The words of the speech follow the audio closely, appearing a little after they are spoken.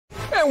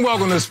And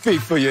welcome to Speak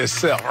for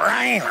Yourself.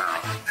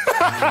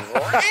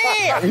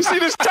 You see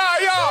this tie,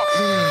 y'all?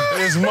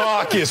 It's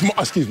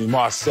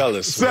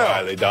Marcellus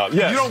Wiley, dog.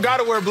 Yes. You don't got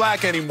to wear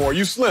black anymore.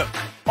 You slim.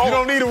 You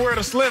don't need to wear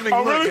the slimming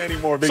look really?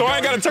 anymore, big So dog. I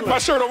ain't got to tuck my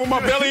shirt over my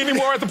belly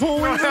anymore at the pool?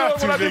 You don't have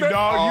to, big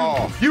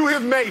dog. You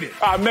have made it.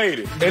 I made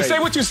it. And say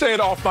what you said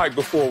off mic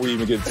before we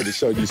even get into the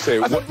show. You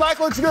said, I said black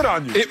looks good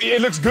on you.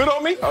 It looks good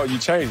on me? Oh, you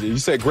changed it. You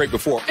said great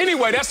before.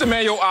 Anyway, that's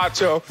Emmanuel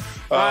Acho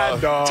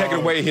taking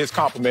away his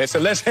compliments.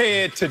 And let's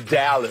head to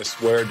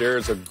Dallas, where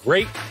there's a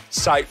great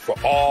sight for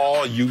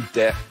all you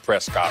Dak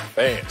Prescott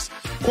fans.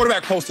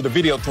 Quarterback posted a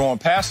video throwing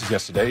passes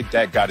yesterday.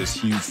 Dak got his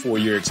huge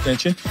 4-year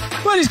extension,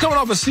 but he's coming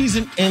off a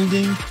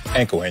season-ending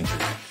ankle injury.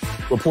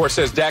 Report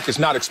says Dak is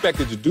not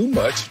expected to do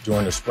much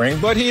during the spring,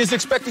 but he is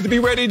expected to be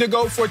ready to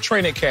go for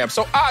training camp.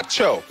 So,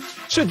 Acho,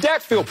 should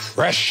Dak feel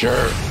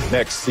pressure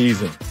next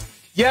season?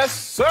 Yes,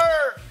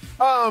 sir.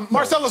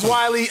 Marcellus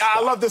Wiley,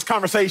 I love this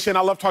conversation. I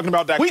love talking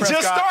about Dak Prescott. We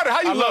just started.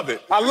 How you love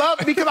it? I love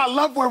it because I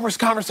love where this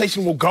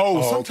conversation will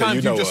go.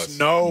 Sometimes you just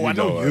know. I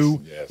know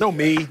you, know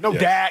me, know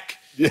Dak.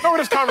 You know where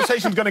this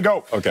conversation's going to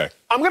go. Okay.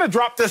 I'm going to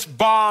drop this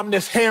bomb,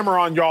 this hammer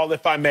on y'all,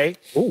 if I may.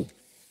 Ooh.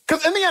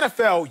 Because in the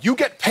NFL, you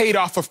get paid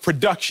off of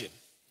production.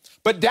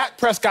 But Dak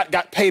Prescott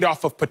got paid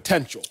off of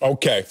potential.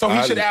 Okay. So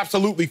he should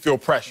absolutely feel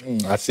pressure.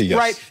 I see, yes.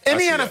 Right? In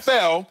the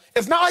NFL,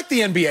 it's not like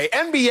the NBA.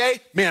 NBA,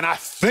 man, I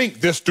think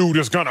this dude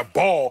is going to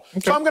ball. Okay.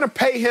 So I'm going to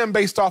pay him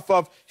based off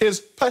of his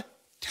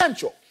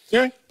potential.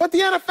 Yeah. But the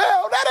NFL,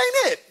 that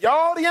ain't it.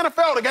 Y'all, the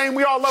NFL, the game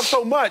we all love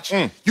so much,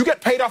 you get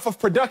paid off of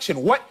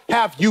production. What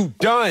have you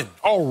done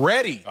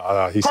already?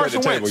 He set the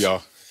table,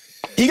 y'all.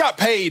 He got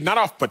paid not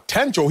off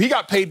potential. He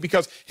got paid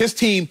because his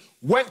team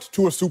went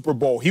to a Super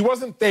Bowl. He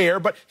wasn't there,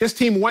 but his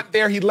team went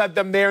there. He led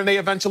them there, and they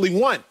eventually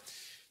won.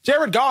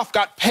 Jared Goff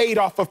got paid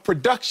off of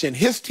production.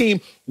 His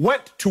team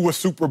went to a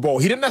Super Bowl.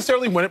 He didn't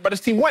necessarily win it, but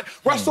his team went.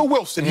 Russell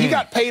Wilson, he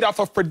got paid off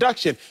of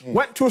production.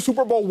 Went to a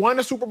Super Bowl, won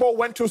a Super Bowl,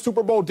 went to a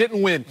Super Bowl,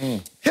 didn't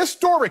win.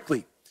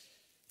 Historically,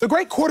 the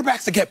great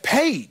quarterbacks that get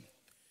paid,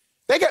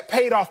 they get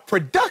paid off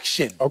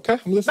production. Okay,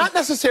 I'm listening. Not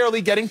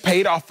necessarily getting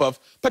paid off of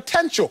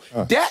potential.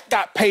 Dak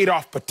got paid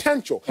off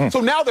potential.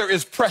 So now there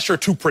is pressure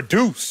to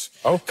produce.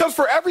 Because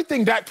for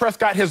everything Dak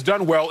Prescott has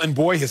done well, and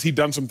boy, has he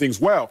done some things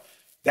well,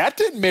 that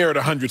didn't merit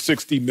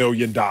 $160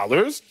 million.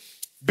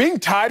 Being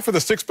tied for the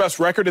 6th best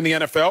record in the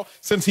NFL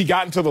since he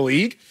got into the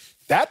league,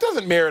 that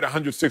doesn't merit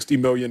 $160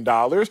 million.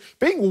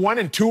 Being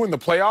 1-2 in the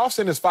playoffs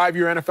in his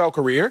 5-year NFL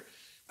career,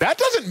 that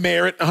doesn't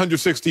merit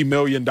 $160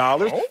 million.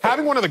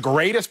 Having one of the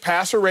greatest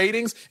passer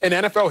ratings in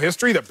NFL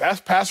history, the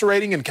best passer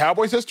rating in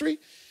Cowboys history,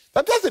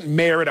 that doesn't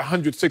merit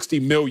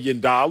 $160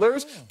 million.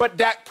 But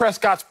Dak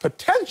Prescott's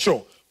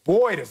potential,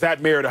 boy, does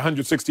that merit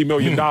 $160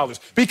 million.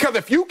 Because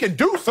if you can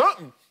do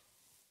something,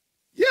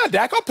 yeah,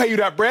 Dak, I'll pay you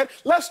that bread.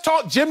 Let's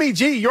talk Jimmy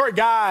G, your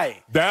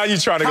guy. Now you're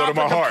trying to go to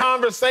my heart.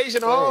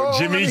 Conversation.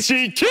 Jimmy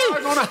G,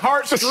 cute. On a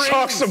heartstrings. Let's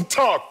talk some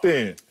talk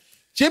then.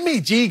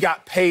 Jimmy G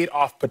got paid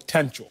off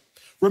potential.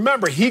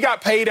 Remember, he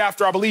got paid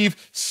after, I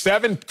believe,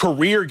 7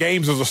 career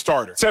games as a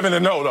starter.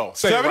 7-0, though.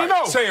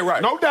 7-0. Say it right.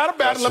 No doubt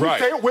about it. Let me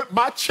say it with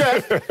my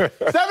chest. 7-0.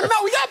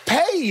 He got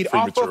paid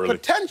off of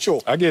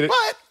potential. I get it.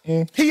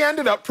 But he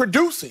ended up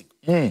producing.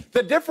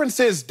 The difference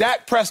is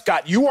Dak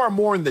Prescott, you are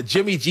more in the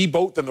Jimmy G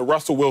boat than the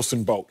Russell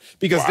Wilson boat.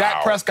 Because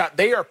Dak Prescott,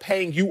 they are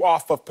paying you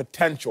off of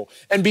potential.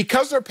 And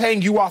because they're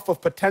paying you off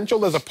of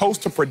potential as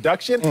opposed to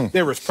production,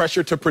 there is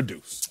pressure to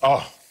produce.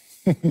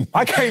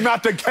 I came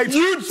out the gate.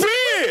 You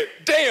did!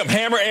 Damn,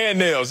 hammer and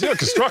nails. You're a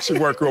construction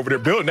worker over there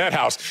building that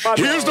house.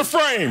 Here's the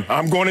frame.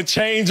 I'm going to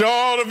change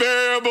all the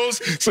variables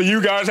so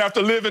you guys have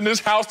to live in this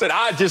house that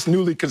I just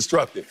newly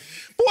constructed.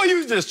 Boy,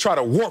 you just try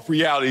to warp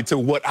reality to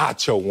what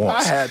Acho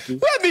wants. I had to.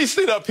 Let me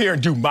sit up here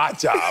and do my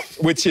job,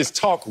 which is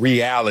talk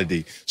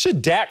reality.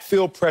 Should Dak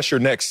feel pressure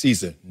next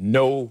season?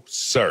 No,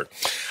 sir.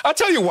 I'll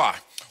tell you why.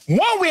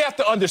 One, we have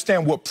to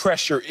understand what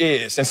pressure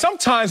is. And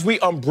sometimes we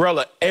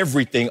umbrella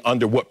everything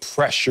under what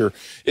pressure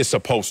is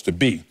supposed to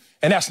be.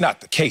 And that's not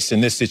the case in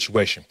this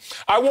situation.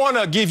 I want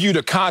to give you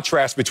the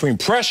contrast between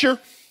pressure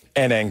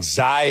and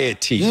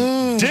anxiety.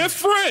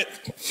 Different.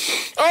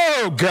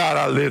 Oh, God,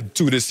 I lived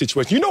through this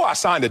situation. You know, I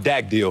signed a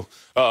Dak deal.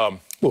 What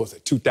was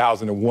it,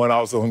 2001?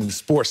 I was on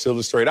Sports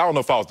Illustrated. I don't know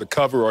if I was the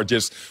cover or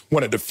just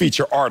one of the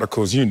feature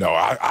articles. You know,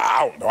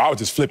 I don't know. I was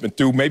just flipping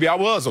through. Maybe I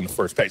was on the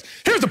first page.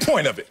 Here's the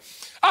point of it.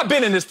 I've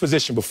been in this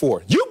position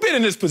before. You've been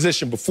in this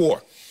position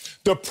before.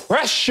 The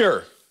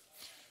pressure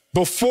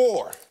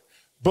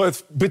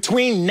but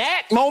between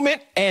that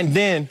moment and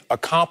then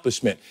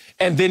accomplishment,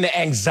 and then the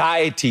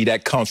anxiety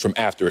that comes from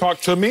after it.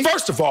 Talk to me.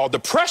 First of all, the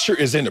pressure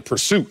is in the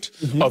pursuit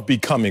of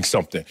becoming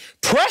something.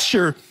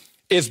 Pressure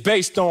is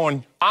based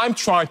on, I'm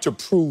trying to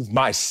prove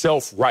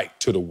myself right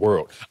to the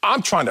world.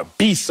 I'm trying to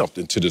be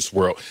something to this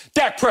world.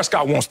 Dak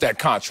Prescott wants that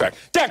contract.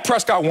 Dak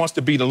Prescott wants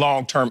to be the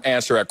long-term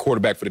answer at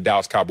quarterback for the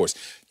Dallas Cowboys.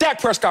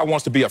 Dak Prescott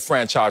wants to be a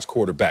franchise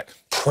quarterback.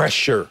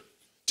 Pressure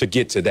to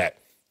get to that.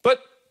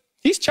 But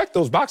he's checked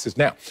those boxes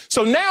now.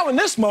 So now in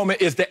this moment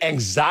is the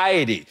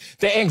anxiety.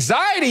 The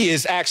anxiety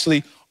is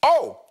actually,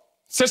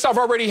 Since I've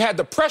already had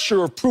the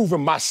pressure of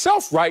proving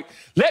myself right,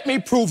 let me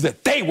prove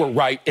that they were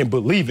right in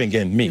believing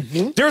in me.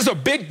 There's a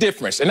big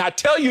difference, and I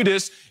tell you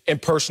this in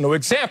personal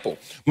example.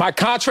 My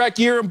contract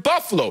year in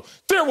Buffalo,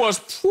 there was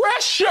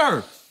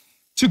pressure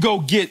to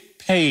go get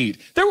paid.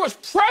 There was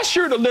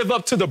pressure to live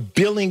up to the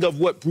billing of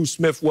what Bruce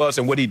Smith was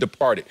and what he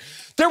departed.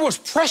 There was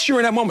pressure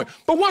in that moment.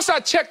 But once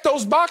I checked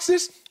those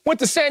boxes, went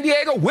to San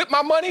Diego, whipped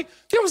my money,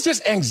 there was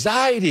just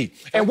anxiety.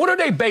 And what are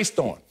they based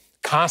on?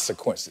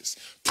 Consequences.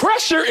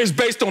 Pressure is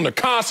based on the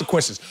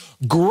consequences,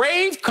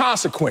 grave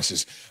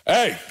consequences.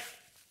 Hey,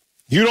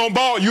 you don't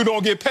ball, you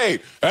don't get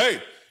paid.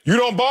 Hey, you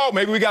don't ball,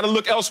 maybe we got to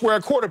look elsewhere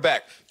at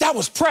quarterback. That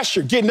was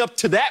pressure getting up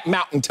to that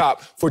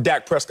mountaintop for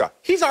Dak Prescott.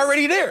 He's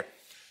already there.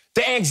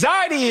 The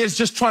anxiety is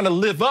just trying to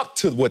live up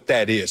to what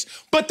that is.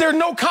 But there are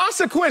no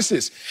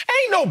consequences.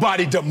 Ain't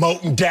nobody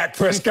demoting Dak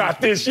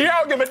Prescott this year.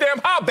 I don't give a damn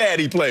how bad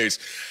he plays.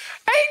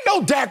 Ain't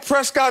no Dak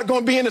Prescott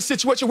going to be in a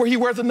situation where he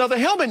wears another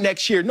helmet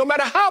next year, no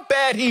matter how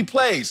bad he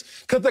plays,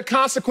 because the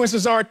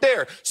consequences aren't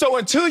there. So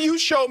until you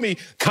show me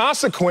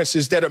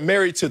consequences that are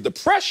married to the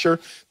pressure,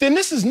 then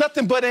this is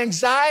nothing but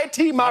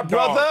anxiety, my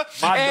brother.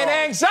 And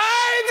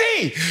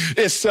anxiety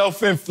is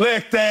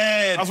self-inflicted.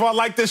 That's why I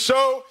like this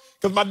show,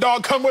 because my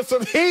dog come with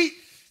some heat.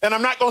 And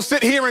I'm not going to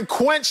sit here and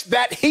quench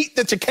that heat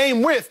that you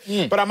came with,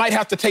 but I might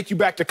have to take you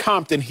back to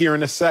Compton here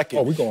in a second.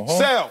 Oh, we going home?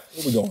 Sal,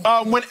 where we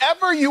going?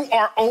 Whenever you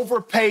are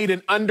overpaid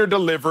and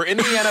underdeliver in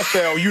the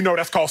NFL, you know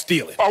that's called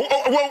stealing.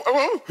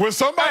 When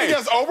somebody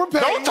gets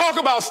overpaid... Don't talk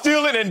about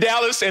stealing in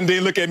Dallas and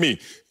then look at me,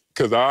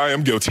 because I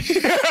am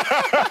guilty.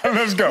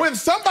 Let's go. When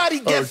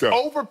somebody gets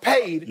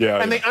overpaid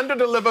and they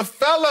underdeliver,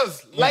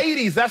 fellas,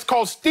 ladies, that's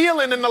called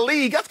stealing in the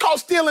league. That's called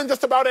stealing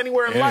just about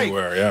anywhere in life.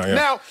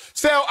 Now,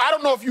 Sal, I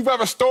don't know if you've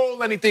ever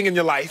stole anything in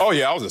your life. Oh,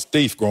 yeah, I was a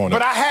thief growing up.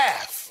 But I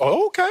have.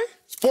 Oh, okay.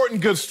 Sporting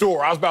goods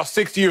store. I was about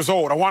 6 years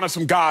old. I wanted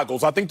some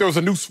goggles. I think there was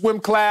a new swim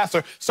class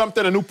or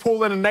something, a new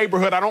pool in the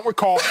neighborhood. I don't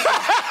recall.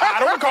 I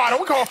don't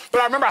recall.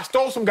 But I remember I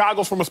stole some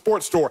goggles from a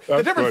sports store.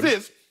 The difference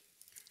is,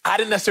 I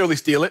didn't necessarily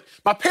steal it.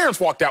 My parents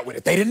walked out with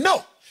it. They didn't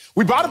know.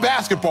 We bought a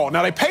basketball.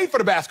 Now, they paid for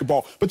the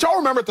basketball. But y'all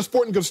remember at the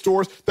sporting goods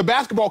stores, the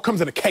basketball comes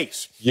in a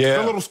case. Yeah.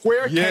 The little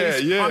square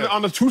case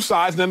on the two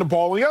sides and then the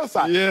ball on the other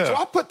side. Yeah. So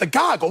I put the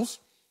goggles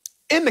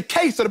in the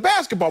case of the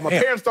basketball. My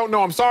parents don't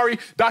know. I'm sorry.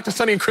 Dr.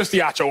 Sonny and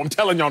Cristiacho, I'm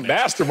telling y'all now.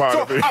 Mastermind.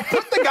 So I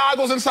put the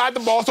goggles inside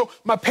the ball. So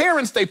my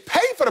parents, they pay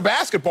for the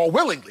basketball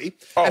willingly.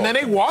 And then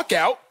they walk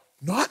out,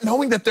 not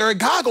knowing that there are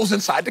goggles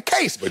inside the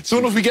case. As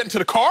soon as we get into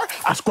the car,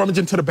 I scrummage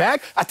into the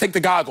bag, I take the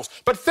goggles.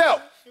 But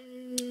Phil,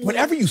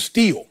 whenever you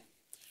steal,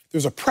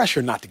 there's a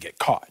pressure not to get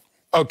caught.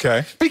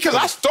 Okay. Because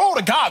I stole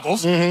the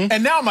goggles,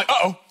 and now I'm like,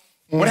 uh-oh,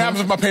 what happens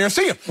if my parents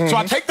see them? So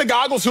I take the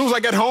goggles, as soon as I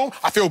get home,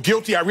 I feel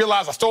guilty, I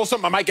realize I stole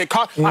something, I might get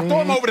caught. I throw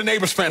them over the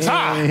neighbor's fence.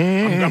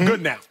 I'm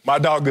good now. My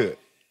dog good.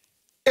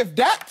 If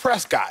Dak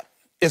Prescott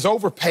is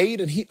overpaid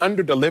and he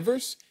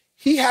underdelivers,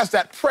 he has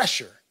that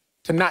pressure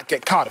to not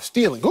get caught of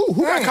stealing. Ooh,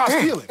 who got caught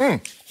stealing?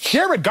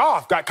 Jared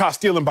Goff got caught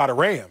stealing by the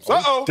Rams.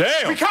 Uh-oh.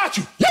 Damn. We caught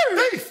you.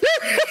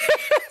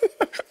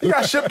 He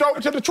got shipped over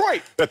to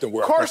Detroit.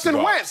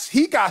 Carson Wentz,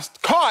 he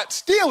got caught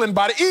stealing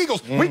by the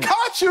Eagles. We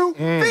caught you,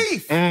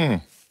 thief.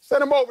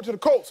 Send him over to the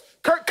Colts.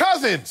 Kirk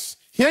Cousins,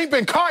 he ain't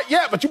been caught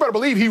yet, but you better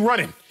believe he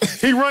running.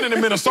 He running in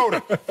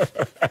Minnesota.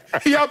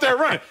 He out there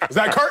running. Is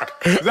that Kirk?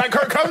 Is that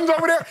Kirk Cousins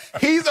over there?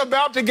 He's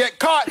about to get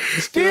caught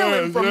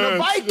stealing from the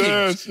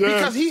Vikings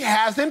because he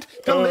hasn't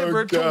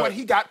delivered to what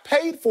he got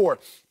paid for.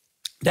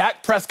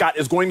 Dak Prescott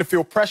is going to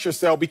feel pressure,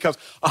 Sal, because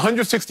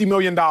 $160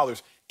 million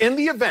in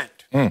the event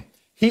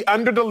he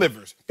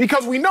underdelivers,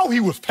 because we know he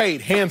was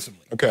paid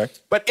handsomely. Okay.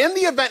 But in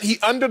the event he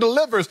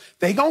underdelivers,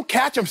 they gonna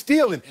catch him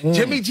stealing.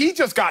 Jimmy G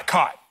just got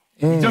caught.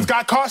 He just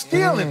got caught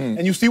stealing.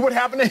 And you see what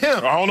happened to him.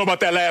 I don't know about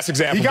that last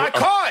example. He got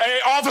caught. Hey,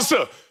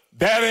 officer,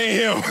 that ain't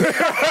him.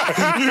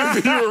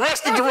 You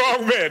arrested the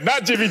wrong man,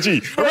 not Jimmy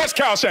G. Arrest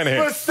Kyle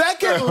Shanahan. The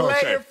second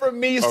layer for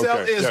me, Sel,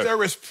 is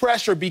there is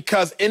pressure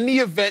because in the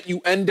event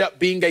you end up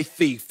being a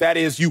thief, that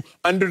is, you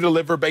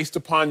underdeliver based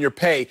upon your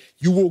pay,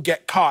 you will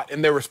get caught,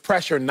 and there is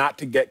pressure not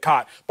to get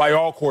caught by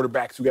all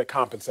quarterbacks who get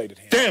compensated.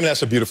 Damn,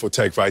 that's a beautiful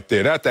take right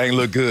there. That thing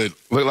look good.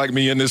 Look like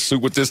me in this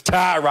suit with this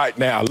tie right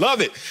now.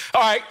 Love it.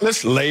 All right,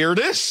 let's layer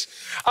this.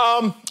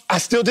 I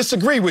still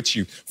disagree with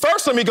you.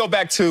 First, let me go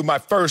back to my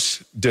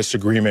first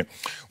disagreement.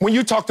 When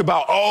you talked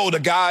about, the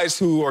guys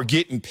who are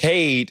getting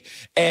paid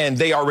and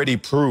they already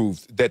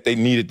proved that they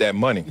needed that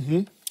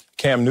money.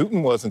 Cam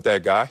Newton wasn't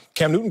that guy.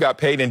 Cam Newton got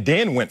paid and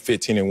then went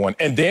 15-1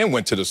 and then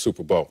went to the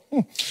Super Bowl.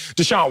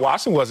 Deshaun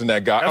Watson wasn't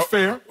that guy. That's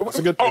fair. That's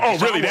a good thing.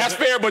 Really? That's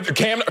fair, but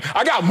Cam,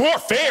 I got more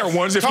fair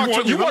ones if you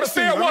want. You want a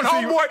fair one,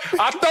 homeboy?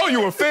 I'll throw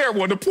you a fair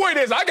one. The point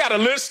is, I got a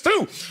list,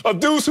 too, of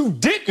dudes who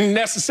didn't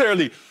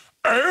necessarily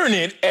earn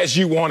it, as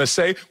you want to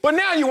say, but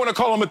now you want to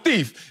call them a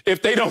thief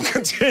if they don't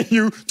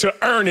continue to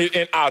earn it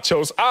in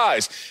Acho's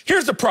eyes.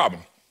 Here's the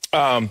problem.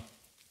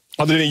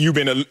 Other than you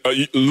being a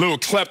little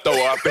klepto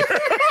out there.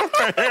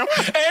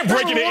 and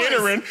breaking and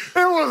entering. It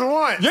was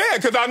one. Yeah,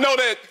 because I know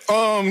that,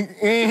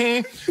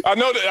 I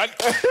know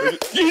that,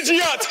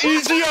 Idiot,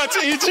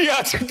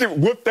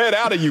 whip that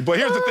out of you. But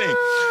here's the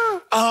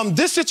thing.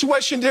 This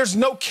situation, there's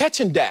no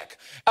catching Dak.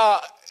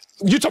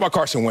 You talk about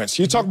Carson Wentz.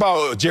 You talk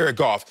about Jared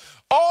Goff.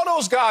 All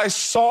those guys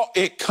saw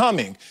it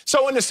coming.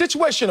 So in the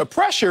situation of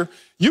pressure,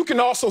 you can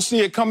also see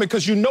it coming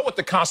because you know what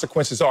the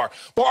consequences are.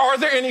 But are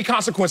there any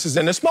consequences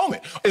in this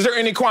moment? Is there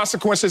any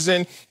consequences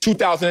in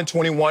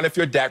 2021 if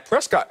you're Dak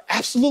Prescott?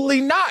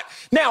 Absolutely not.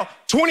 Now,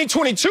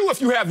 2022, if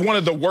you have one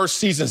of the worst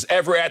seasons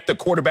ever at the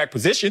quarterback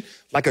position,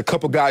 like a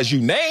couple guys you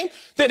named,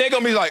 then they're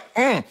going to be like,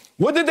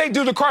 what did they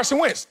do to Carson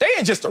Wentz? They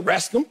didn't just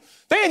arrest him.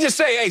 They didn't just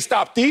say, hey,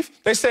 stop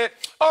thief. They said,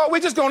 oh, we're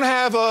just going to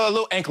have a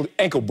little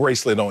ankle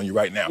bracelet on you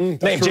right now.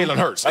 Named Jalen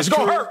Hurts. It's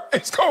going to hurt.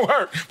 It's going to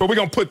hurt. But we're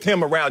going to put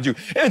him around you.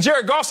 In the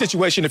Jared Goff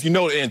situation, if you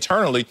know it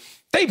internally,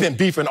 they've been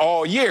beefing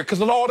all year because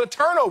of all the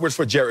turnovers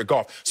for Jared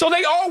Goff. So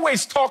they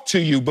always talk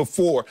to you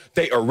before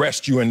they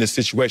arrest you in this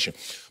situation.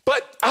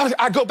 But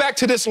I go back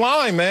to this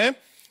line, man.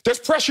 There's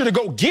pressure to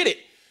go get it.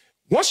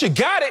 Once you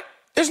got it,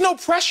 there's no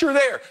pressure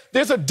there.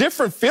 There's a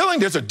different feeling.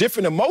 There's a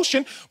different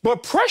emotion.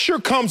 But pressure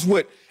comes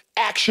with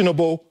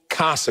actionable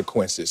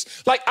consequences.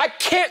 Like, I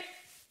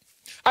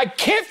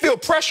can't feel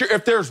pressure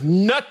if there's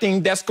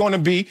nothing that's going to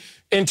be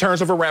in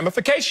terms of a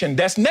ramification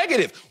that's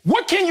negative.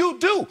 What can you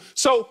do?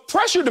 So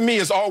pressure to me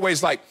is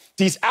always like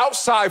these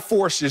outside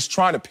forces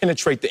trying to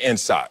penetrate the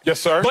inside. Yes,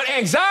 sir. But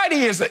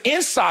anxiety is the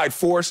inside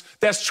force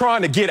that's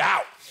trying to get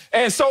out.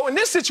 And so in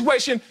this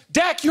situation,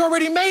 Dak, you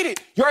already made it.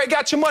 You already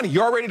got your money.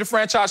 You're already the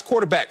franchise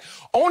quarterback.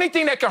 Only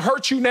thing that can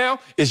hurt you now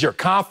is your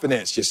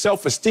confidence, your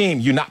self-esteem.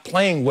 You're not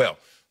playing well.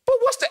 But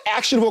what's the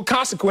actionable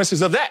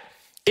consequences of that?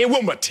 It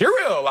will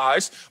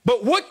materialize,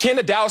 but what can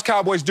the Dallas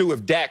Cowboys do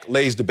if Dak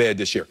lays the bed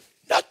this year?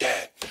 Nothing.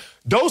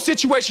 Those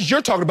situations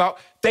you're talking about,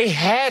 they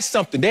had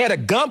something. They had a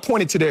gun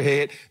pointed to their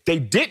head. They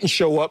didn't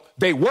show up.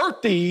 They were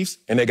thieves,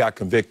 and they got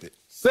convicted.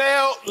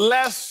 Sell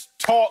less,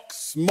 talk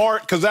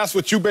smart, because that's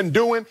what you've been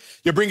doing.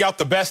 You bring out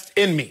the best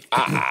in me.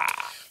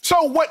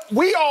 So what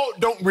we all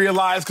don't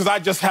realize, because I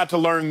just had to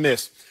learn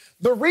this,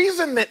 the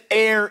reason that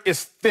air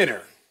is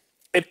thinner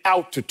at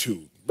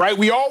altitude, right?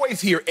 We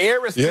always hear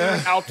air is thinner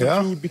at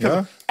altitude because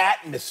of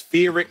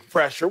atmospheric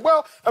pressure.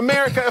 Well,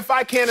 America, if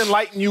I can't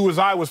enlighten you as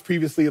I was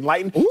previously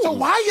enlightened, so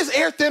why is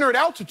air thinner at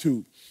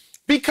altitude?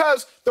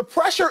 Because the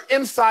pressure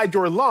inside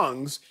your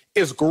lungs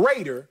is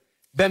greater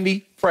than the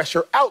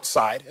pressure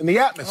outside in the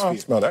atmosphere.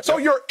 Smell that. So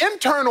your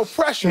internal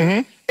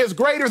pressure is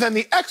greater than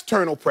the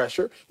external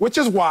pressure, which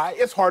is why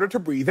it's harder to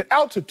breathe at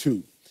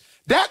altitude.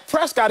 Dak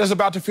Prescott is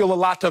about to feel a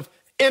lot of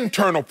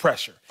internal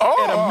pressure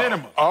at a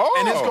minimum.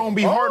 And it's going to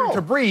be harder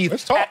to breathe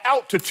at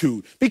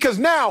altitude because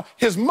now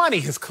his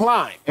money has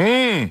climbed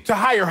to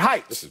higher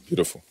heights. This is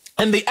beautiful.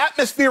 And the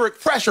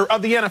atmospheric pressure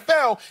of the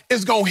NFL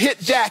is going to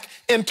hit Dak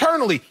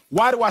internally.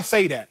 Why do I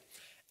say that?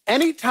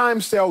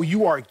 Anytime, Sel,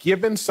 you are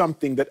given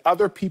something that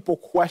other people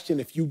question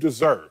if you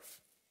deserve,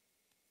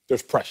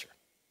 there's pressure.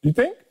 You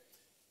think?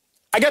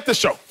 I get the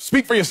show.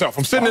 Speak for yourself.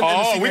 I'm sitting in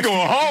the seat. We're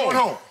going home. We're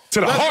going home.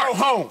 To the heart. Let's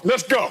go home.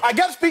 Let's go. I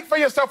got to speak for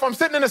yourself. I'm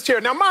sitting in this chair.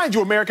 Now, mind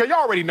you, America, y'all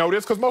already know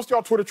this because most of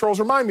y'all Twitter trolls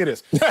remind me of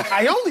this.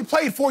 I only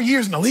played 4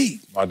 years in the league.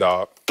 My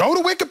dog. Go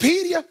to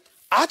Wikipedia.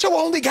 Acho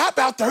only got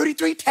about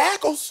 33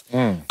 tackles.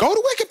 Go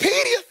to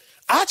Wikipedia.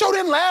 Acho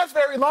didn't last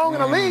very long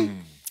in the league.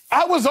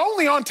 I was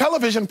only on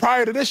television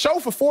prior to this show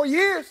for 4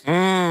 years.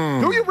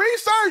 Do your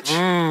research.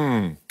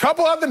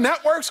 Couple other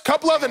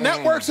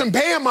networks, and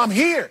bam, I'm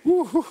here.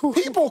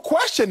 People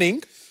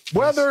questioning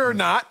whether or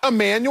not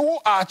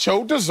Emmanuel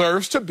Acho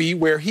deserves to be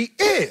where he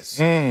is.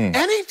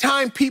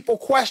 Anytime people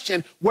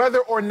question whether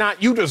or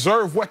not you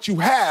deserve what you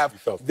have,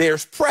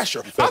 there's pressure.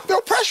 I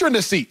felt pressure in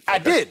the seat. I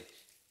did.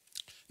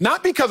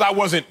 Not because I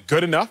wasn't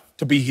good enough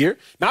to be here,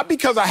 not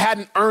because I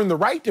hadn't earned the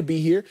right to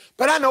be here,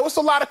 but I know it's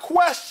a lot of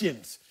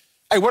questions.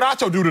 Hey, what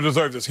Acho do to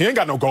deserve this? He ain't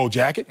got no gold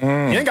jacket. He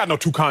ain't got no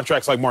 2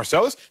 contracts like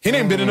Marcellus. He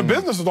ain't been in the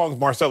business as long as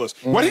Marcellus.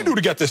 What he do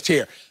to get this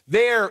chair?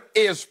 There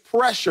is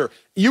pressure.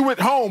 You at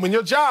home in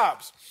your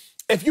jobs.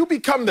 If you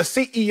become the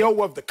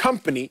CEO of the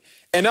company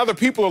and other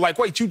people are like,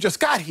 wait, you just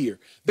got here,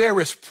 there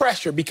is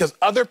pressure because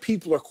other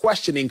people are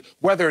questioning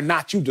whether or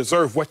not you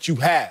deserve what you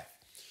have.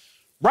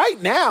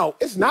 Right now,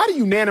 it's not a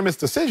unanimous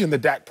decision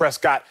that Dak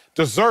Prescott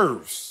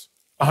deserves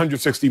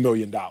 $160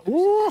 million.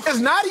 It's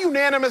not a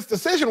unanimous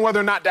decision whether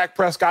or not Dak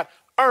Prescott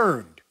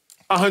earned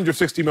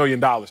 $160 million.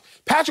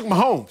 Patrick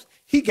Mahomes,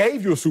 he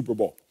gave you a Super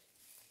Bowl.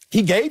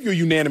 He gave you a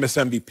unanimous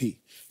MVP.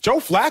 Joe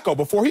Flacco,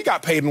 before he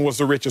got paid and was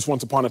the richest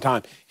once upon a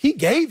time, he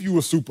gave you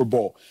a Super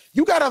Bowl.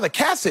 You got other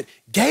cats that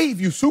gave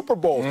you Super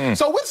Bowls.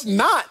 So it's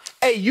not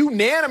a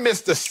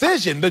unanimous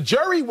decision. The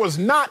jury was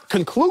not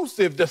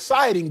conclusive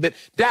deciding that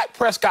Dak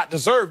Prescott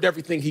deserved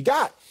everything he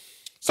got.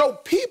 So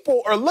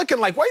people are looking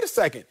like, wait a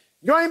second,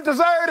 you ain't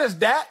deserve this,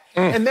 Dak.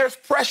 And there's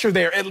pressure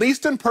there, at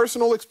least in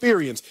personal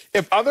experience.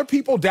 If other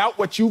people doubt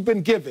what you've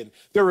been given,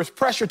 there is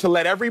pressure to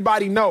let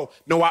everybody know,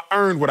 I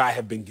earned what I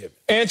have been given.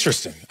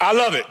 Interesting. I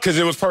love it because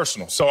it was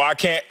personal, so I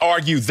can't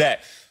argue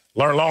that.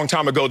 Learned a long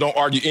time ago, don't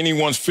argue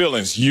anyone's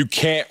feelings. You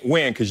can't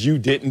win because you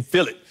didn't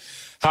feel it.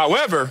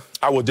 However,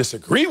 I will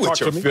disagree with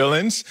your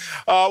feelings,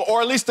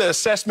 or at least the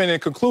assessment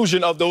and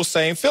conclusion of those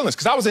same feelings,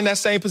 because I was in that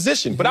same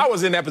position, but I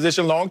was in that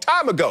position a long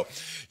time ago.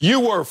 You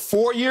were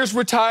 4 years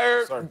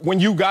retired when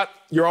you got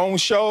your own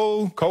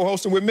show,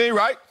 co-hosting with me,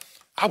 right?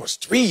 I was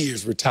 3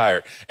 years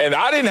retired, and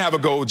I didn't have a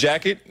gold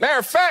jacket. Matter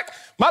of fact,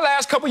 my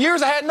last couple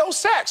years, I had no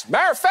sacks.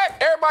 Matter of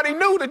fact, everybody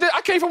knew that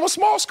I came from a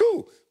small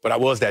school. But I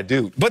was that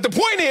dude. But the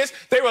point is,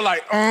 they were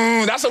like,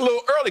 that's a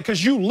little early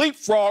because you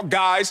leapfrog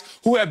guys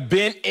who have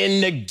been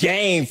in the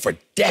game for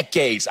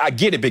decades. I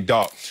get it, big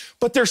dog.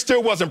 But there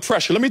still wasn't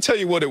pressure. Let me tell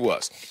you what it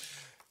was.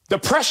 The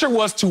pressure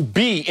was to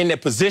be in a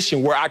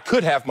position where I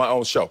could have my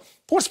own show.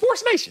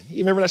 Sports Nation. You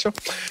remember that show?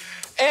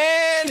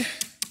 And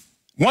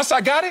once I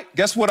got it,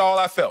 guess what all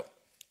I felt?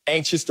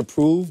 Anxious to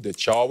prove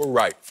that y'all were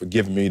right for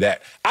giving me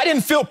that. I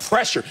didn't feel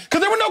pressure because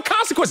there were no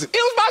consequences. It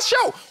was my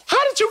show.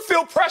 How did you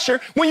feel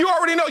pressure when you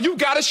already know you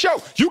got a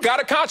show? You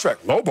got a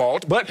contract.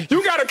 Lowballed, but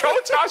you got a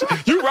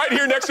contract. You right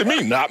here next to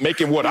me, not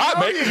making what I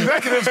make. The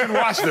executives can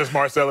watch this,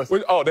 Marcellus.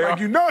 Oh, they are?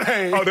 You know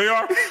they. Oh, they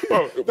are?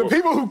 Oh, the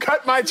people who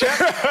cut my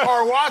check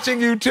are watching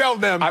you tell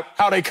them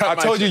how they cut my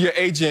check. I told you, your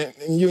agent,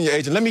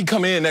 let me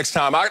come in next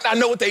time. I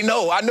know what they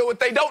know. I know what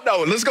they don't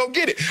know. Let's go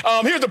get it.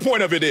 Here's the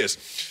point of it is,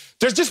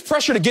 there's just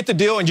pressure to get the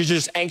deal, and you're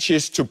just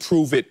anxious to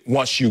prove it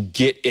once you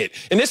get it.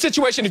 In this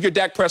situation, if you're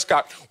Dak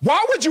Prescott,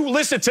 why would you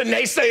listen to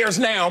naysayers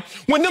now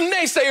when them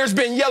naysayers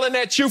been yelling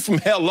at you from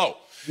hello?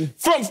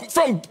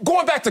 From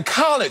going back to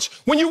college,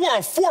 when you were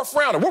a fourth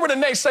rounder, what were the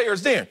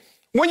naysayers then?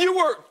 When you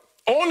were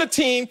on the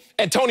team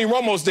and Tony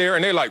Romo's there,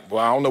 and they're like,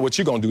 well, I don't know what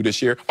you're going to do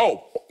this year.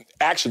 Oh,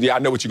 actually, I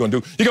know what you're going to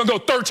do. You're going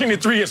to go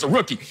 13-3 as a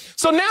rookie.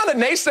 So now the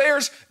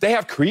naysayers, they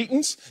have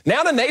credence.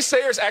 Now the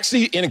naysayers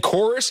actually in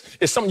chorus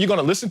is something you're going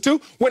to listen to.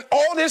 When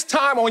all this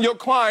time on your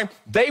climb,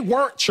 they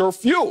weren't your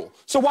fuel.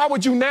 So why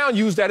would you now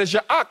use that as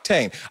your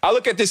octane? I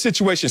look at this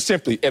situation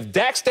simply. If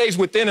Dak stays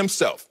within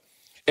himself,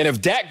 and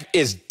if Dak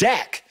is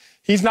Dak,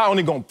 he's not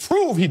only going to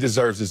prove he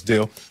deserves this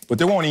deal, but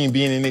there won't even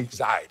be any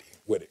anxiety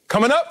with it.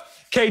 Coming up,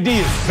 KD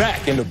is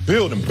back in the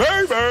building,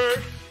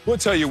 baby. We'll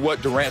tell you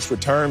what Durant's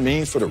return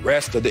means for the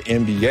rest of the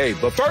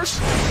NBA. But first,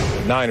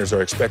 the Niners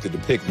are expected to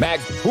pick Mac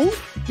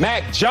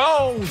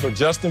Jones or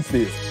Justin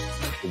Fields.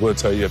 We'll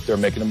tell you if they're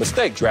making a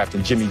mistake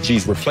drafting Jimmy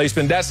G's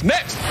replacement. That's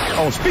next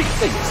on Speak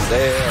for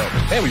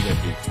Yourself. And we've been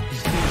here.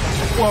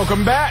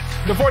 Welcome back.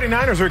 The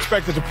 49ers are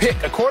expected to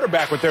pick a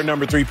quarterback with their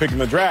number 3 pick in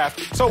the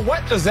draft. So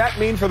what does that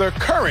mean for their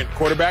current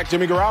quarterback,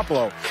 Jimmy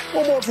Garoppolo?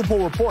 Well,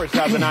 multiple reports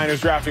have the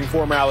Niners drafting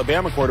former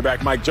Alabama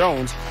quarterback Mike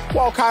Jones,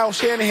 while Kyle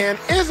Shanahan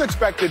is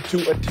expected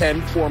to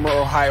attend former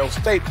Ohio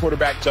State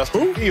quarterback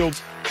Justin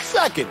Fields'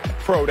 second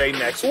pro day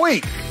next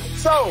week.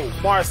 So,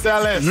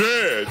 Marcellus,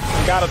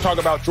 got to talk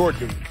about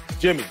Jordan,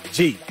 Jimmy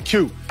G,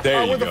 Q.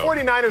 Will the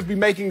 49ers be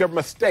making a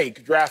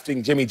mistake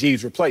drafting Jimmy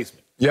G's replacement?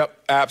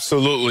 Yep,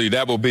 absolutely.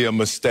 That will be a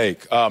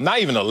mistake. Not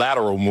even a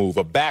lateral move,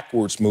 a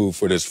backwards move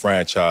for this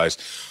franchise,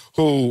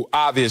 who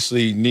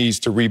obviously needs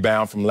to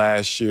rebound from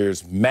last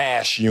year's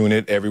MASH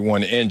unit,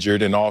 everyone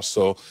injured, and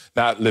also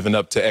not living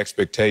up to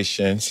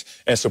expectations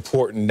and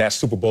supporting that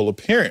Super Bowl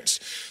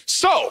appearance.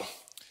 So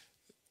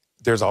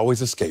there's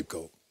always a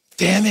scapegoat.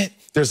 Damn it.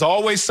 There's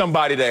always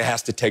somebody that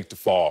has to take the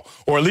fall,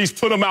 or at least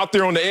put them out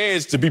there on the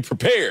edge to be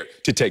prepared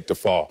to take the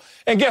fall.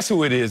 And guess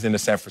who it is in the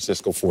San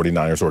Francisco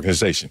 49ers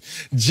organization?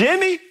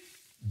 Jimmy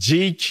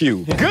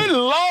GQ. Good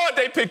Lord,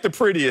 they picked the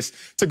prettiest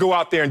to go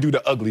out there and do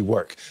the ugly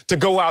work, to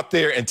go out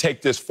there and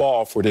take this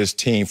fall for this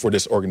team, for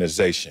this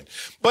organization.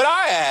 But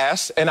I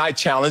asked, and I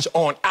challenged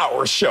on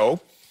our show,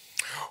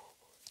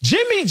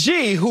 Jimmy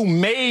G, who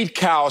made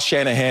Kyle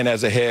Shanahan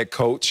as a head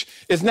coach,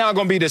 is now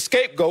going to be the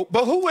scapegoat.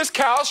 But who is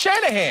Kyle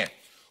Shanahan?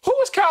 Who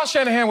is Kyle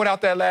Shanahan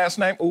without that last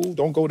name? Ooh,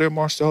 don't go there,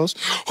 Marcellus.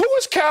 Who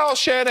is Kyle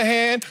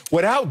Shanahan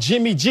without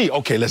Jimmy G?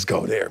 Okay, let's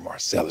go there,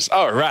 Marcellus.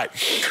 All right.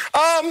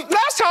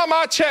 Last time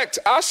I checked,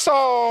 I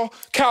saw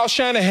Kyle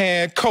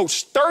Shanahan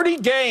coach 30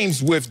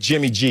 games with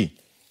Jimmy G,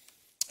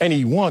 and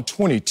he won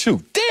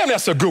 22. Damn,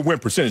 that's a good win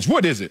percentage.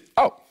 What is it?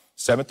 Oh,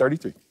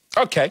 733.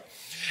 Okay.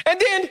 And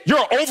then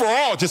you're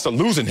overall just a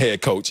losing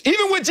head coach.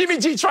 Even with Jimmy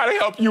G trying to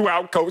help you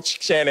out,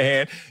 Coach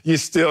Shanahan, you're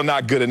still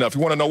not good enough.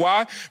 You want to know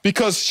why?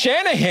 Because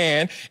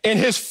Shanahan, in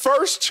his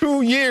first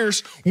 2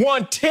 years,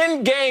 won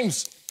 10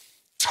 games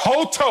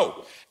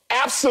total,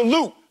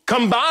 absolute,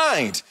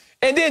 combined.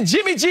 And then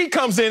Jimmy G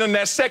comes in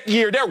that second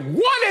year. They're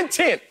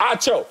 1-10,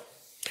 Acho.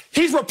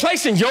 He's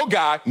replacing your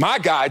guy, my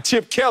guy,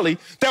 Chip Kelly,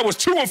 that was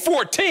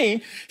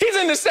 2-14. He's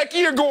in the second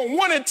year going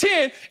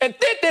 1-10, and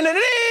then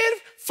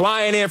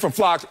flying in from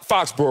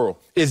Foxborough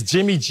is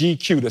Jimmy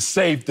GQ to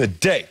save the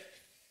day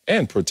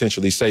and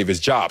potentially save his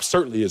job,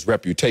 certainly his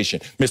reputation,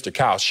 Mr.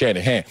 Kyle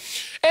Shanahan.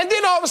 And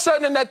then all of a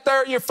sudden in that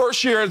third year,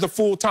 first year as a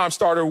full-time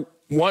starter,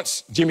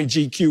 once Jimmy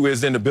GQ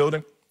is in the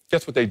building,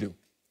 guess what they do?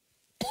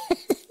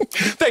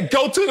 They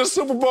go to the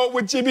Super Bowl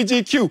with Jimmy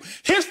GQ.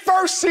 His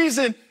first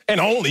season and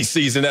only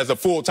season as a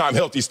full-time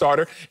healthy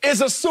starter is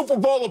a Super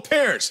Bowl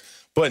appearance.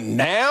 But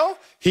now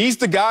he's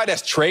the guy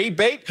that's trade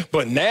bait.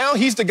 But now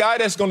he's the guy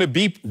that's going to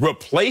be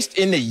replaced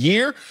in the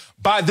year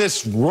by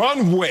this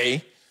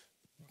runway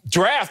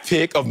draft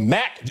pick of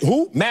Mac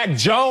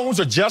Jones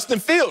or Justin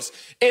Fields.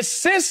 It's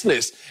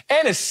senseless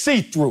and it's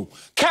see-through.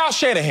 Kyle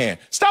Shanahan,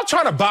 stop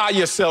trying to buy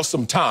yourself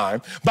some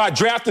time by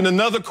drafting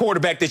another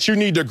quarterback that you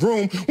need to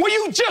groom when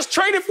you just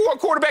traded for a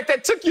quarterback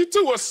that took you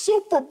to a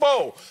Super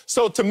Bowl.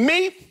 So to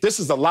me, this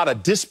is a lot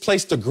of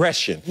displaced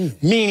aggression,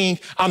 meaning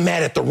I'm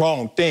mad at the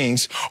wrong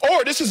things.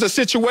 Or this is a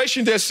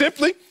situation that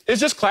simply is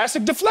just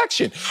classic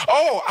deflection.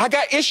 Oh, I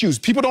got issues.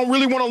 People don't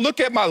really want to look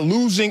at my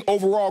losing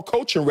overall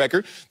coaching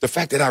record, the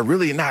fact that I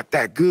really not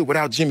that good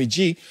without Jimmy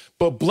G,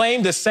 but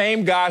blame the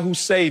same guy who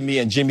saved me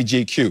and Jimmy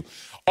GQ.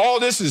 All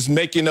this is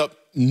making up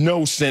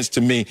no sense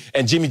to me,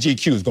 and Jimmy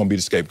GQ is going to be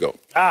the scapegoat.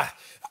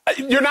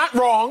 You're not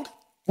wrong.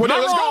 Well, You're not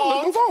let's wrong. go.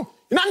 Let's move on.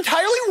 You're not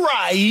entirely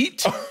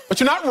right, but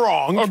you're not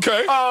wrong.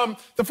 Okay.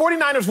 The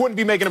 49ers wouldn't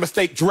be making a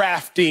mistake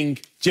drafting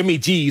Jimmy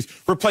G's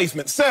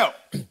replacement. So,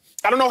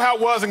 I don't know how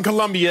it was in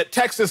Columbia,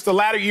 Texas, the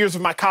latter years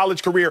of my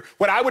college career.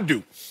 What I would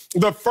do,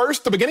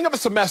 the beginning of a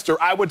semester,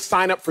 I would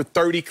sign up for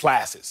 30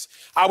 classes.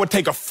 I would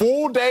take a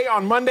full day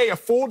on Monday, a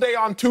full day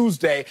on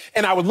Tuesday,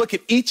 and I would look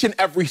at each and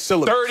every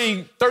syllabus.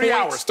 30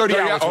 hours. 30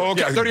 hours. Oh,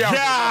 okay. Yeah, 30 hours.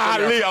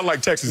 Golly, I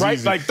like Texas. Right?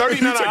 Easy. Like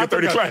 30, no, no,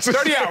 30 classes.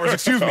 30 hours,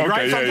 excuse me, okay,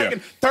 right? So I'm taking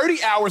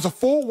 30 hours, a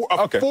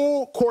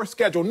full course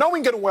schedule.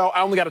 Knowing good and well,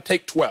 I only got to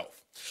take 12.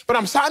 But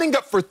I'm signing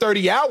up for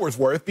 30 hours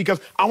worth because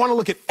I want to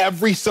look at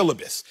every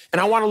syllabus. And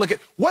I want to look at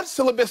what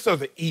syllabus are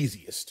the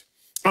easiest.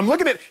 I'm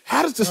looking at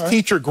how does this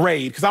teacher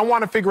grade, because I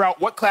want to figure out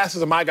what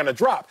classes am I going to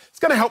drop. It's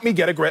going to help me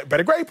get a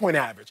better grade point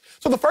average.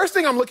 So the first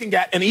thing I'm looking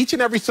at in each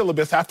and every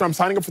syllabus after I'm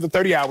signing up for the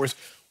 30 hours,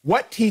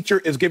 what teacher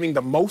is giving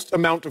the most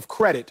amount of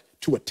credit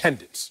to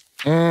attendance?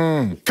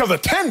 Because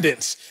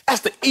attendance,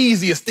 that's the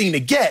easiest thing to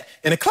get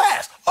in a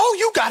class. All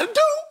you got to do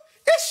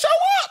is show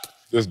up.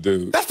 This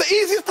dude. That's the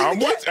easiest thing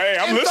to get. Hey,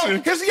 I'm listening.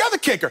 So here's the other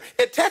kicker.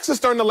 At Texas,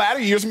 during the latter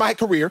years of my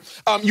career,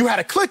 you had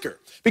a clicker.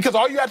 Because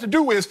all you had to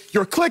do is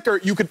your clicker,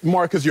 you could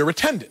mark as your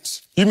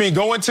attendance. You mean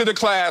go into the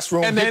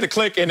classroom, and hit the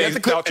click, and they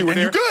thought you were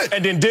there? You're good.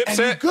 And then dip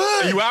set?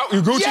 Good. And you out?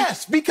 You Gucci?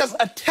 Yes, because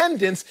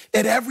attendance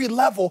at every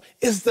level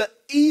is the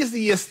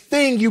easiest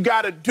thing you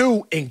got to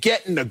do in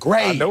getting a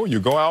grade. I know you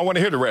go. I don't want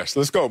to hear the rest.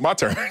 Let's go. My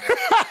turn.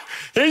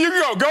 Here you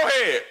go. Go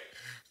ahead.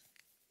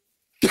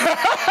 He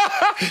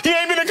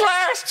ain't been in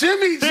class.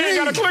 Jimmy G. He ain't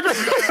got a clicker.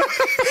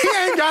 He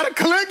ain't got a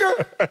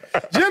clicker.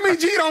 Jimmy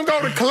G don't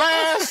go to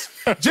class.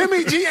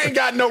 Jimmy G ain't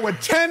got no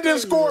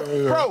attendance score.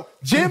 Bro,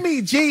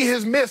 Jimmy G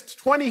has missed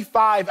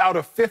 25 out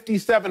of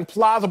 57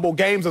 plausible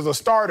games as a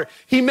starter.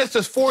 He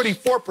misses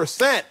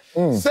 44%.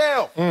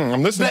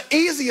 I'm listening. The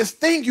easiest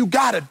thing you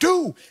got to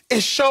do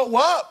is show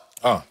up.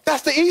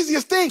 That's the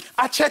easiest thing.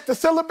 I checked the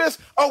syllabus.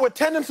 Oh,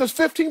 attendance is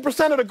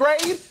 15% of the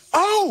grade.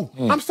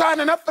 I'm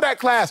signing up for that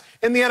class.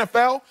 In the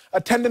NFL,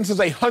 attendance is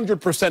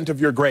 100%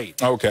 of your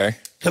grade. Okay.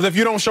 Because if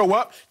you don't show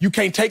up, you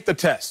can't take the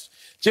test.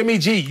 Jimmy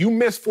G, you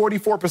missed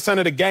 44%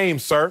 of the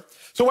games, sir.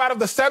 So out of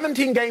the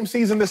 17-game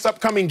season this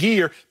upcoming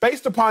year,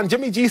 based upon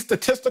Jimmy G's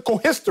statistical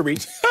history,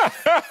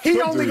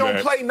 he only going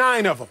to play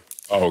 9 of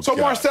them. So,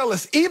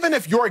 Marcellus, even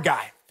if your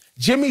guy,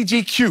 Jimmy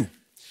GQ,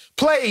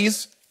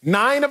 plays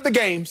 9 of the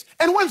games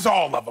and wins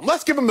all of them,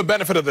 let's give him the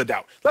benefit of the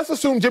doubt. Let's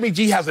assume Jimmy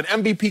G has an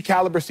MVP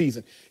caliber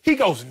season. He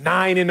goes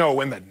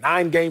 9-0 in the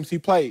 9 games he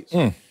plays.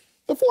 The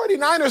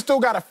 49ers still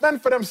got to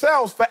fend for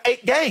themselves for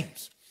 8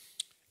 games.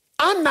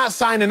 I'm not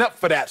signing up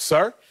for that,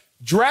 sir.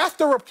 Draft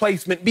a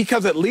replacement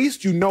because at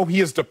least you know he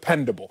is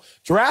dependable.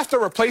 Draft a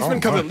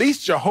replacement because at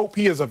least you hope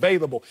he is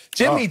available.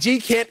 Jimmy G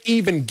can't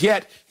even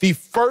get the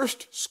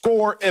first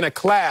score in a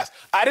class.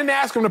 I didn't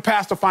ask him to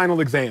pass the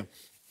final exam.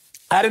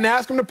 I didn't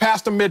ask him to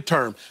pass the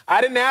midterm.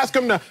 I didn't ask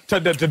him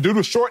to do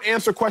the short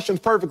answer questions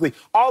perfectly.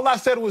 All I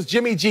said was,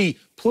 Jimmy G,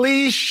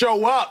 please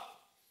show up.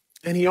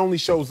 And he only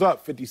shows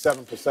up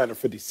 57% or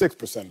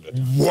 56% of the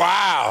time.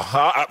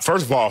 Wow.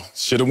 First of all,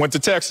 should have went to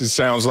Texas.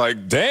 Sounds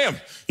like, damn,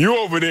 you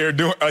over there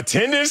doing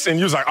attendance, and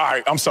you was like, all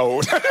right, I'm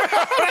sold. That's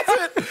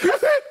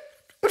it.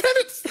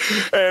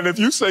 Attendance. And if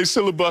you say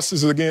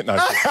syllabuses again, no,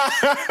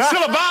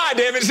 syllabi,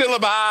 damn it,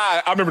 syllabi.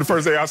 I remember the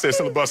first day I said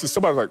syllabuses.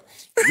 Somebody was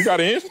like, you got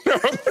in?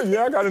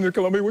 Yeah, I got into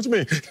Columbia. What you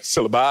mean?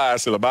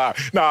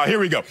 Syllabi. Nah, here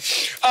we go.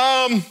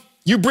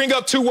 You bring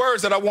up 2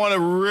 words that I want to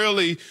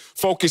really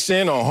focus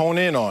in on, hone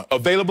in on.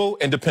 Available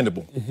and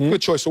dependable.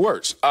 Good choice of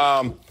words.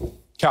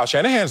 Kyle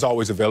Shanahan's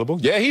always available.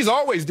 Yeah, he's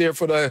always there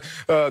for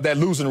that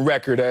losing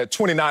record at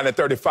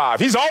 29-35.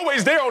 He's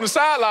always there on the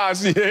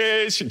sidelines.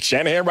 Yeah,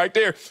 Shanahan right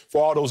there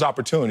for all those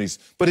opportunities.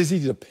 But is he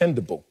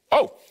dependable?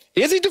 Oh,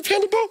 is he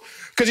dependable?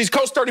 Because he's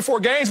coached 34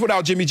 games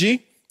without Jimmy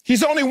G.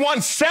 He's only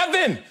won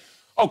 7.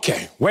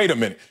 Okay, wait a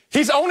minute.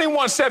 He's only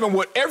won 7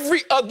 with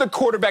every other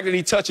quarterback that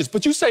he touches.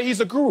 But you say he's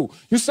a guru.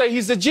 You say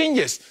he's a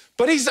genius.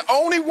 But he's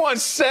only won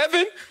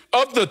 7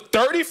 of the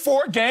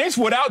 34 games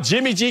without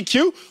Jimmy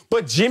GQ.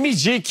 But Jimmy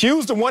GQ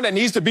is the one that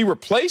needs to be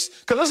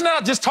replaced. Because let's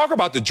not just talk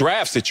about the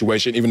draft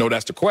situation, even though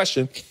that's the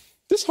question.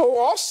 This whole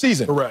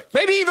offseason. Correct.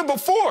 Maybe even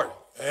before.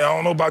 I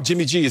don't know about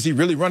Jimmy G. Is he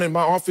really running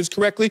my offense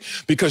correctly?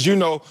 Because, you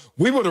know,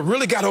 we would have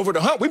really got over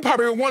the hump. We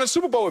probably would have won a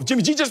Super Bowl if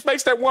Jimmy G just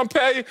makes that one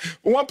play.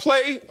 You want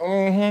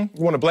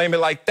to blame it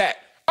like that.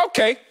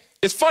 Okay,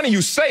 it's funny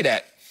you say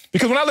that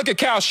because when I look at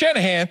Kyle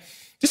Shanahan,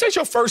 this ain't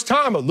your first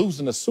time of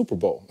losing a Super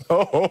Bowl.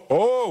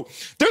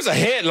 There's a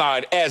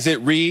headline as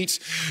it reads,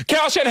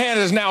 Kyle Shanahan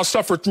has now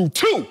suffered through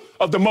 2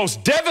 of the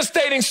most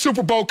devastating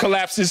Super Bowl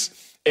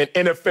collapses in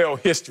NFL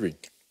history.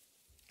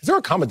 Is there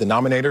a common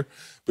denominator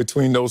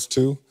between those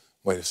two?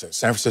 Wait a second,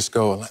 San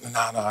Francisco,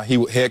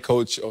 he head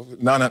coach,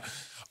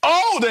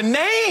 Oh, the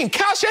name,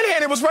 Kyle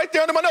Shanahan, it was right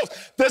there under my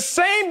notes. The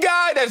same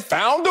guy that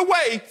found a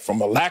way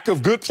from a lack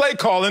of good play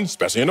calling,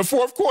 especially in the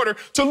fourth quarter,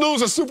 to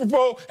lose a Super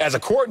Bowl as a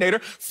coordinator,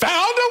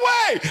 found a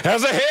way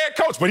as a head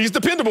coach. But he's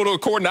dependable,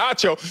 according to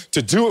Acho,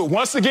 to do it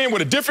once again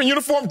with a different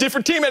uniform,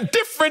 different team, and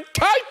different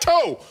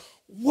title.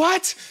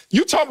 What?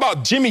 You talk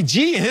about Jimmy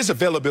G and his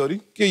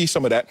availability, give you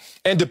some of that,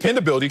 and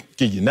dependability,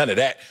 give you none of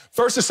that,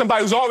 versus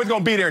somebody who's always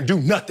going to be there and do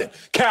nothing.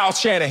 Kyle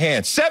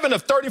Shanahan, 7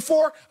 of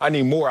 34. I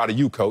need more out of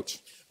you, Coach.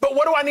 But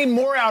what do I need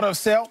more out of,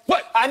 Sel?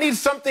 What? I need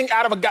something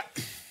out of a guy.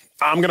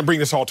 I'm going to bring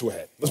this all to a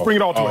head. Let's bring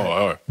it all to a head.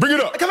 All right. Bring it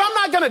up. Because I'm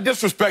not going to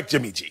disrespect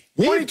Jimmy G.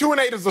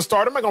 22-8 is the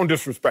start. I'm not going to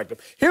disrespect him.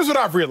 Here's what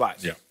I've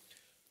realized. Yeah.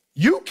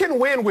 You can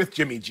win with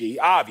Jimmy G,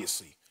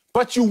 obviously,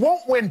 but you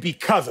won't win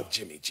because of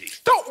Jimmy G.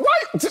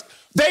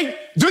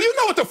 Do you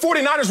know what the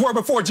 49ers were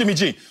before Jimmy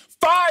G?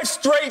 5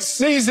 straight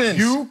seasons.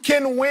 You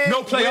can win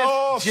no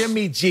playoffs. With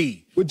Jimmy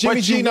G. With Jimmy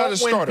but G you not won't a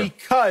starter. Win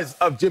because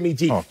of Jimmy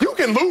G. Oh. You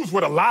can lose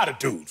with a lot of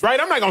dudes, right?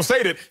 I'm not going to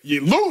say that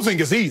losing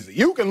is easy.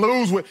 You can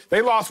lose with,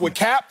 they lost with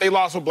Cap, they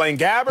lost with Blaine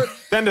Gabbert.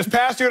 Then this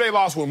past year, they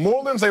lost with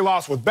Mullins, they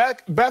lost with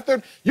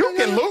Beathard. You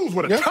can lose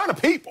with a ton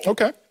of people.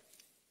 Okay.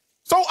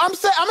 So I'm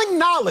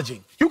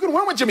acknowledging you can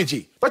win with Jimmy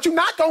G, but you're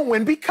not going to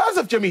win because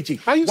of Jimmy G.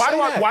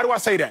 Why do I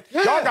say that?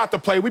 Yeah. Y'all got the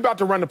play. We about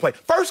to run the play.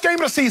 First game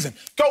of the season.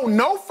 Go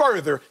no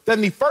further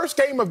than the first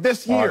game of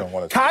this year.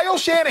 Kyle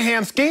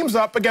Shanahan schemes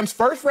up against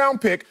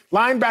first-round pick,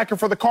 linebacker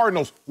for the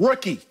Cardinals,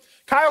 rookie.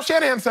 Kyle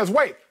Shanahan says,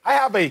 wait, I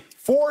have a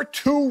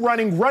 4-2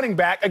 running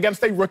back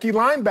against a rookie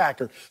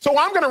linebacker. So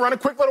I'm going to run a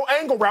quick little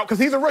angle route because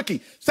he's a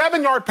rookie.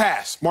 7-yard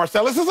pass.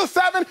 Marcellus is a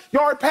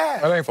 7-yard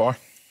pass. That ain't far.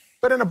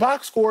 But in a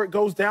box score, it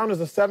goes down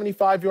as a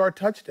 75-yard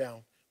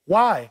touchdown.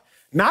 Why?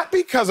 Not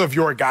because of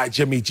your guy,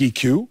 Jimmy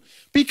GQ,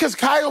 because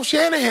Kyle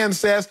Shanahan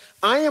says,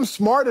 I am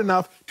smart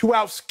enough to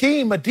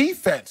out-scheme a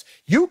defense.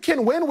 You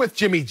can win with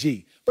Jimmy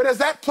G. But as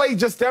that play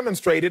just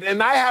demonstrated,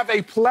 and I have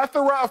a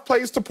plethora of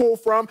plays to pull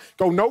from,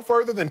 go no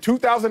further than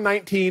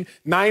 2019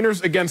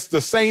 Niners against the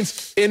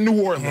Saints in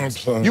New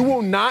Orleans. You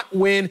will not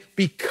win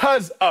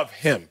because of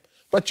him.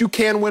 But you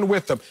can win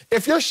with them.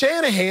 If you're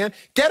Shanahan,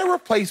 get a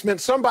replacement,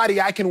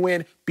 somebody I can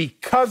win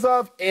because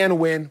of and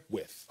win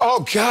with.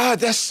 Oh, God,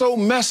 that's so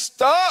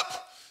messed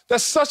up.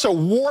 That's such a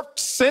warped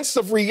sense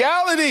of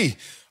reality.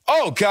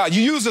 Oh, God,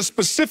 you use a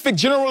specific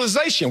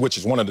generalization, which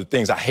is one of the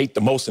things I hate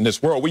the most in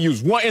this world. We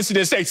use one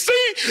incident and say,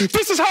 see,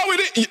 this is how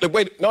it is.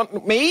 Wait, no,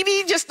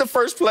 maybe just the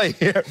first play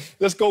here.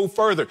 Let's go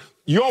further.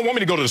 You don't want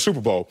me to go to the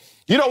Super Bowl.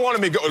 You don't want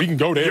me to go. You can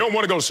go there. You don't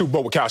want to go to the Super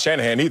Bowl with Kyle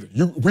Shanahan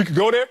either. We could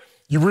go there.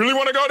 You really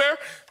want to go there?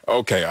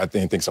 Okay, I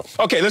didn't think so.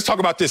 Okay, let's talk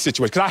about this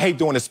situation, because I hate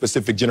doing a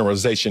specific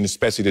generalization,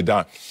 especially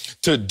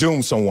to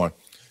doom someone.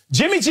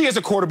 Jimmy G is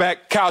a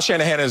quarterback, Kyle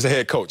Shanahan is a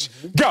head coach.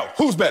 Go,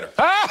 who's better?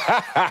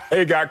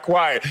 It got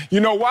quiet.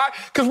 You know why?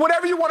 Because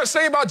whatever you want to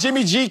say about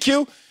Jimmy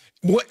GQ,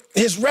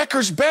 his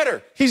record's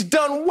better. He's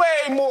done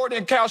way more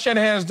than Kyle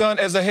Shanahan has done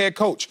as a head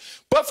coach.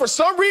 But for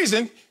some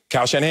reason,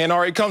 Kyle Shanahan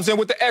already comes in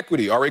with the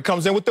equity, already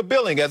comes in with the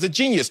billing as a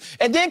genius,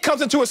 and then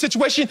comes into a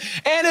situation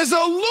and is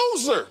a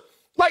loser.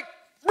 Like,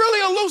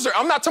 really a loser.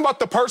 I'm not talking about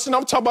the person.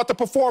 I'm talking about the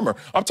performer.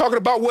 I'm talking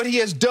about what he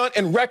has done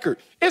in record.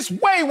 It's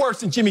way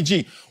worse than Jimmy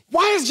G.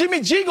 Why is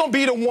Jimmy G going to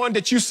be the one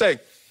that you say,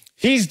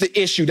 he's the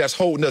issue that's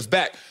holding us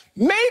back?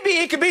 Maybe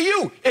it could be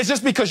you. It's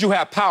just because you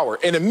have power.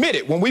 And admit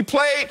it, when we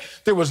played,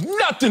 there was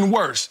nothing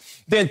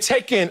worse than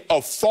taking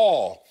a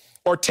fall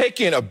or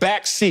taking a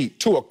back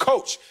seat to a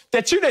coach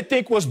that you didn't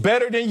think was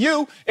better than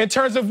you in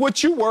terms of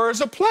what you were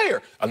as a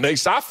player. At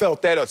least I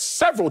felt that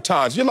several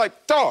times. You're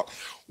like, dog,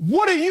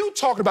 what are you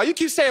talking about? You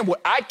keep saying what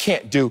I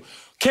can't do.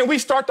 Can we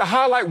start to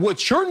highlight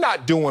what you're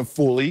not doing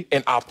fully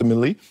and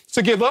optimally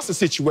to give us a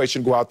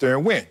situation to go out there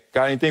and win?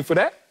 Got anything for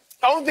that?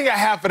 The only thing I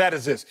have for that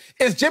is this.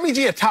 Is Jimmy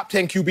G a top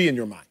 10 QB in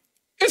your mind?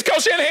 Is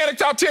Coach Shanahan a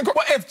top 10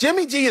 quarterback? Well, if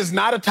Jimmy G is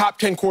not a top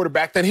 10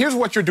 quarterback, then here's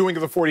what you're doing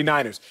as the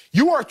 49ers.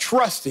 You are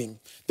trusting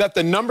that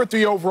the number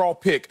 3 overall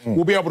pick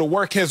will be able to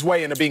work his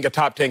way into being a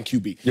top 10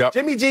 QB. Yep.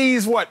 Jimmy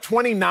G's,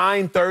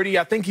 29, 30?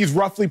 I think he's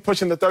roughly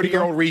pushing the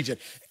 30-year-old region.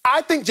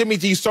 I think Jimmy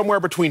G's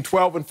somewhere between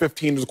 12 and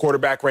 15 as a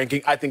quarterback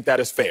ranking. I think that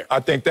is fair. I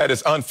think that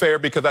is unfair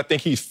because I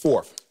think he's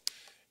 4th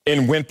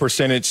in win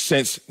percentage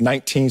since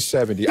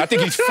 1970. I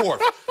think he's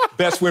 4th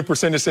best win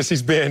percentage since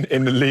he's been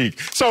in the league.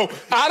 So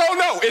I don't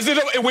know. Is it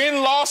a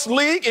win-loss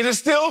league? Is it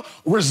still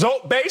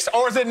result-based,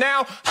 or is it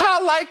now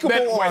how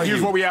likable are you?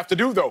 Here's what we have to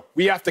do, though.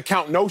 We have to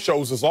count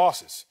no-shows as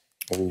losses.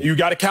 You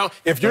got to count.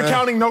 If you're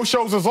counting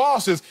no-shows as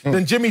losses,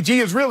 then Jimmy G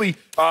is really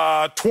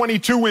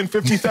 22 and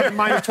 57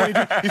 minus 22.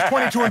 He's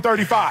 22 and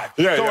 35.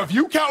 So if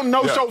you count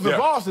no-shows as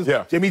losses,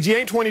 Jimmy G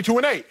ain't 22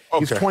 and 8.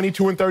 He's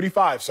 22 and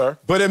 35, sir.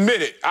 But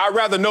admit it, I'd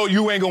rather know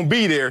you ain't going to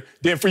be there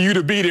than for you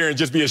to be there and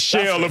just be a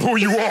shell of who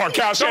you are.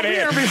 Kyle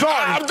Shanahan.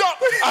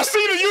 I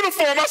see the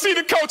uniform. I see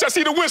the coach. I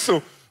see the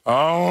whistle.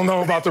 I don't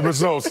know about the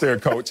results there,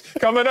 Coach.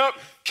 Coming up,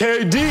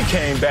 KD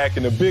came back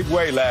in a big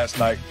way last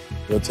night.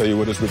 We'll tell you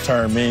what his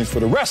return means for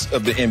the rest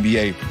of the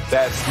NBA.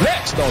 That's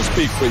next on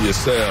Speak for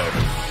Yourself.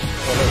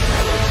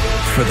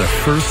 For the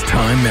first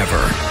time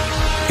ever,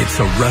 it's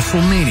a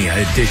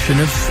WrestleMania edition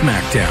of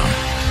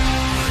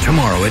SmackDown.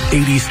 Tomorrow at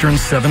 8 Eastern,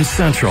 7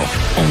 Central,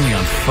 only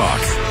on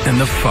Fox and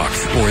the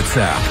Fox Sports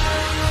app.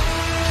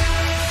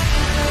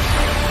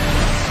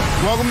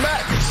 Welcome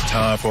back. It's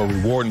time for a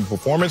rewarding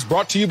performance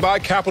brought to you by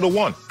Capital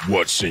One.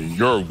 What's in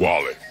your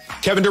wallet?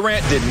 Kevin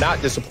Durant did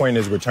not disappoint in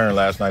his return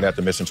last night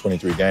after missing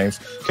 23 games.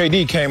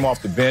 KD came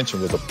off the bench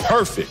and was a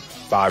perfect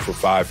 5 for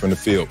 5 from the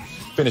field,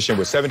 finishing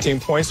with 17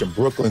 points in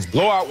Brooklyn's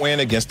blowout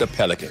win against the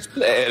Pelicans.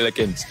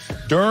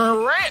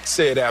 Durant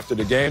said after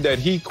the game that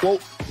he,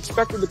 quote,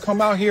 expected to come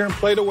out here and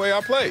play the way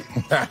I played.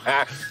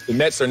 The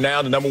Nets are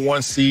now the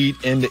 #1 seed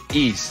in the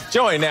East.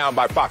 Joined now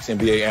by Fox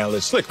NBA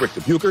analyst Slick Rick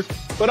DeBucher.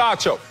 But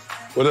Acho,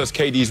 what does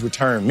KD's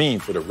return mean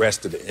for the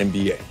rest of the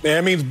NBA? Man,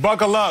 it means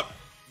buckle up.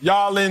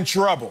 Y'all in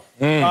trouble.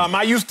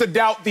 I used to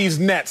doubt these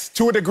Nets.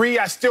 To a degree,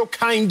 I still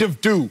kind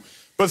of do.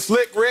 But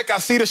Slick Rick, I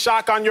see the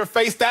shock on your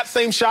face. That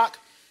same shock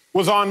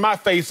was on my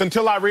face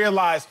until I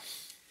realized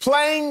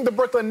playing the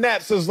Brooklyn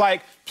Nets is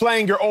like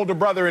playing your older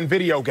brother in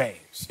video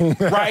games,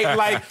 right?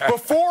 Like,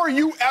 before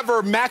you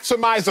ever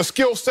maximize the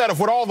skill set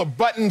of what all the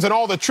buttons and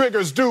all the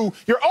triggers do,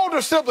 your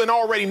older sibling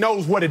already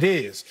knows what it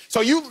is.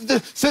 So you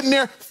sitting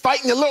there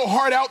fighting your little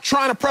heart out,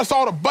 trying to press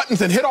all the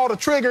buttons and hit all the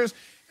triggers,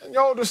 and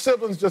your older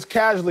siblings just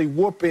casually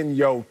whooping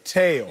your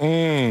tail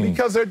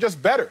because they're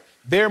just better.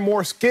 They're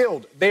more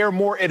skilled. They're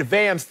more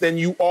advanced than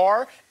you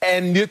are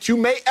and that you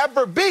may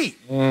ever be.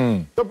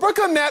 The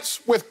Brooklyn Nets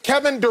with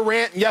Kevin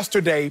Durant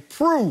yesterday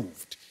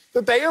proved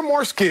that they are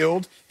more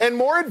skilled and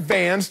more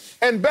advanced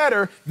and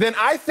better than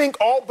I think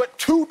all but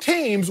 2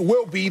 teams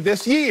will be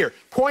this year.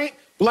 Point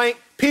blank,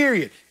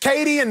 period.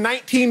 KD in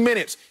 19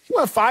 minutes, he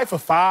went 5 for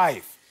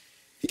 5.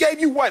 He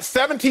gave you, what,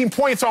 17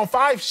 points on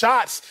 5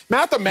 shots.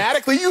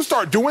 Mathematically, you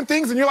start doing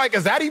things, and you're like,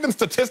 is that even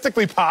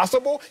statistically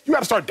possible? You got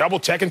to start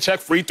double-checking, check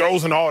free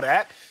throws and all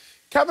that.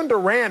 Kevin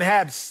Durant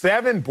had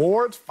 7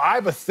 boards,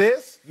 5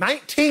 assists,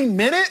 19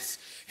 minutes.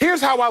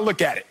 Here's how I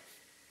look at it.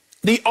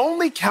 The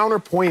only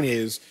counterpoint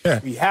is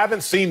we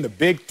haven't seen the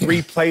big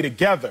 3 play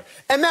together,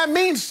 and that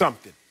means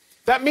something.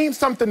 That means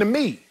something to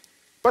me.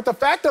 But the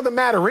fact of the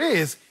matter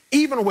is,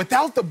 even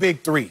without the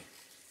big 3,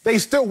 they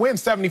still win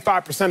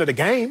 75% of the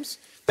games.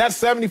 That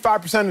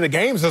 75% of the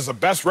games is the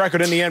best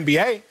record in the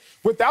NBA.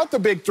 Without the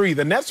big 3,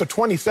 the Nets are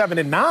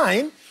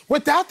 27-9.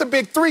 Without the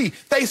big 3,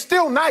 they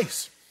still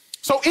nice.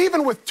 So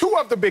even with 2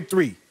 of the big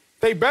 3,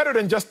 they better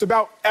than just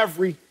about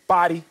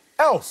everybody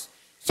else.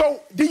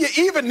 So do you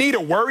even need to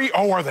worry,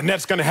 oh, are the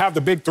Nets going to have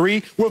the big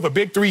 3? Will the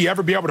big 3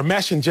 ever be able to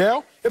mesh and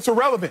gel? It's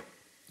irrelevant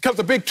because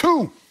the big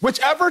 2,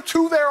 whichever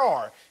 2 there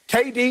are,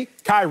 KD,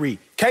 Kyrie,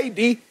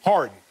 KD,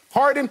 Harden,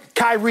 Harden,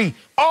 Kyrie,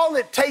 all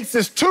it takes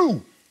is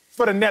 2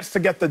 for the Nets to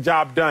get the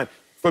job done.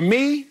 For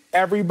me,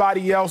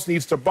 everybody else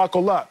needs to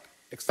buckle up,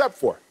 except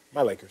for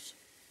my Lakers.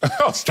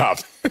 Oh, stop.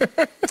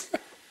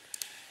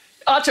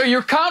 Acho,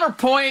 your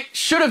counterpoint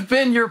should have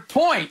been your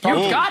point. You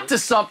got to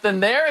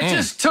something there. It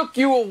just took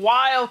you a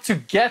while to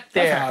get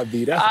there. That's how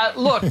it be.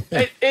 Look,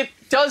 it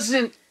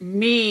doesn't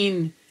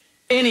mean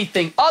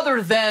anything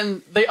other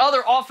than the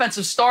other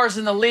offensive stars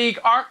in the league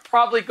aren't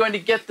probably going to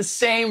get the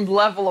same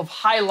level of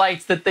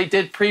highlights that they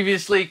did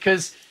previously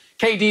because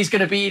KD's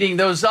going to be eating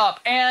those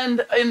up.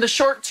 And in the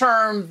short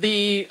term,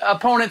 the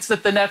opponents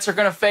that the Nets are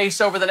going to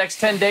face over the next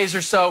 10 days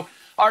or so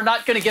are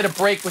not going to get a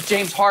break with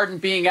James Harden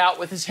being out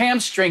with his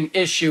hamstring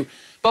issue.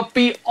 But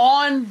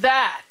beyond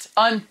that,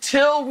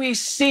 until we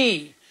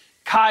see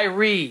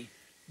Kyrie,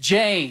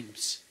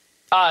 James,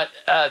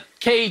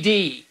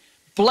 KD,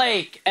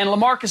 Blake, and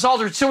LaMarcus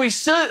Aldridge, so we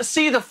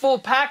see the full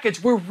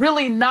package, we're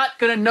really not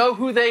going to know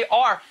who they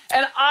are.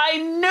 And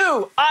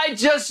I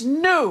just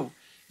knew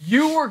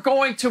you were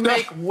going to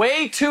make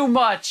way too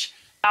much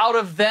out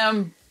of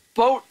them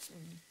boat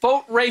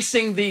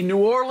racing the New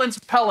Orleans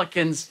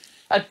Pelicans,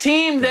 a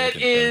team that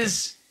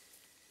is,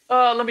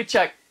 let me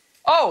check,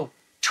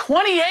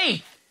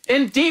 28th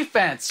in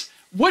defense.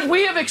 Would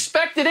we have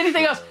expected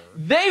anything else?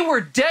 They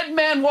were dead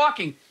man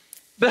walking.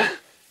 The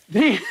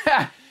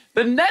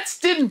Nets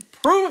didn't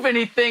prove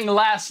anything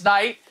last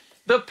night.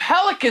 The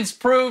Pelicans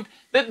proved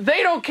that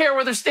they don't care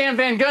whether Stan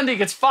Van Gundy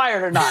gets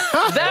fired or not.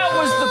 That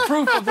was the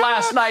proof of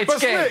last night's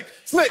game.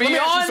 Slick,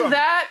 beyond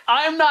that,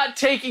 I'm not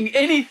taking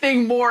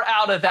anything more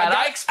out of that.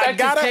 I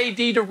expected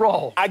KD to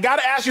roll. I got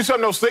to ask you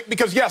something, though, Slick,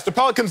 because, yes, the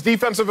Pelicans'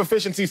 defensive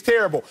efficiency is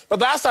terrible. But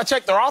last I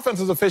checked, their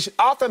offensive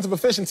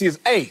efficiency is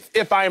 8th,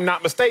 if I am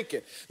not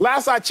mistaken.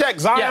 Last I checked,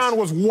 Zion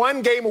was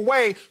 1 game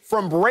away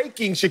from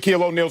breaking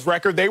Shaquille O'Neal's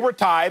record. They were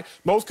tied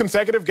most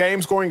consecutive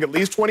games, scoring at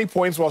least 20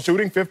 points while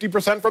shooting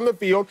 50% from the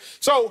field.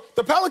 So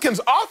the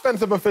Pelicans'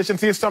 offensive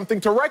efficiency is something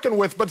to reckon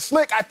with. But,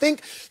 Slick, I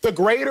think the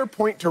greater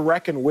point to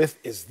reckon with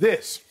is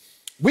this.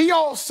 We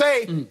all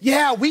say,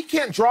 yeah, we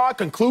can't draw a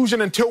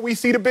conclusion until we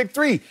see the big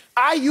three.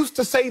 I used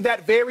to say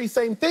that very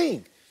same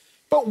thing.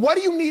 But what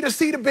do you need to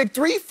see the big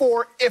three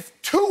for if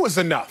 2 is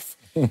enough?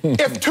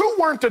 If 2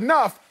 weren't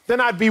enough,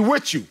 then I'd be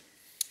with you.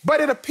 But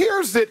it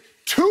appears that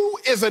 2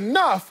 is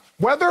enough,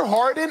 whether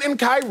Harden and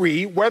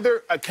Kyrie,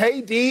 whether a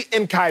KD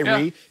and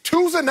Kyrie,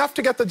 2's enough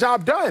to get the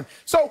job done.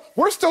 So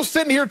we're still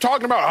sitting here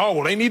talking about, oh,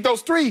 well, they need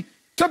those 3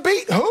 to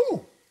beat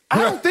who? I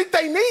don't think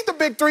they need the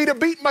big 3 to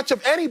beat much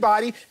of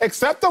anybody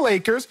except the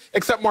Lakers,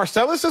 except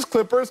Marcellus's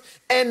Clippers,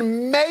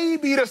 and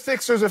maybe the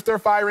Sixers if they're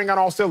firing on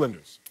all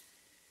cylinders.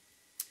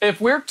 If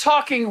we're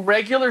talking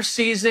regular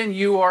season,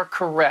 you are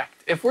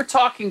correct. If we're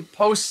talking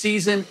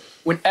postseason,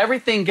 when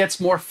everything gets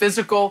more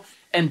physical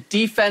and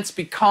defense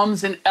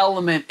becomes an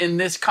element in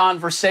this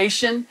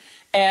conversation,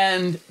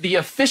 and the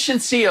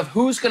efficiency of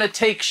who's going to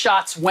take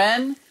shots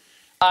when,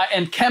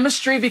 and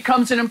chemistry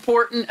becomes an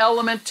important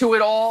element to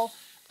it all,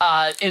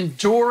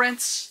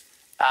 endurance,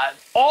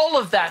 all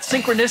of that,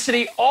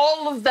 synchronicity,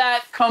 all of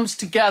that comes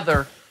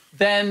together,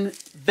 then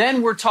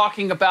we're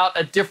talking about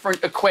a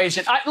different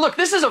equation. Look,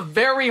 this is a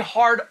very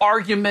hard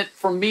argument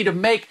for me to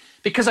make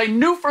because I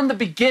knew from the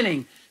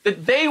beginning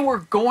that they were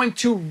going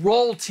to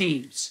roll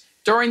teams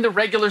during the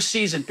regular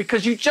season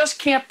because you just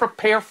can't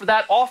prepare for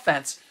that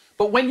offense.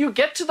 But when you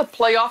get to the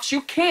playoffs,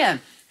 you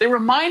can. They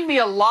remind me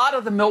a lot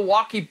of the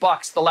Milwaukee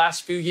Bucks the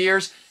last few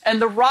years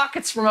and the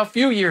Rockets from a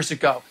few years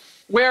ago,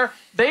 where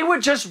they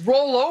would just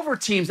roll over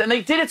teams, and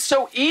they did it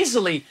so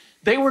easily.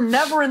 They were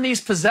never in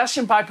these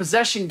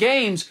possession-by-possession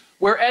games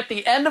where at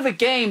the end of a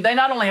game, they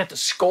not only had to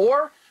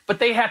score, but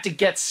they had to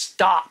get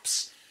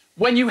stops.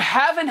 When you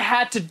haven't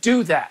had to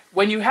do that,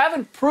 when you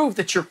haven't proved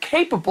that you're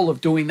capable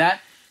of doing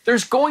that,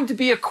 there's going to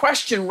be a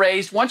question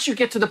raised once you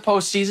get to the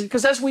postseason,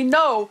 because as we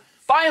know,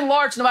 by and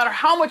large, no matter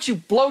how much you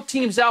blow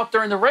teams out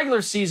during the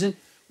regular season,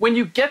 when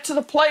you get to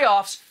the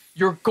playoffs,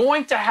 you're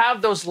going to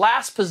have those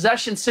last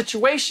possession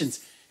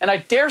situations. And I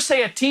dare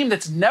say a team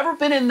that's never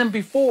been in them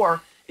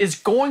before is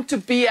going to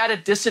be at a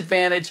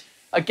disadvantage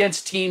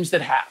against teams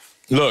that have.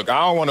 Look, I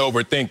don't want to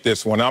overthink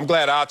this one. I'm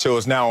glad Acho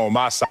is now on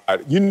my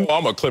side. You know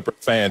I'm a Clipper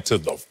fan to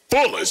the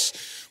fullest.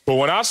 But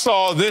when I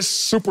saw this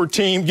super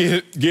team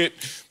get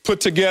put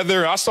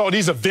together, I saw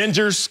these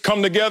Avengers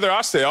come together,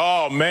 I said,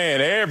 oh, man,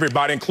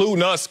 everybody,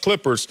 including us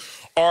Clippers,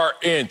 are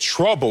in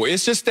trouble.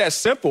 It's just that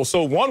simple.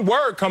 So one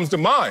word comes to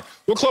mind.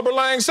 What Clubber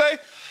Lang say?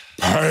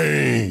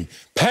 Pain.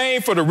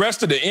 Pain for the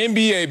rest of the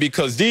NBA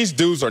because these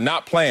dudes are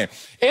not playing.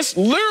 It's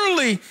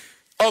literally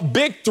a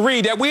big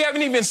 3 that we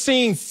haven't even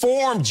seen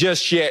form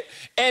just yet,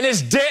 and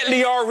it's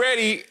deadly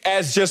already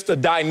as just a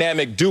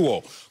dynamic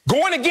duo.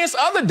 Going against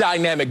other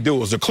dynamic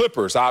duos, the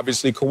Clippers,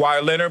 obviously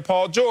Kawhi Leonard,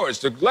 Paul George,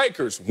 the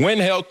Lakers, when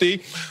healthy,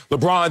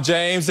 LeBron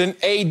James and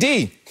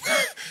AD.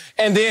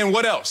 And then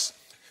what else?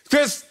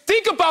 Because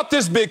think about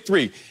this big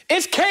 3.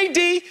 It's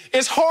KD,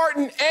 it's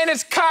Harden, and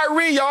it's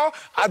Kyrie, y'all.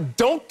 I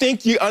don't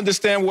think you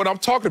understand what I'm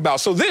talking about.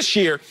 So this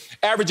year,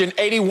 averaging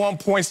 81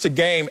 points to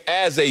game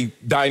as a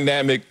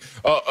dynamic,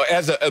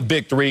 as a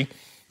big 3.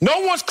 No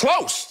one's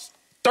close.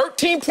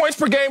 13 points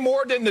per game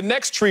more than the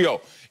next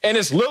trio. And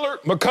it's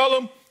Lillard,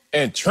 McCollum,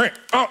 and Trent.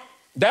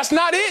 That's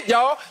not it,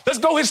 y'all. Let's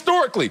go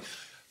historically.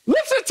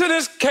 Listen to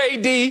this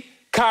KD,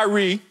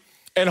 Kyrie,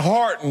 and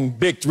Harden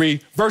big 3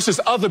 versus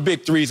other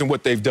big 3s and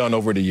what they've done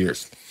over the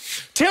years.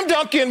 Tim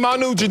Duncan,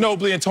 Manu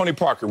Ginobili, and Tony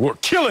Parker were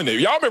killing it.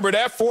 Y'all remember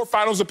that? 4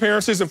 finals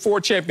appearances and 4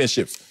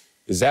 championships.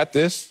 Is that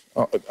this?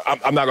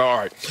 I'm not going to, all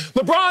right.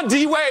 LeBron,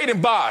 D-Wade,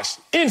 and Bosh.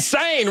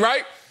 Insane,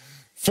 right?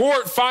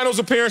 4 finals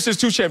appearances,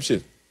 2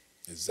 championships.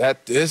 Is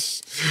that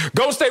this?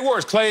 Golden State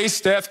Warriors, Klay,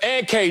 Steph,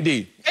 and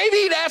KD.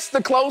 Maybe that's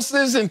the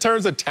closest in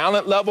terms of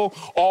talent level,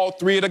 all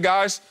 3 of the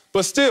guys.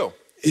 But still,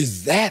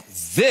 is that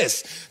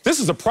this? This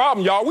is a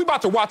problem, y'all. We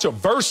about to watch a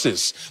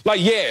versus.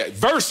 Like, yeah,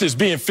 versus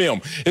being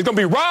filmed. It's going to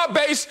be Rob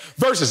Base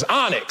versus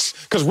Onyx.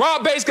 Because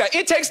Rob Base got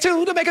It Takes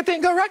Two to make a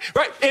thing go right.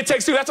 Right? It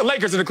Takes Two. That's the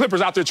Lakers and the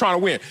Clippers out there trying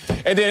to win.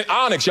 And then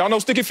Onyx, y'all know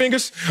Sticky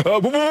Fingers?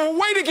 But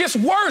wait, it gets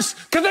worse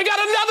because they got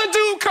another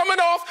dude coming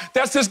off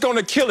that's just going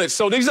to kill it.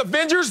 So these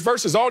Avengers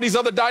versus all these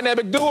other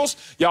dynamic duels,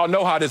 y'all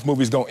know how this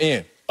movie's going to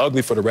end.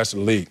 Ugly for the rest of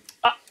the league.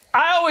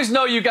 I always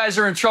know you guys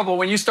are in trouble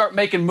when you start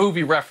making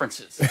movie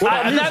references.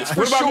 That's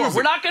for sure. Music?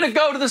 We're not going to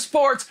go to the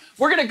sports.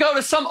 We're going to go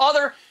to some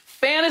other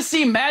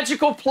fantasy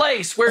magical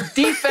place where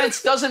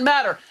defense doesn't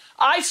matter.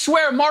 I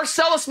swear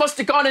Marcellus must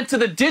have gone into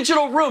the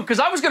digital room because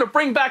I was going to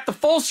bring back the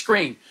full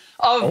screen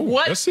of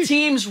what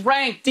teams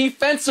rank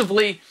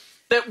defensively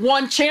that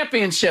won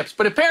championships.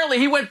 But apparently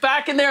he went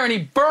back in there and he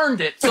burned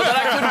it so that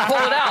I couldn't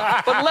pull it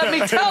out. But let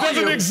me tell you, it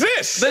doesn't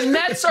exist.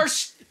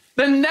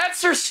 The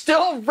Nets are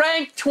still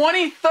ranked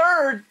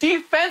 23rd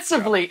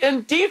defensively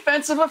in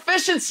defensive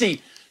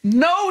efficiency.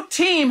 No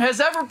team has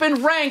ever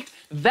been ranked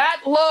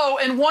that low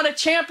and won a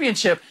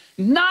championship.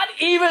 Not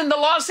even the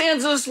Los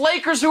Angeles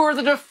Lakers, who are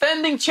the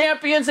defending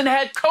champions and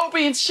had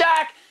Kobe and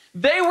Shaq.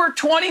 They were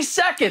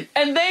 22nd,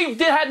 and they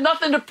had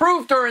nothing to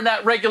prove during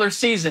that regular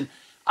season.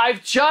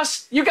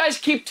 You guys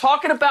keep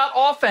talking about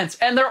offense,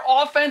 and their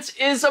offense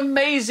is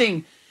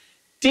amazing.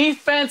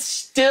 Defense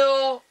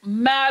still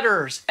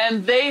matters,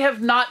 and they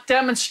have not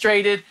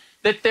demonstrated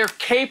that they're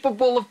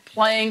capable of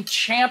playing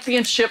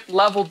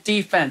championship-level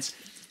defense.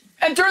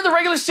 And during the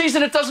regular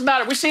season, it doesn't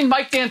matter. We've seen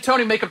Mike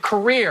D'Antoni make a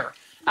career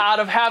out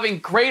of having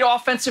great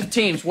offensive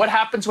teams. What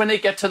happens when they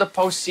get to the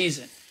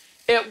postseason?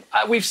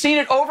 We've seen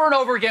it over and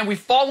over again. We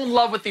fall in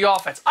love with the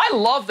offense. I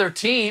love their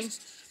team,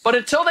 but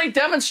until they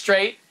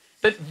demonstrate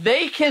that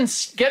they can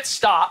get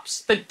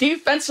stops, that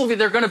defensively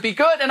they're going to be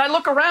good. And I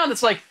look around,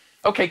 it's like,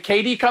 okay,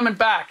 KD coming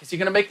back. Is he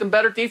going to make them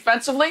better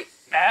defensively?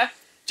 Nah.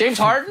 James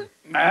Harden?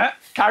 Nah.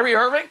 Kyrie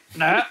Irving?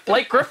 Nah.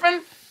 Blake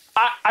Griffin?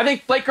 I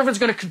think Blake Griffin's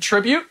going to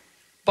contribute,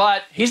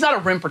 but he's not a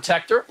rim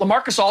protector.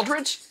 LaMarcus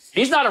Aldridge?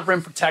 He's not a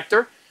rim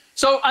protector.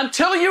 So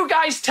until you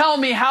guys tell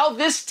me how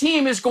this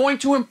team is going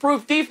to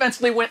improve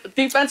defensively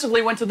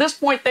when to this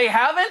point they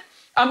haven't,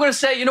 I'm going to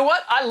say, you know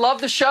what? I love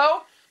the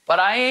show, but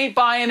I ain't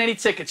buying any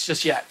tickets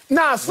just yet.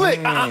 Nah, Slick,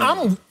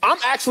 I'm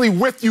actually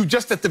with you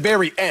just at the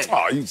very end.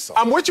 Oh,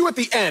 I'm with you at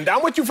the end.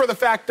 I'm with you for the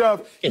fact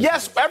of,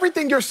 yes,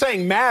 everything you're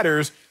saying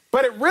matters,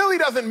 but it really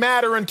doesn't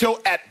matter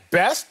until, at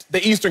best,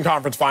 the Eastern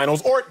Conference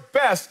Finals, or at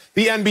best,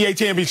 the NBA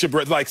championship.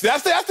 Like,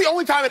 that's the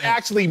only time it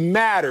actually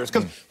matters.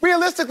 Because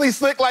realistically,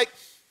 Slick, like,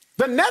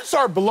 the Nets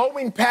are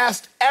blowing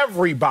past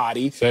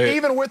everybody,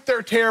 even with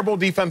their terrible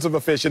defensive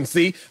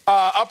efficiency,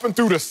 up and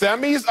through the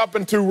semis, up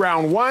and through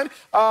round one.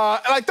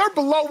 Like, they're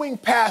blowing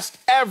past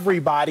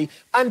everybody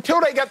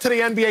until they get to the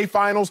NBA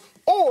Finals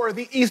or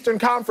the Eastern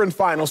Conference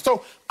Finals.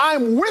 So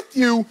I'm with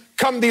you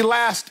come the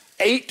last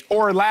 8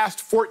 or last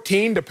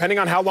 14, depending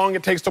on how long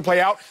it takes to play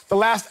out, the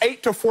last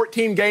 8 to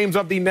 14 games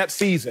of the Nets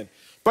season.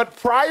 But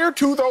prior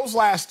to those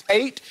last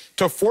 8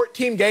 to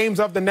 14 games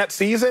of the Nets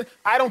season,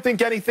 I don't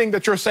think anything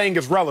that you're saying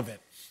is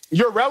relevant.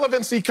 Your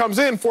relevancy comes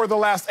in for the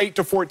last 8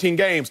 to 14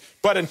 games.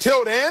 But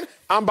until then,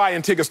 I'm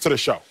buying tickets to the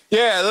show.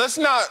 Yeah, let's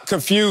not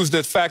confuse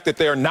the fact that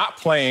they're not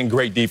playing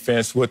great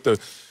defense with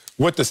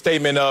the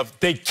statement of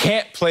they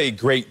can't play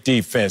great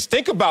defense.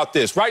 Think about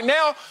this. Right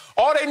now,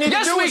 all they need to do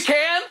is... Yes, we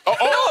can.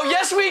 No,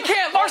 yes, we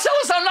can.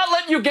 Marcellus, I'm not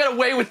letting you get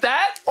away with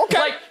that. Okay.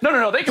 Like,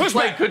 no. They can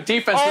play good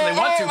defense when they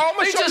want to.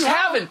 They just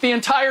haven't the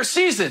entire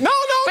season. No.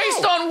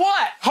 Based on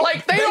what?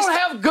 Like, they don't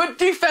have good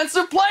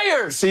defensive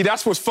players. See,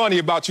 that's what's funny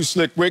about you,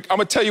 Slick Rick. I'm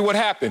going to tell you what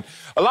happened.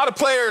 A lot of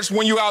players,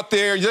 when you're out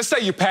there, let's say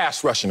you're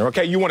pass rushing,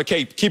 okay? You want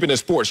to keep it in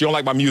sports. You don't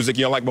like my music.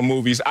 You don't like my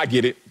movies. I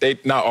get it. They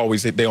not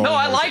always hit their own. No,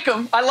 I like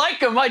them.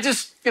 I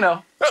just,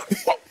 Okay,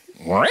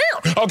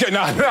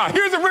 now,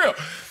 here's the real.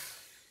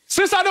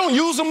 Since I don't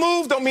use a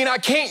move, don't mean I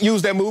can't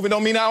use that move, and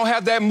don't mean I don't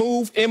have that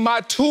move in my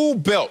tool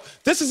belt.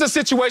 This is a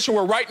situation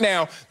where right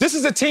now, this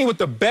is a team with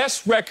the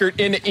best record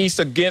in the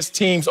East against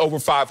teams over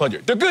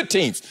 500. They're good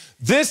teams.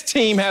 This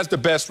team has the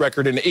best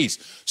record in the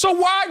East. So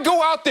why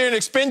go out there and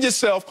expend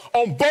yourself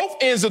on both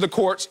ends of the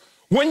courts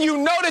when you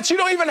know that you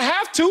don't even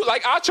have to,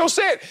 like Acho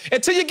said,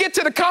 until you get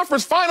to the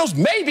conference finals,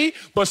 maybe,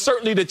 but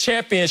certainly the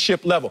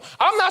championship level.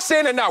 I'm not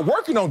saying they're not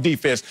working on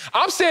defense.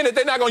 I'm saying that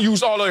they're not going to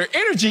use all their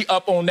energy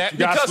up on that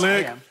because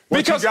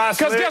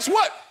guess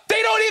what?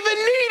 They don't even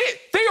need it.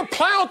 They are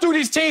plowing through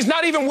these teams,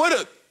 not even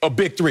with a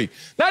big three,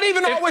 not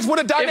even always with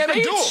a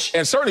dynamic duo,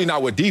 and certainly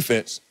not with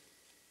defense.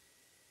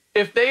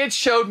 If they had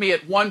showed me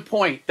at one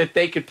point that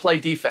they could play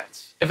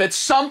defense, if at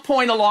some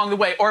point along the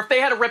way, or if they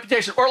had a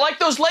reputation, or like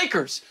those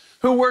Lakers,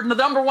 who were the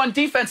 #1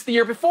 defense the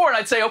year before, and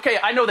I'd say, okay,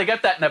 I know they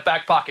got that in their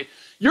back pocket.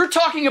 You're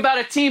talking about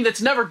a team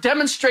that's never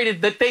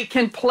demonstrated that they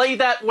can play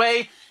that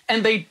way,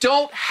 and they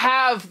don't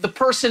have the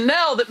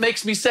personnel that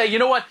makes me say, you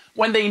know what,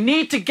 when they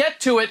need to get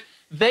to it,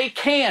 they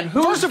can.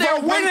 First of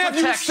all, when have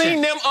you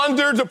seen them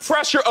under the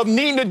pressure of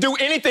needing to do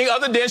anything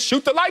other than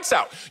shoot the lights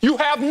out? You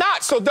have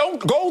not, so don't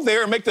go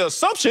there and make the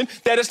assumption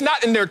that it's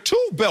not in their tool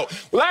belt.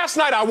 Last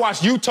night, I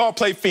watched Utah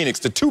play Phoenix,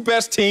 the 2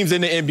 best teams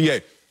in the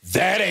NBA.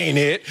 That ain't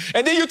it.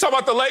 And then you talk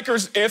about the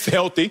Lakers, if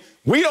healthy.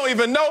 We don't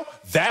even know.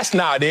 That's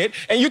not it.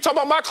 And you talk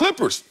about my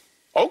Clippers.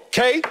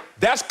 Okay,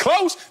 that's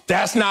close.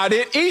 That's not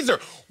it either.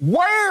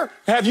 Where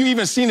have you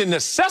even seen it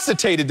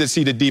necessitated to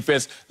see the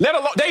defense? Let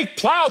alone, they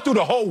plowed through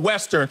the whole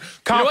Western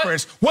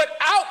Conference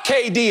without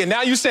KD, and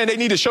now you're saying they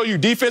need to show you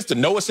defense to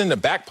know it's in the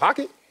back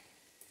pocket?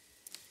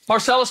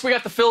 Marcellus, we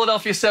got the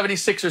Philadelphia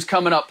 76ers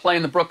coming up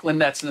playing the Brooklyn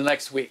Nets in the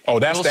next week. Oh,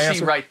 that's the answer? We'll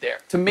see right there.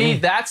 To me,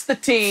 that's the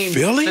team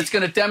that's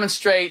going to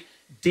demonstrate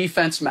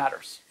defense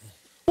matters.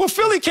 Well,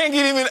 Philly can't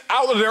get even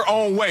out of their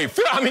own way.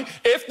 I mean,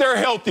 if they're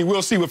healthy,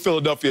 we'll see what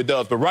Philadelphia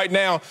does. But right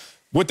now,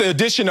 with the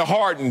addition of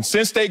Harden,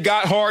 since they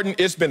got Harden,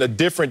 it's been a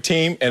different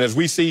team. And as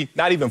we see,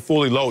 not even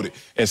fully loaded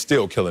and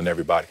still killing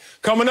everybody.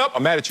 Coming up,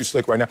 I'm mad at you,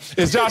 Slick, right now.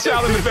 Is Josh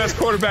Allen the best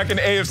quarterback in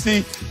the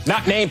AFC?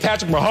 Not named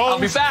Patrick Mahomes? I'll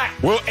be back.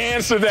 We'll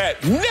answer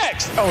that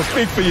next on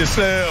Speak for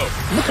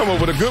Yourself. We'll come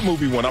up with a good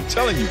movie one, I'm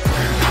telling you.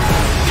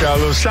 Got a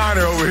little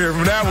shiner over here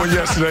from that one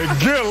yesterday.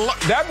 Good luck.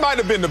 That might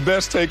have been the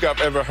best take I've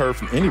ever heard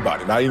from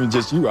anybody, not even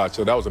just you,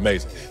 Acho. That was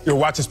amazing. You're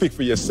watching Speak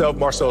for Yourself,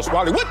 Marcel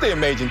Swally with the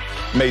amazing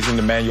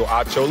Emmanuel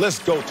Acho. Let's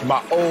go to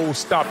my old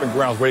stomping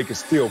grounds where he can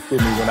still feel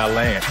me when I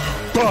land.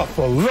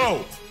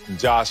 Buffalo.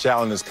 Josh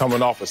Allen is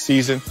coming off a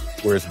season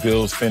where his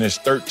Bills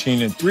finished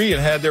 13-3 and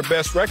had their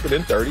best record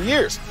in 30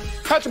 years.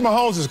 Patrick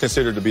Mahomes is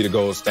considered to be the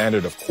gold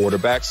standard of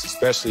quarterbacks,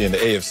 especially in the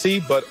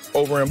AFC, but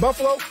over in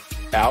Buffalo,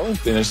 Allen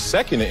finished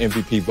second in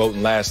MVP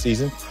voting last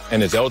season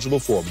and is eligible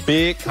for a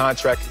big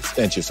contract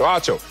extension. So,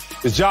 Acho,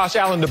 is Josh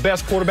Allen the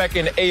best quarterback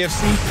in the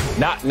AFC?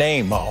 Not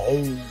named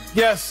Mahomes.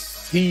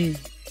 Yes, he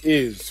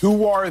is.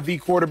 Who are the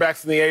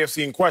quarterbacks in the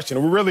AFC in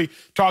question? We're really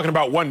talking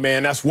about one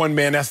man. That's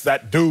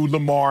that dude,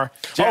 Lamar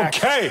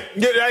Jackson. Okay.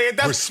 Yeah,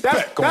 that's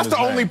the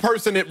only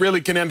person that really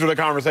can enter the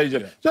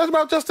conversation. Just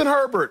about Justin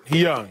Herbert.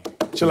 He young.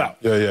 Chill out.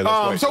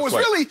 Yeah. So it's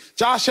really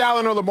Josh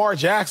Allen or Lamar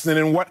Jackson.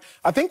 And what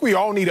I think we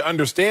all need to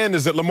understand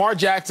is that Lamar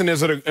Jackson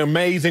is an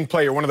amazing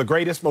player, one of the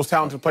greatest, most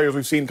talented players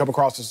we've seen come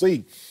across this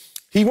league.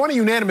 He won a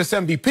unanimous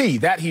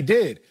MVP. That he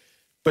did.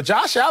 But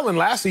Josh Allen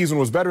last season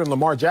was better than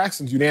Lamar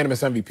Jackson's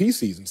unanimous MVP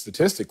season,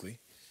 statistically.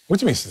 What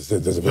do you mean?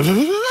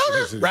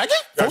 Ragged?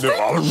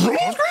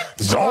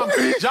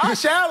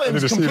 Josh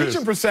Allen's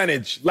completion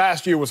percentage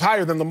last year was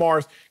higher than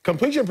Lamar's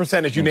completion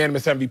percentage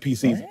unanimous MVP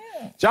season.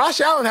 Josh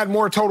Allen had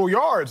more total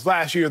yards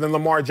last year than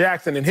Lamar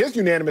Jackson in his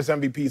unanimous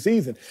MVP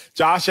season.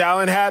 Josh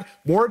Allen had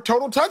more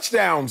total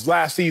touchdowns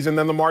last season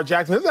than Lamar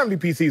Jackson in his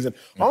MVP season.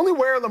 Only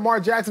where Lamar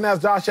Jackson has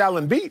Josh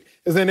Allen beat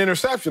is in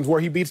interceptions,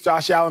 where he beats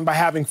Josh Allen by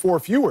having 4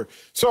 fewer.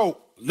 So,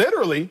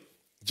 literally,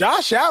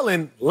 Josh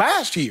Allen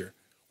last year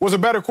was a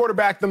better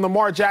quarterback than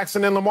Lamar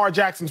Jackson in Lamar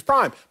Jackson's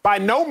prime. By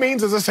no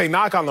means does this a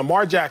knock on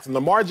Lamar Jackson.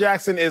 Lamar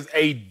Jackson is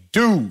a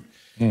dude.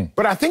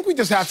 But I think we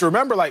just have to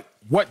remember,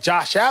 what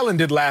Josh Allen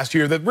did last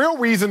year. The real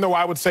reason, though,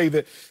 I would say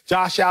that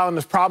Josh Allen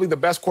is probably the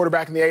best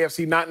quarterback in the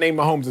AFC, not named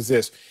Mahomes, is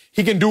this.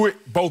 He can do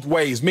it both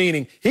ways,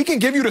 meaning he can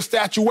give you the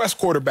statuesque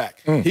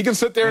quarterback. He can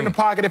sit there in the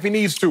pocket if he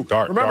needs to.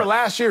 Remember,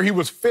 last year he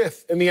was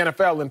 5th in the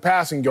NFL in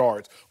passing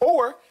yards.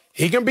 Or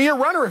he can be a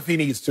runner if he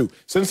needs to.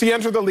 Since he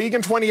entered the league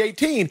in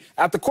 2018,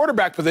 at the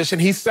quarterback position,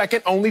 he's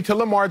second only to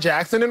Lamar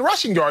Jackson in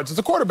rushing yards as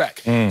a quarterback.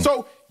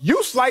 So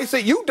you slice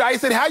it, you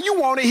dice it how you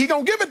want it, he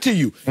gonna give it to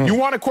you. You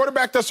want a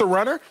quarterback that's a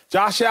runner?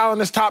 Josh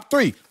Allen is top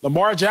 3.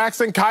 Lamar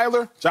Jackson,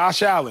 Kyler,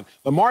 Josh Allen.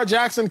 Lamar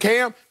Jackson,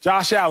 Cam,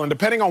 Josh Allen,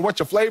 depending on what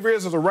your flavor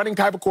is as a running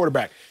type of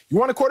quarterback. You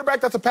want a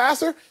quarterback that's a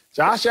passer?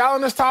 Josh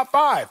Allen is top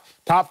 5.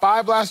 Top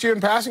 5 last year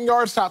in passing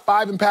yards, top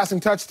 5 in passing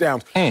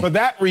touchdowns. For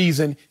that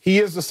reason, he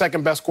is the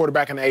second best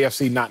quarterback in the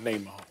AFC, not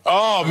named Mahomes.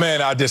 Oh,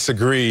 man, I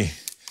disagree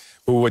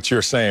with what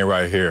you're saying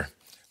right here.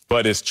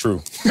 But it's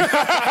true. You know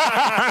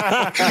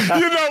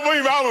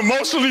me, I'm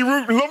emotionally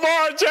rooting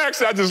Lamar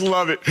Jackson. I just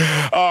love it.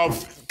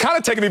 Kind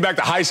of taking me back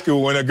to high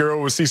school when a girl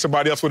would see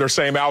somebody else with her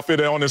same outfit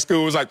on in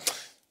school. It was like,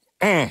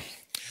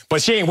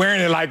 but she ain't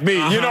wearing it like me.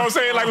 You know what I'm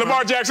saying? Like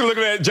Lamar Jackson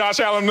looking at Josh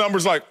Allen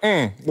numbers like,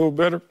 a little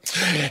better.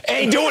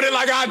 Ain't doing it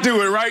like I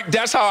do it, right?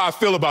 That's how I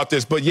feel about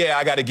this. But, yeah,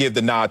 I got to give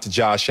the nod to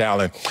Josh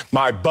Allen,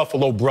 my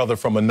Buffalo brother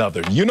from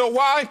another. You know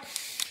why?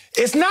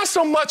 It's not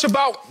so much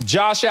about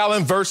Josh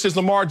Allen versus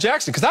Lamar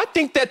Jackson, because I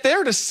think that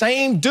they're the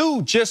same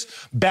dude, just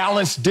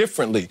balanced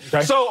differently.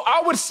 So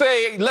I would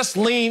say let's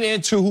lean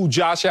into who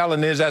Josh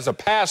Allen is as a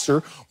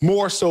passer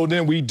more so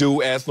than we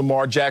do as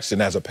Lamar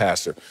Jackson as a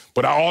passer.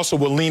 But I also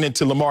would lean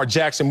into Lamar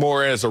Jackson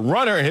more as a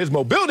runner and his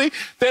mobility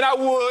than I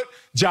would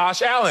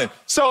Josh Allen.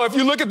 So if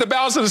you look at the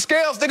balance of the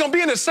scales, they're going to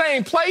be in the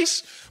same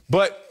place,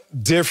 but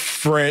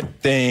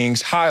different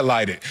things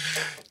highlighted.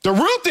 The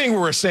real thing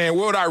we're saying,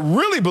 what I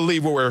really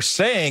believe what we're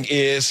saying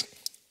is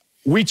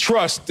we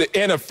trust the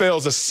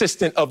NFL's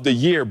Assistant of the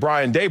Year,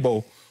 Brian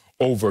Daboll,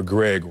 over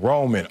Greg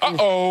Roman.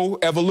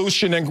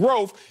 Evolution and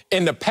growth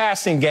in the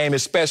passing game,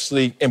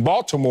 especially in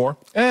Baltimore,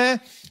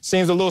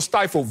 seems a little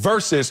stifled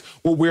versus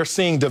what we're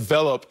seeing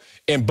develop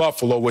in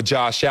Buffalo with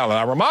Josh Allen.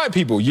 I remind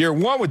people, year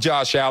 1 with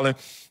Josh Allen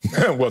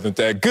wasn't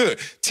that good.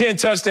 10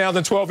 touchdowns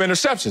and 12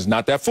 interceptions.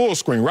 Not that full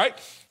screen, right?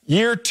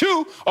 Year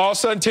 2, all of a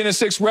sudden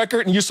 10-6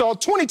 record, and you saw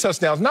 20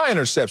 touchdowns, 9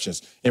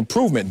 interceptions.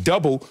 Improvement,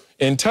 double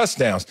in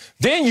touchdowns.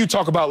 Then you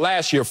talk about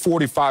last year,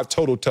 45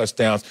 total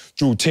touchdowns,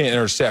 drew 10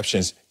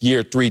 interceptions.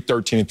 Year 3,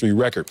 13-3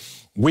 record.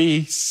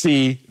 We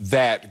see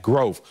that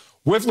growth.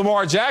 With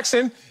Lamar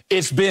Jackson,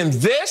 it's been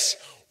this,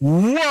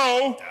 and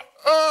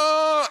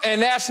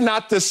that's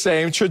not the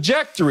same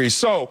trajectory.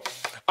 So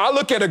I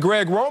look at a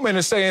Greg Roman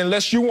and say,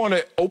 unless you want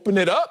to open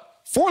it up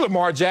for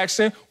Lamar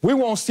Jackson, we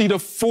won't see the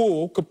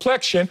full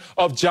complexion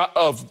of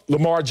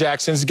Lamar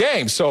Jackson's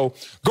game. So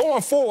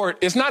going forward,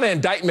 it's not an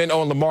indictment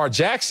on Lamar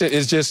Jackson.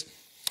 It's just,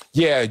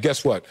 yeah,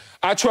 guess what?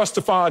 I trust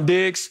Stephon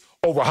Diggs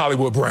over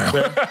Hollywood Brown.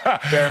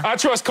 Fair. I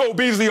trust Cole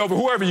Beasley over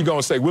whoever you're going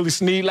to say. Willie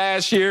Snead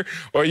last year,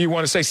 or you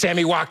want to say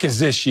Sammy Watkins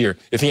this year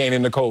if he ain't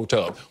in the cold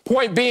tub.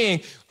 Point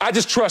being, I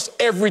just trust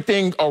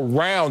everything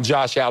around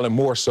Josh Allen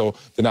more so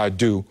than I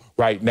do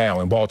right now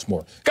in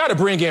Baltimore. Got to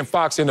bring in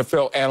Fox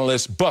NFL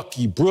analyst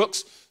Bucky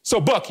Brooks.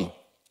 So, Bucky,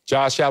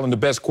 Josh Allen, the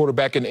best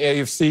quarterback in the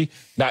AFC,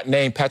 not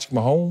named Patrick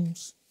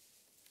Mahomes?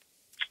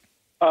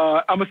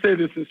 I'm going to say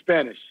this in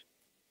Spanish.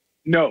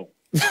 No,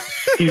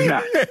 he's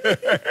not.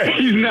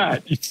 He's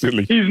not. You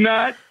silly. He's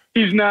not.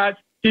 He's not.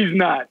 He's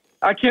not.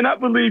 I cannot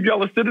believe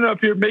y'all are sitting up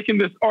here making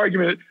this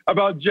argument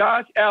about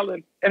Josh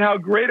Allen and how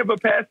great of a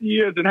passer he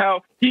is and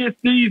how he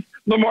exceeds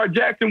Lamar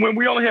Jackson when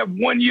we only have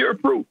 1 year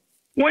of proof.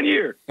 1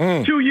 year.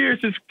 2 years,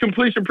 his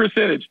completion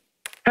percentage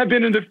have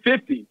been in the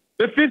 50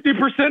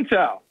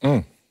 percentile.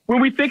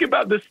 When we think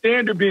about the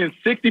standard being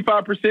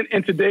 65%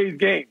 in today's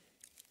game,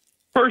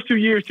 first 2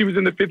 years he was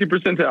in the 50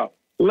 percentile.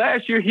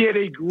 Last year he had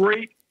a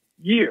great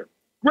year.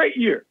 Great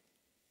year.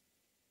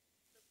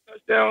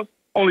 Touchdowns,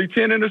 only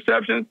 10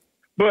 interceptions.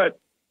 But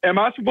am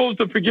I supposed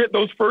to forget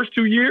those first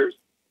 2 years?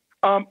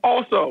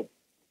 Also,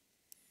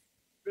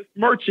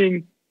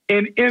 besmirching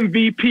an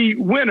MVP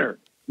winner,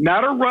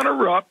 not a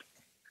runner-up,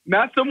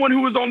 not someone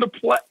who was on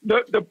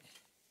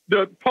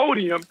the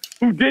podium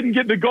who didn't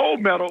get the gold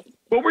medal,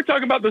 but we're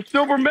talking about the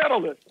silver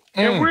medalist.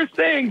 And we're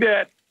saying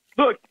that,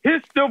 look,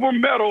 his silver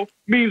medal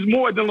means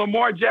more than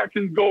Lamar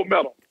Jackson's gold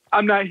medal.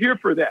 I'm not here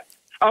for that.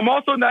 I'm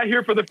also not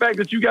here for the fact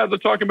that you guys are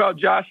talking about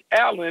Josh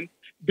Allen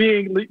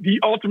being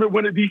the ultimate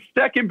winner, the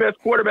second best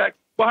quarterback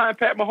behind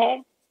Pat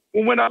Mahomes.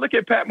 Well, when I look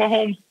at Pat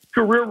Mahomes'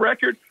 career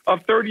record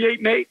of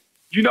 38-8, do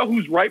you know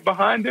who's right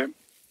behind him?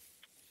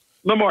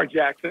 Lamar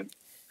Jackson.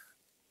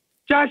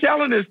 Josh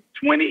Allen is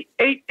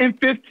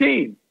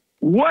 28-15.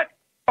 What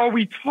are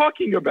we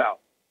talking about?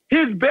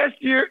 His best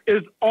year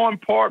is on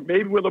par,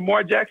 maybe with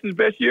Lamar Jackson's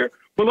best year,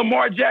 but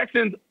Lamar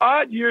Jackson's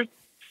odd years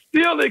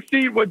still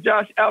exceed what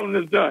Josh Allen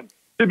has done.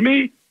 To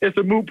me, it's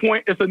a moot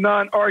point. It's a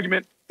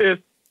non-argument.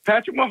 It's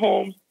Patrick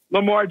Mahomes,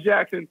 Lamar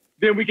Jackson.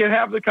 Then we can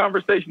have the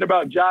conversation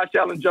about Josh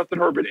Allen, Justin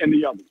Herbert, and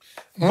the others.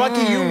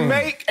 Bucky, you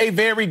make a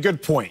very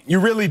good point. You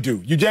really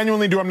do. You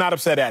genuinely do. I'm not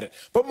upset at it.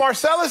 But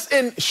Marcellus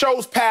in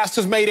shows past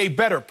has made a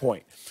better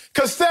point.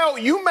 Castell,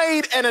 you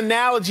made an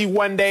analogy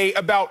one day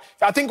about,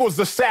 I think it was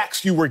the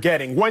sacks you were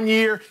getting. 1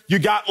 year, you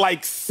got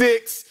like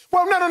 6.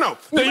 Well, no.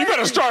 Then you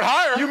better start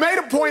higher. You made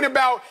a point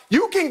about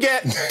you can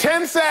get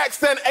 10 sacks,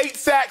 then 8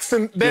 sacks,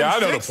 and then I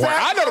know 6 the point.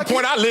 sacks. I know the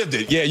point. I lived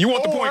it. Yeah, you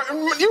want the point?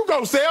 You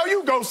go, Sal.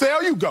 You go,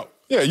 Sal. You go.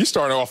 Yeah, you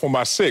started off on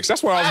my 6.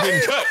 That's why I was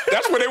getting cut.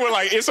 That's where they were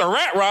like, it's a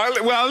rat,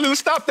 right? Well, let's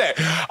stop that.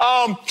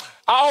 I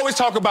always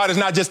talk about it's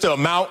not just the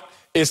amount,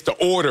 it's the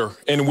order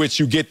in which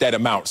you get that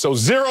amount. So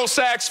 0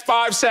 sacks,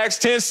 5 sacks,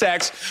 10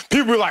 sacks.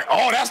 People are like,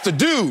 oh, that's the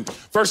dude.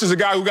 Versus a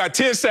guy who got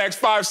 10 sacks,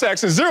 5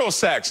 sacks, and 0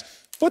 sacks.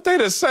 But they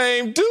the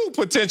same dude,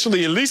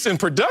 potentially. At least in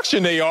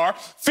production, they are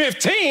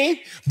 15.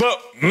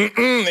 But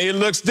it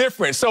looks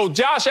different. So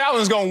Josh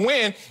Allen's going to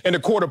win in the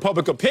court of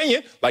public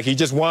opinion, like he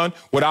just won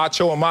with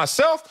Acho and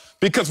myself,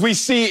 because we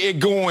see it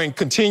going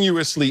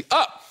continuously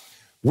up.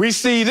 We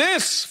see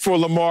this for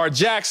Lamar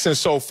Jackson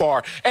so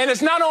far. And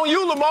it's not on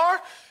you, Lamar.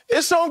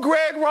 It's on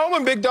Greg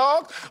Roman, big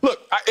dog. Look,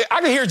 I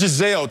can hear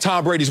Giselle,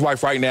 Tom Brady's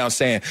wife, right now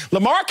saying,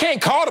 Lamar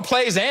can't call the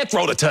plays and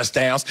throw the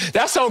touchdowns.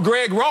 That's on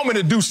Greg Roman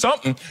to do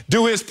something,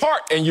 do his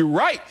part. And you're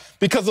right,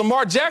 because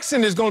Lamar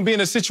Jackson is going to be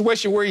in a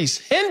situation where he's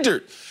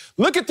hindered.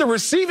 Look at the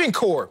receiving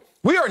core.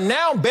 We are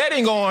now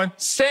betting on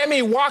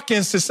Sammy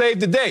Watkins to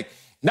save the day.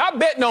 Not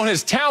betting on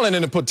his talent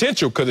and the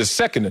potential, because it's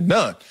second to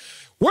none.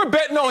 We're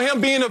betting on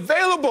him being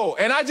available,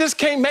 and I just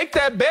can't make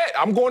that bet.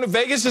 I'm going to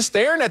Vegas and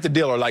staring at the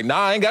dealer like, nah,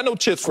 I ain't got no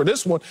chips for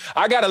this one.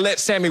 I got to let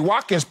Sammy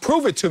Watkins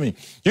prove it to me.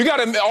 You got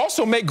to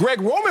also make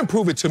Greg Roman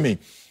prove it to me.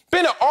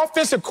 Been an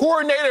offensive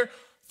coordinator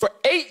for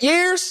 8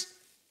 years,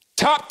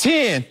 top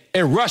 10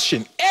 in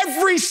rushing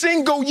every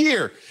single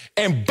year,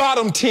 and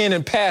bottom 10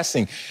 in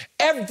passing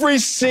every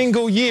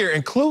single year,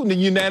 including the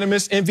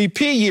unanimous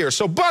MVP year.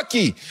 So,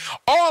 Bucky,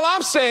 all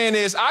I'm saying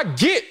is I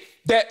get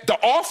that the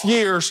off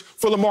years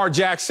for Lamar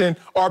Jackson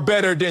are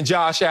better than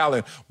Josh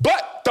Allen.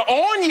 But the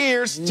on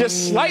years,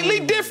 just slightly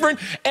different.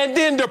 And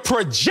then the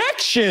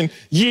projection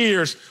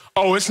years,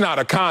 oh, it's not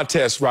a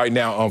contest right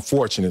now,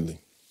 unfortunately.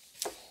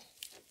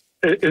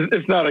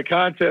 It's not a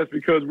contest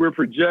because we're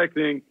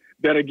projecting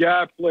that a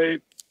guy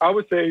played, I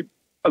would say,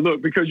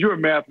 look, because you're a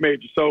math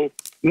major, so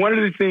one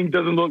of these things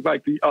doesn't look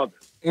like the other.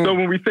 So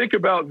when we think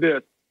about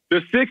this,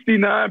 the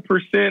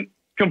 69%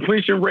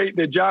 completion rate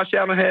that Josh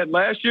Allen had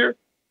last year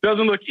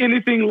doesn't look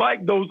anything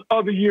like those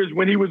other years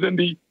when he was in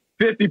the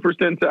 50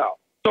 percentile.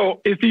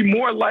 So is he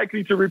more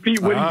likely to repeat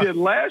what he did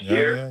last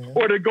year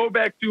or to go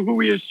back to who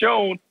he has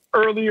shown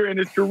earlier in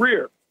his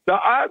career? The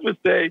odds would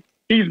say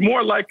he's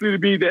more likely to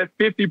be that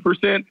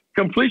 50%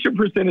 completion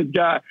percentage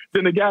guy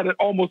than the guy that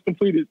almost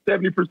completed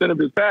 70% of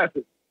his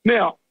passes.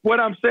 Now, what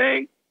I'm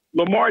saying,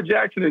 Lamar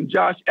Jackson and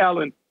Josh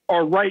Allen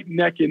are right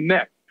neck and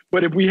neck.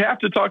 But if we have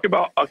to talk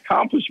about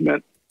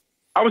accomplishments,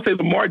 I would say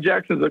Lamar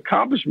Jackson's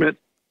accomplishment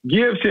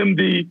gives him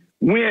the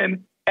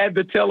win at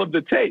the tail of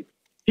the tape.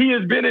 he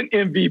has been an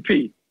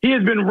MVP. He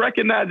has been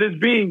recognized as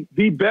being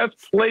the best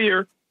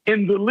player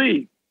in the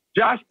league.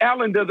 Josh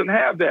Allen doesn't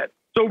have that.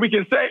 So we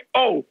can say,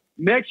 oh,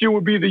 next year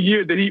will be the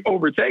year that he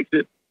overtakes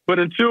it. But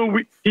until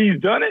he's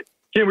done it,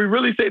 can we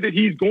really say that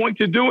he's going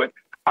to do it?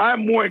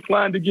 I'm more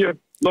inclined to give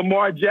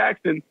Lamar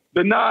Jackson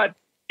the nod,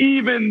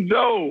 even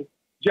though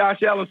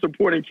Josh Allen's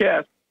supporting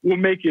cast will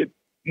make it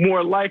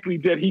more likely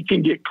that he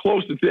can get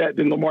closer to that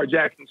than Lamar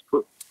Jackson's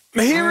crew.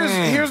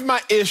 Here's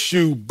my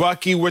issue,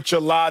 Bucky, with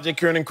your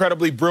logic. You're an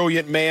incredibly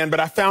brilliant man, but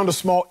I found a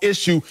small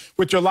issue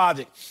with your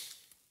logic.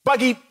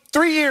 Bucky,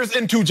 3 years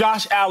into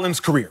Josh Allen's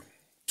career,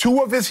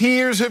 2 of his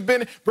years have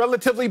been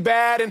relatively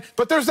bad,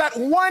 but there's that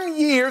 1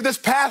 year, this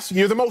past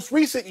year, the most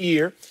recent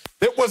year,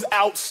 that was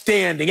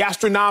outstanding.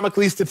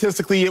 Astronomically,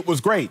 statistically, it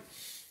was great.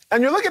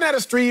 And you're looking at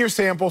his 3-year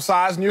sample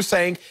size, and you're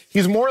saying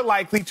he's more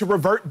likely to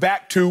revert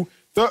back to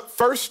the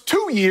first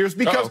 2 years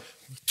because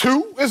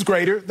 2 is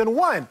greater than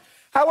 1.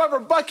 However,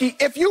 Bucky,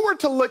 if you were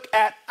to look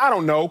at, I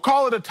don't know,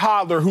 call it a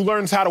toddler who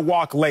learns how to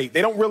walk late.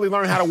 They don't really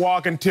learn how to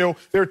walk until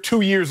they're 2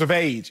 years of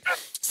age.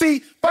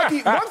 See,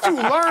 Bucky, once you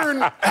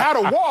learn how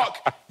to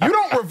walk, you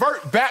don't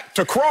revert back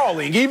to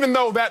crawling, even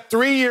though that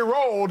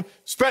 3-year-old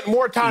spent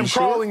more time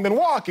crawling than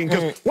walking.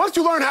 Because once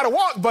you learn how to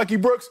walk, Bucky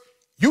Brooks,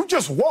 you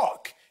just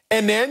walk.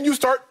 And then you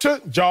start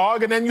to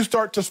jog, and then you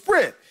start to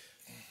sprint.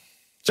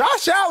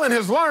 Josh Allen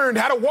has learned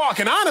how to walk,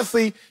 and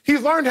honestly,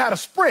 he's learned how to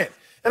sprint.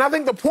 And I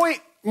think the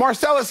point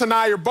Marcellus and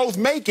I are both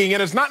making,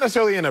 and it's not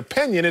necessarily an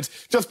opinion,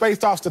 it's just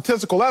based off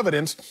statistical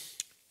evidence,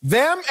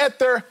 them at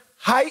their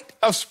height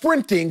of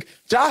sprinting,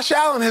 Josh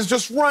Allen has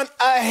just run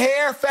a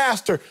hair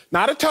faster.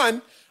 Not a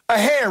ton, a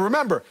hair.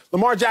 Remember,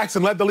 Lamar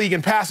Jackson led the league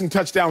in passing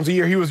touchdowns a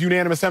year. He was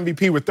unanimous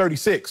MVP with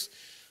 36.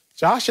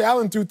 Josh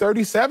Allen threw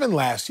 37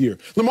 last year.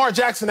 Lamar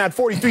Jackson had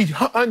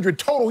 4,300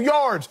 total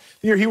yards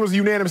the year he was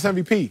unanimous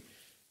MVP.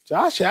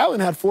 Josh Allen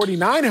had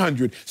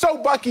 4,900. So,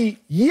 Bucky,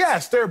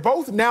 yes, they're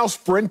both now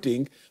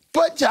sprinting,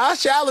 but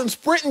Josh Allen's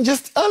sprinting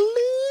just a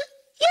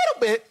little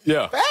bit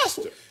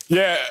faster.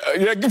 Yeah,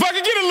 if I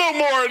could get a little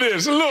more of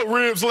this, a little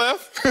ribs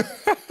left.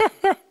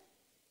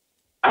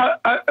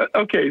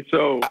 Okay,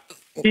 so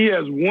he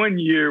has 1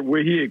 year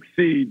where he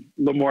exceeds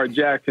Lamar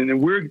Jackson, and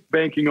we're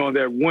banking on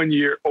that 1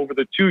 year over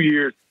the 2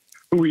 years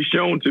who he's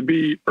shown to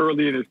be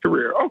early in his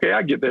career. Okay,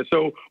 I get that.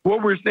 So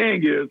what we're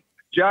saying is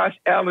Josh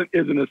Allen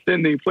is an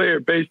ascending player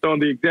based on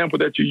the example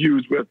that you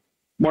used with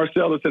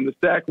Marcellus and the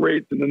sack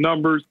rates and the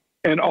numbers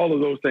and all of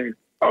those things.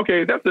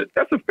 Okay, that's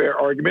a fair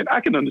argument.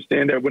 I can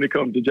understand that when it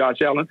comes to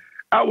Josh Allen.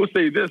 I will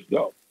say this,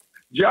 though.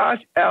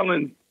 Josh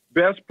Allen's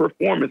best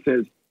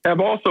performances have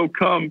also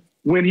come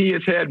when he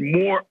has had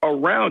more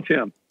around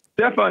him.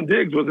 Stephon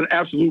Diggs was an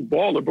absolute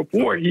baller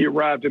before he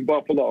arrived in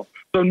Buffalo.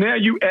 So now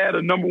you add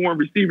a number 1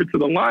 receiver to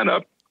the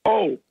lineup.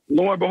 Oh,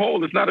 lo and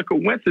behold, it's not a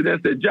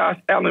coincidence that Josh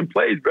Allen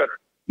plays better.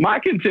 My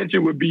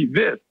contention would be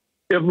this.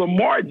 If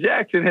Lamar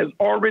Jackson has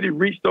already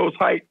reached those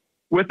heights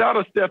without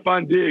a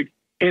Stephon Diggs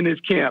in his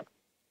camp,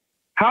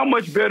 how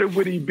much better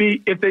would he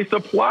be if they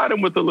supplied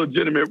him with a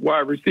legitimate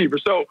wide receiver?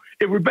 So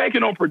if we're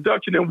banking on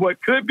production and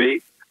what could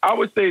be, I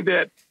would say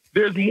that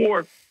there's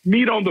more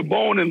meat on the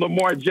bone in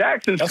Lamar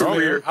Jackson's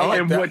career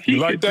and what he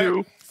could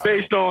do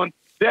based on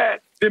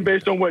that than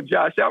based on what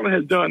Josh Allen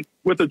has done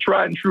with a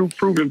tried and true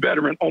proven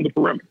veteran on the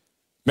perimeter.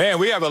 Man,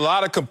 we have a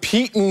lot of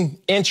competing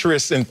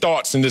interests and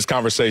thoughts in this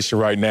conversation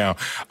right now.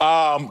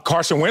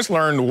 Carson Wentz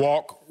learned to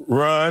walk,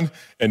 run,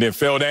 and then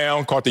fell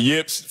down, caught the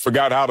yips,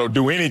 forgot how to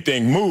do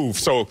anything, move.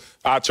 So,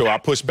 Acho, I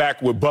push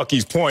back with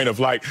Bucky's point of,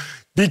 like,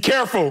 be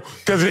careful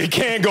because it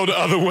can go the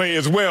other way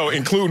as well,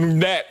 including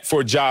that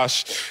for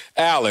Josh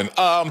Allen.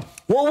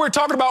 What we're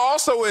talking about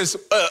also is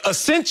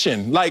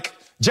ascension. Like,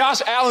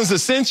 Josh Allen's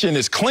ascension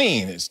is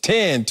clean. It's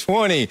 10,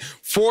 20,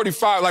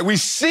 45. Like, we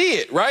see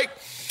it, right?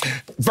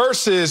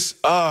 Versus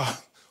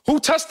who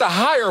touched the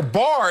higher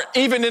bar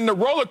even in the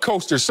roller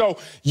coaster. So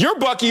you're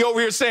Bucky over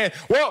here saying,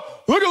 well,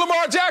 look at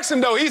Lamar Jackson,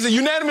 though. He's a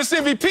unanimous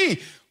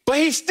MVP. But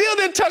he still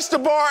didn't touch the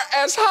bar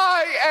as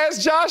high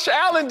as Josh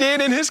Allen did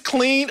in his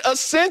clean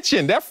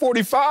ascension. That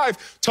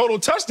 45 total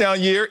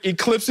touchdown year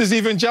eclipses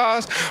even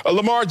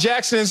Lamar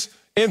Jackson's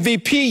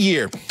MVP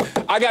year.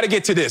 I got to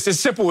get to this.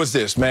 It's simple as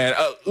this, man.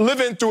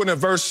 Living through an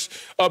adverse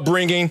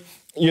upbringing,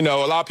 you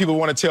know, a lot of people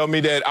want to tell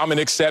me that I'm an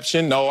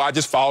exception. No, I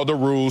just follow the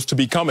rules to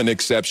become an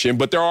exception,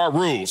 but there are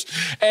rules.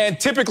 And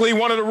typically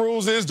one of the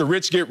rules is the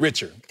rich get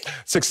richer.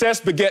 Success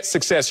begets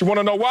success. You want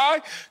to know why?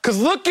 Because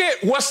look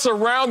at what's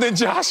surrounding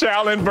Josh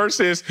Allen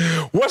versus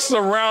what's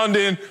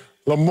surrounding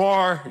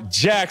Lamar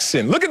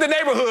Jackson. Look at the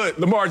neighborhood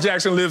Lamar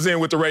Jackson lives in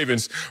with the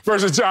Ravens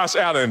versus Josh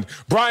Allen.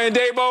 Brian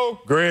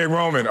Daboll, Greg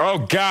Roman. Oh,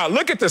 God.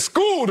 Look at the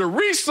school, the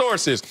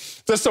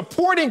resources, the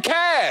supporting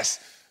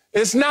cast.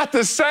 It's not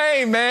the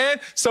same, man.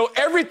 So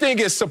everything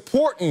is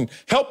supporting,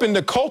 helping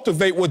to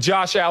cultivate what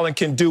Josh Allen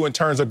can do in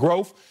terms of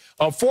growth.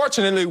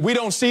 Unfortunately, we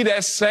don't see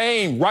that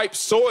same ripe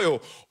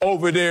soil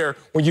over there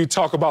when you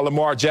talk about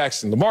Lamar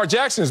Jackson. Lamar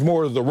Jackson is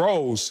more of the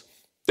rose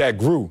that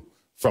grew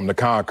from the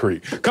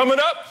concrete. Coming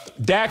up,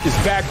 Dak is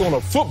back on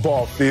a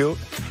football field.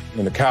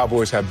 And the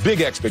Cowboys have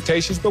big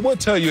expectations, but we'll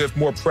tell you if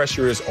more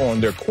pressure is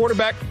on their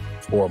quarterback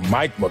or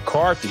Mike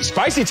McCarthy.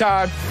 Spicy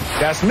time.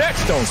 That's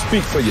next on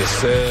Speak for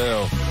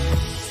Yourself.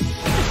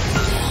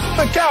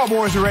 The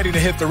Cowboys are ready to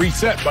hit the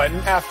reset button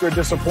after a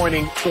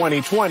disappointing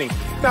 2020.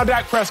 Now,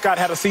 Dak Prescott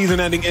had a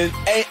season-ending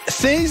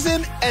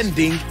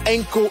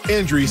ankle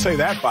injury. Say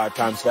that 5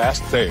 times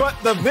fast. But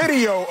the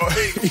video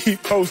he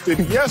posted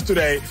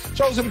yesterday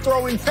shows him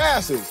throwing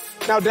passes.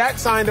 Now, Dak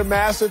signed a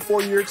massive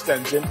 4-year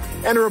extension,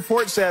 and the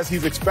report says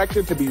he's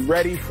expected to be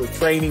ready for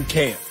training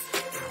camp.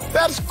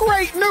 That's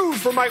great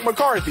news for Mike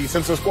McCarthy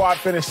since the squad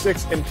finished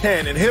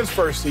 6-10 in his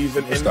first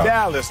season in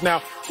Dallas.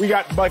 Now, we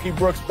got Bucky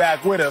Brooks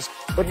back with us,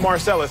 but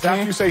Marcellus,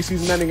 after you say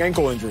season-ending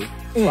ankle injury,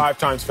 5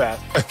 times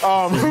fast,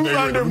 who's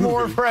under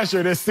more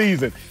pressure this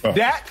season,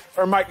 Dak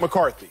or Mike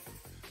McCarthy?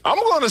 I'm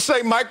going to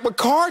say Mike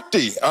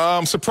McCarthy.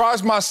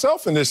 Surprised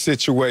myself in this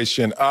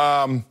situation.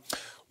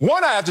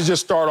 One, I have to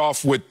just start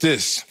off with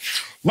this.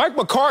 Mike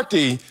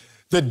McCarthy,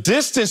 the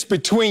distance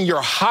between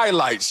your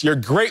highlights, your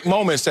great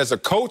moments as a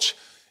coach,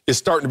 is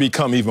starting to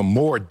become even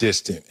more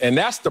distant. And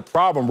that's the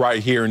problem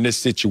right here in this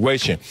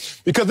situation.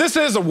 Because this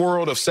is a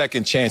world of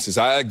second chances.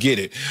 I get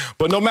it.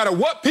 But no matter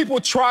what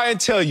people try and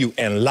tell you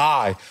and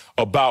lie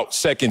about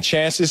second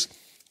chances,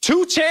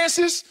 2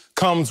 chances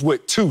comes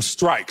with 2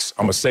 strikes.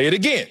 I'm going to say it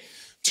again.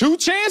 2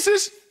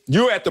 chances,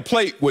 you're at the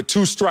plate with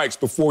 2 strikes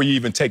before you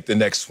even take the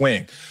next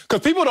swing. Because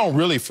people don't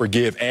really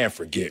forgive and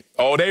forget.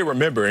 Oh, they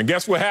remember. And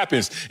guess what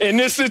happens? In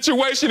this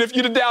situation, if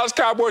you're the Dallas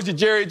Cowboys, you're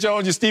Jerry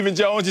Jones, you're Stephen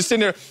Jones, you're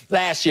sitting there,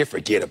 last year,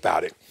 forget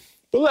about it.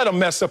 But let them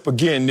mess up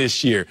again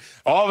this year.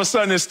 All of a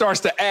sudden, it starts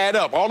to add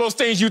up. All those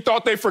things you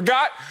thought they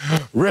forgot,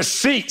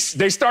 receipts.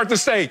 They start to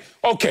say,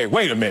 okay,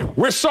 wait a minute.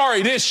 We're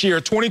sorry this year,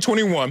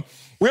 2021.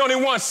 We only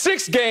won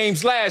 6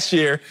 games last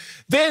year.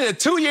 Then the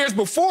 2 years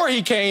before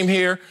he came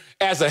here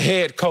as a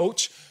head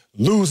coach,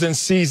 losing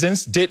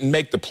seasons, didn't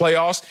make the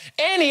playoffs,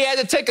 and he had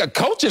to take a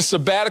coaching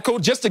sabbatical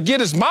just to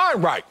get his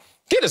mind right.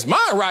 Get his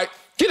mind right,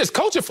 get his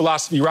coaching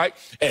philosophy right,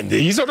 and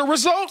these are the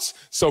results.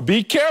 So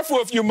be careful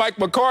if you're Mike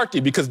McCarthy,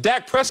 because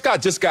Dak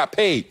Prescott just got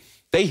paid.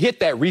 They hit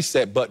that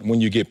reset button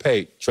when you get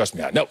paid. Trust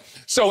me, I know.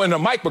 So in a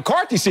Mike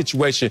McCarthy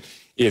situation,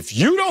 if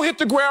you don't hit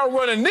the ground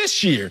running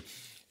this year,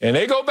 and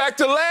they go back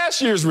to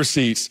last year's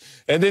receipts,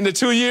 and then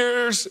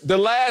the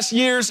last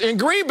year's in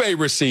Green Bay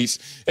receipts,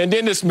 and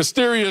then this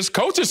mysterious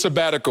coaching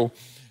sabbatical,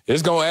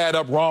 it's going to add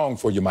up wrong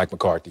for you, Mike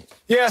McCarthy.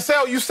 Yeah,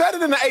 Sal, you said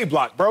it in the A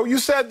block, bro. You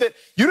said that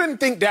you didn't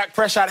think Dak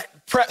Prescott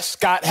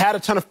had a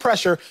ton of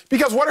pressure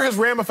because what are his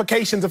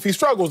ramifications if he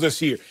struggles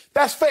this year?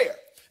 That's fair.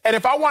 And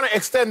if I want to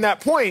extend that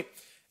point,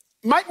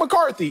 Mike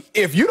McCarthy,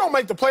 if you don't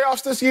make the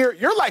playoffs this year,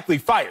 you're likely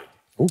fired.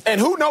 Ooh. And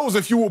who knows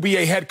if you will be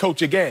a head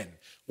coach again.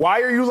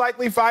 Why are you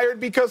likely fired?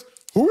 Because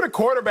who are the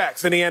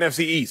quarterbacks in the NFC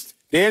East?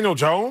 Daniel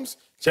Jones,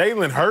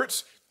 Jalen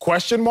Hurts,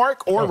 question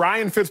mark, or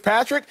Ryan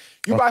Fitzpatrick?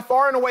 You by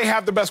far and away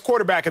have the best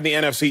quarterback in the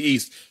NFC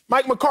East.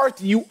 Mike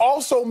McCarthy, you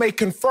also may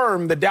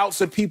confirm the doubts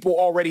that people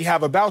already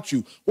have about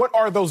you. What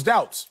are those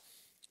doubts?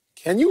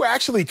 Can you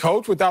actually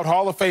coach without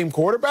Hall of Fame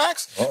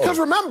quarterbacks? Because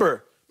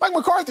remember, Mike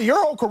McCarthy,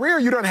 your whole career,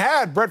 you done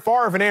had Brett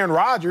Favre and Aaron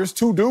Rodgers,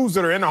 2 dudes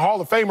that are in the Hall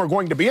of Fame or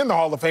going to be in the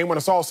Hall of Fame when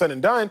it's all said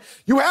and done.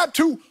 You had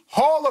 2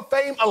 Hall of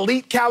Fame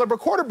elite caliber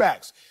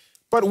quarterbacks.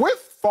 But with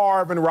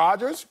Favre and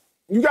Rodgers,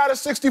 you got a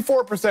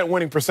 64%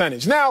 winning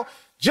percentage. Now,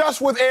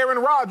 just with Aaron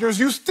Rodgers,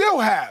 you still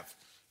have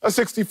a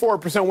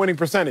 64% winning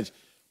percentage.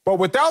 But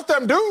without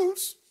them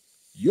dudes,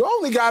 you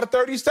only got a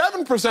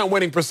 37%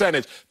 winning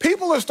percentage.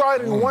 People are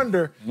starting to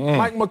wonder,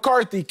 Mike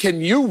McCarthy,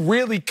 can you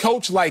really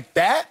coach like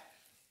that?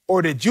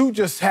 Or did you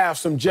just have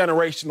some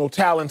generational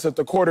talents at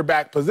the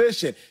quarterback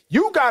position?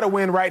 You got to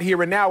win right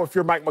here and now if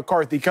you're Mike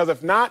McCarthy, because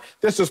if not,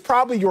 this is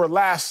probably your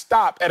last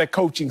stop at a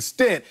coaching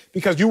stint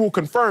because you will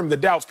confirm the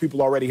doubts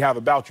people already have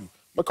about you.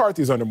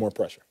 McCarthy's under more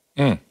pressure.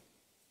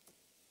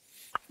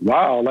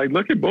 Wow, like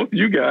look at both of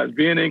you guys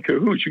being in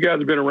cahoots. You guys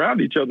have been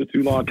around each other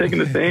too long, taking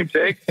the same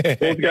take,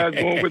 both guys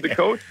going with the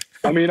coach.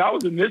 I mean, I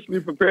was initially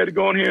prepared to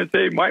go in here and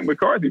say Mike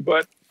McCarthy,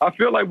 but I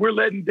feel like we're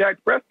letting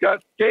Dak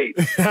Prescott skate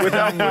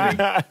without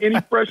putting any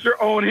pressure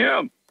on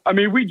him. I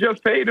mean, we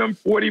just paid him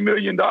 $40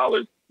 million.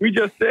 We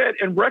just said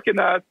and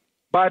recognized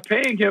by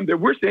paying him that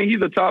we're saying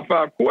he's a top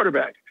 5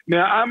 quarterback.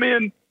 Now, I'm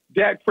in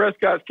Dak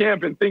Prescott's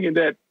camp and thinking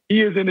that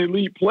he is an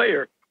elite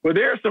player, but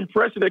there's some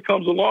pressure that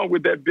comes along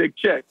with that big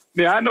check.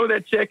 Now, I know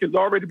that check has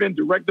already been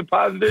direct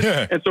deposited,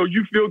 and so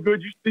you feel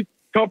good, you sleep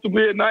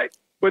comfortably at night,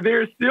 but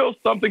there's still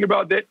something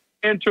about that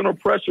internal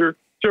pressure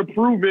to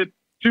prove it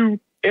to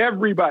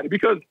everybody.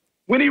 Because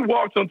when he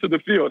walks onto the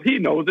field, he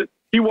knows it.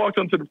 He walks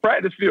onto the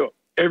practice field.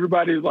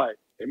 Everybody's like,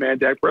 hey, man,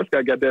 Dak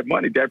Prescott got that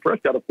money. Dak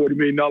Prescott a $40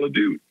 million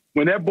dude.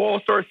 When that ball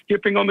starts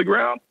skipping on the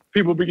ground,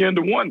 people begin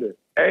to wonder,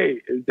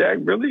 hey, is Dak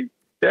really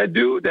that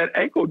dude? That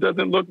ankle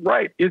doesn't look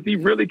right. Is he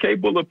really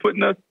capable of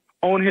putting us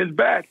on his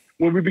back?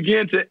 When we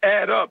begin to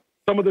add up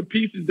some of the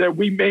pieces that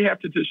we may have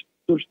to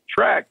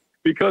subtract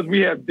because we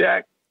have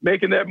Dak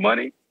making that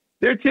money,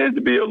 there tends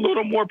to be a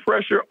little more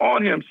pressure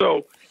on him.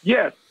 So,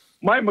 yes,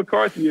 Mike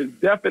McCarthy is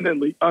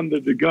definitely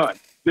under the gun.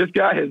 This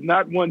guy has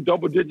not won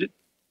double-digit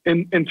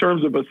in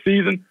terms of a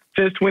season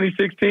since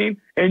 2016,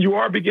 and you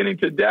are beginning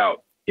to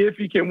doubt if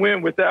he can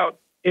win without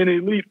an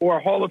elite or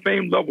a Hall of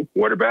Fame level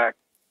quarterback.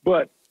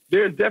 But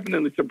there's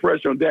definitely some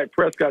pressure on Dak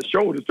Prescott's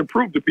shoulders to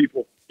prove to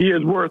people he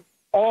is worth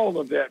all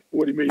of that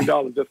 $40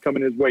 million that's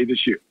coming his way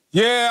this year.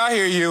 Yeah, I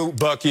hear you,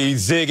 Bucky,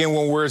 zigging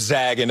when we're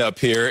zagging up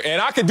here.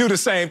 And I can do the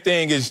same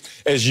thing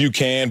as you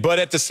can. But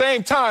at the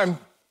same time,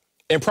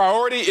 in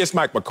priority, it's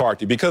Mike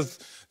McCarthy because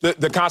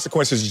the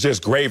consequences is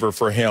just graver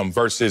for him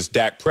versus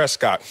Dak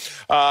Prescott.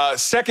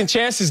 Second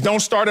chances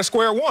don't start at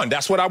square one.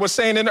 That's what I was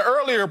saying in the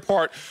earlier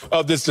part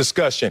of this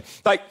discussion.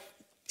 Like,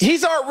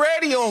 he's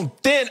already on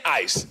thin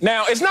ice.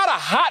 Now, it's not a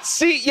hot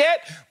seat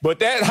yet, but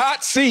that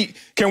hot seat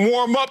can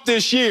warm up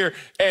this year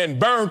and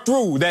burn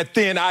through that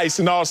thin ice,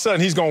 and all of a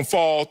sudden he's going to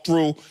fall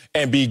through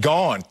and be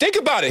gone. Think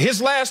about it. His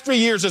last 3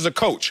 years as a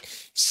coach,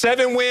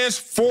 7 wins,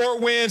 4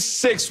 wins,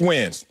 6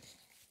 wins.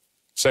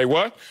 Say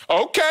what?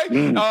 Okay.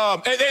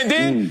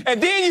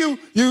 And then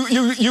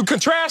you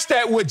contrast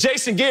that with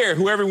Jason Garrett,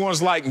 who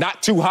everyone's like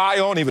not too high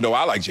on, even though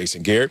I like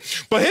Jason Garrett.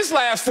 But his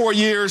last 4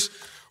 years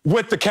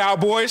with the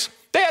Cowboys,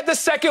 they had the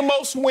second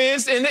most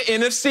wins in the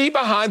NFC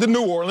behind the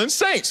New Orleans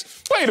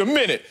Saints. Wait a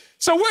minute.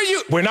 So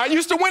we're not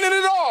used to winning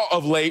at all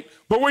of late,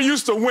 but we're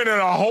used to winning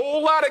a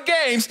whole lot of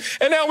games.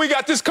 And now we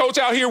got this coach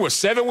out here with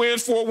 7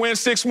 wins, 4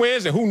 wins, 6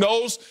 wins, and who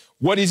knows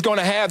what he's going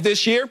to have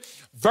this year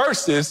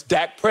versus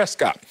Dak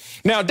Prescott.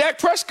 Now, Dak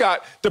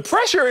Prescott, the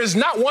pressure is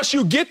not once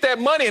you get that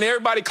money and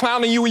everybody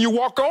clowning you when you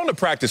walk on the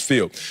practice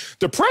field.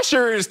 The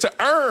pressure is to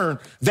earn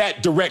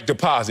that direct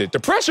deposit. The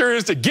pressure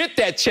is to get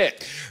that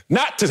check,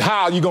 not to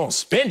how you're going to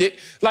spend it.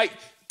 Like,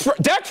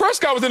 Dak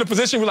Prescott was in a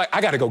position where, like,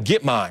 I got to go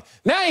get mine.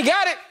 Now he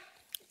got it.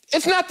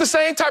 It's not the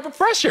same type of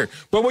pressure.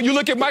 But when you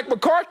look at Mike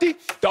McCarthy,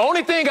 the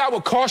only thing I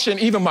would caution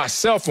even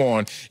myself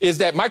on is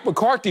that Mike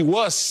McCarthy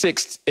was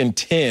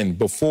 6-10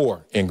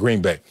 before in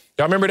Green Bay.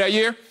 Y'all remember that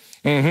year?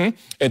 And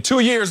 2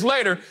 years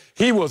later,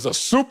 he was a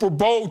Super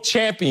Bowl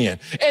champion.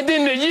 And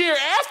then the year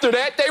after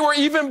that, they were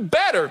even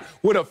better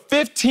with a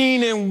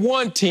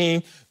 15-1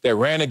 team that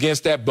ran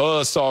against that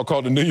buzzsaw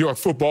called the New York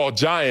Football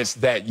Giants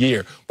that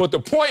year. But the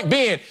point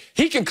being,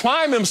 he can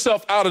climb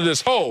himself out of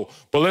this hole,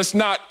 but let's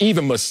not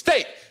even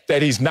mistake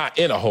that he's not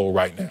in a hole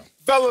right now.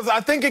 Fellas, I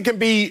think it can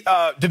be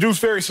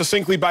deduced very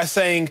succinctly by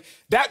saying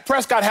Dak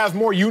Prescott has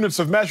more units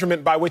of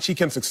measurement by which he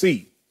can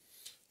succeed.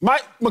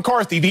 Mike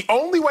McCarthy, the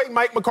only way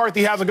Mike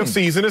McCarthy has a good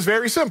season is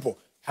very simple.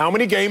 How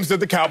many games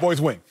did the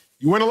Cowboys win?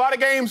 You win a lot of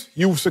games,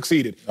 you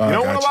succeeded. You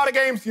don't win a lot of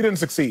games, you didn't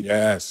succeed.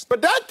 Yes.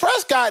 But Dak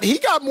Prescott, he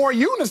got more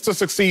units to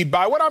succeed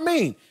by. What I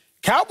mean,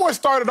 Cowboys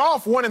started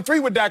off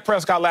 1-3 with Dak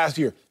Prescott last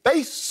year.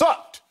 They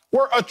sucked,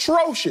 were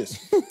atrocious.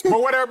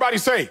 But what everybody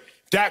say?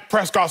 Dak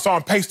Prescott's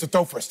on pace to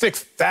throw for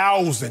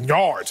 6,000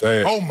 yards.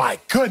 Oh, my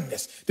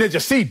goodness. Did you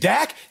see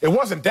Dak? It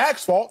wasn't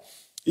Dak's fault.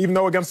 Even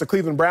though against the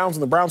Cleveland Browns,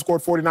 and the Browns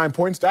scored 49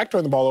 points, Dak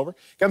turned the ball over.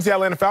 Against the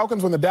Atlanta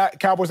Falcons, when the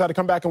Cowboys had to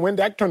come back and win,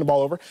 Dak turned the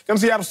ball over.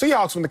 Against the Seattle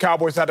Seahawks, when the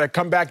Cowboys had to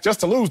come back just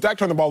to lose, Dak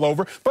turned the ball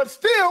over. But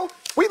still,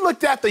 we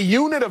looked at the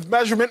unit of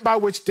measurement by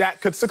which Dak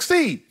could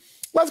succeed.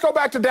 Let's go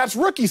back to Dak's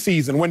rookie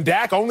season when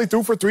Dak only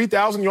threw for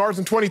 3,000 yards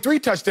and 23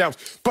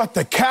 touchdowns. But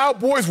the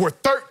Cowboys were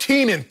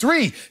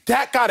 13-3.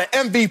 Dak got an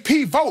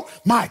MVP vote.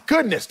 My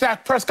goodness,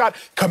 Dak Prescott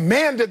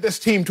commanded this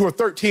team to a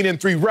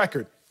 13-3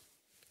 record.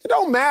 It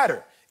don't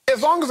matter.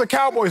 As long as the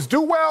Cowboys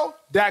do well,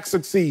 Dak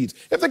succeeds.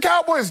 If the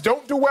Cowboys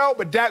don't do well,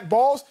 but Dak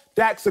balls,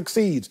 Dak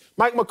succeeds.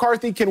 Mike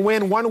McCarthy can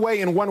win one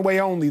way and one way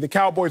only, the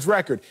Cowboys'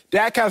 record.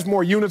 Dak has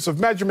more units of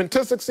measurement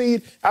to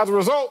succeed. As a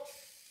result,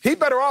 he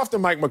better off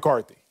than Mike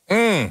McCarthy.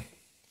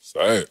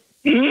 Say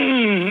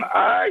it.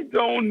 I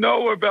don't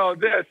know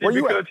about that. See,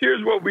 because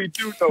here's what we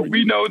do know.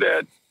 We know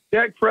that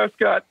Dak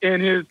Prescott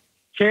and his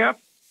camp,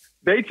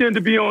 they tend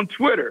to be on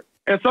Twitter.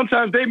 And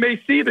sometimes they may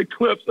see the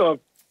clips of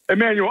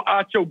Emmanuel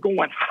Acho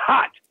going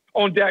hot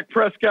on Dak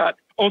Prescott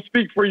on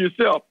Speak for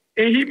Yourself.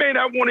 And he may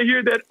not want to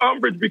hear that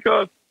umbrage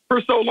because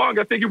for so long,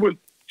 I think it was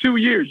 2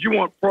 years. You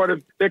weren't part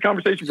of that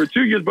conversation for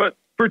 2 years, but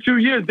for 2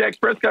 years, Dak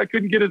Prescott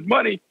couldn't get his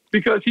money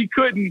because he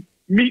couldn't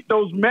meet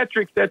those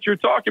metrics that you're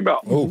talking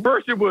about.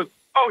 First, it was,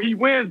 oh, he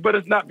wins, but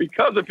it's not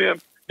because of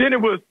him. Then it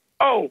was,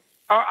 oh,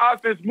 our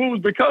offense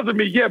moves because of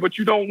me. Yeah, but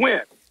you don't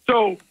win.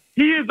 So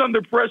he is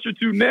under pressure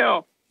to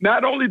now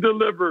not only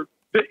deliver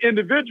the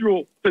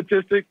individual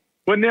statistics,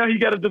 but now he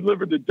got to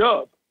deliver the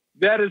dub.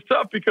 That is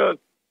tough because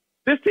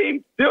this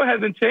team still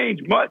hasn't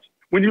changed much.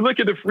 When you look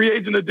at the free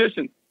agent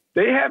addition,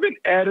 they haven't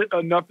added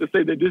enough to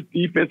say that this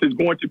defense is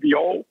going to be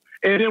whole.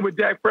 And then with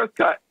Dak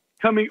Prescott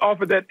coming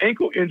off of that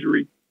ankle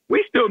injury,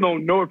 we still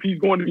don't know if he's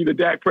going to be the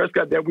Dak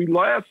Prescott that we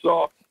last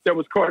saw that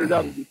was carted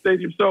out of the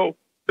stadium. So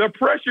the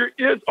pressure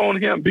is on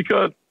him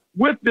because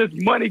with this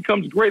money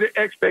comes greater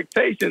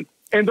expectations,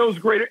 and those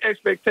greater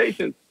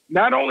expectations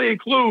not only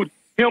include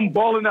him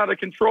balling out of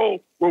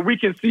control where we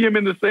can see him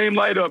in the same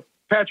light of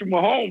Patrick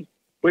Mahomes,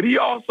 but he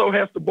also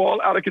has to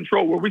ball out of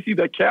control where we see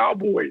the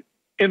Cowboys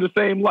in the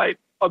same light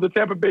of the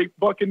Tampa Bay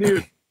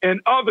Buccaneers and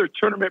other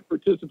tournament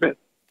participants.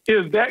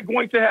 Is that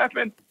going to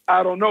happen?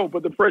 I don't know,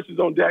 but the pressure's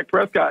on Dak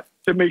Prescott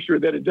to make sure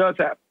that it does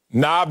happen.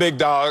 Nah, big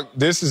dog,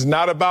 this is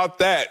not about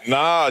that.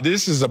 Nah,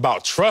 this is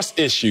about trust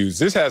issues.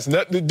 This has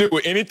nothing to do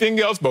with anything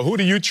else, but who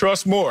do you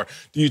trust more?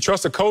 Do you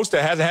trust a coach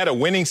that hasn't had a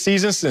winning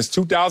season since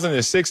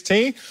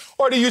 2016?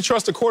 Or do you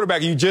trust a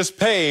quarterback you just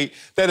paid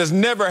that has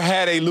never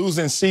had a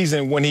losing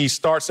season when he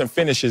starts and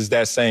finishes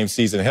that same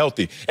season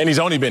healthy? And he's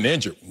only been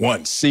injured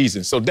one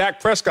season. So Dak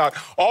Prescott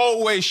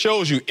always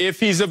shows you if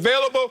he's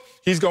available,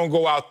 he's going to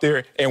go out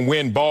there and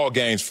win ball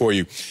games for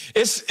you.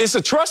 It's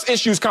a trust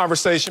issues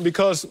conversation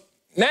because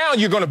now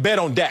you're going to bet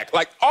on Dak.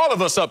 Like all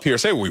of us up here,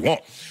 say what we want.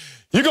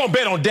 You're going to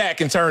bet on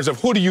Dak in terms of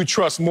who do you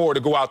trust more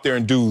to go out there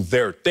and do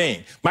their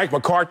thing. Mike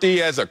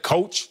McCarthy as a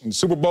coach and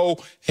Super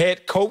Bowl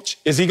head coach,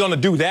 is he going to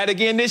do that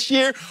again this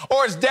year?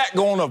 Or is Dak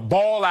going to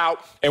ball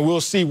out and we'll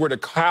see where the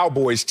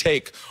Cowboys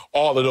take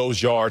all of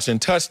those yards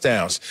and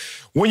touchdowns?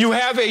 When you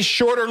have a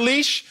shorter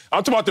leash,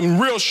 I'm talking about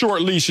them real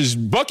short leashes.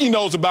 Bucky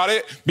knows about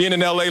it, being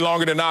in L.A.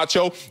 longer than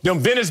Nacho. Them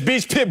Venice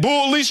Beach pit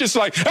bull leashes,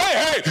 like,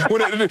 hey, hey, dog.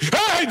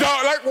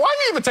 Like, why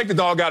do you even take the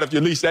dog out if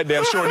your leash that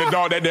damn short and the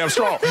dog that damn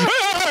strong?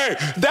 Hey,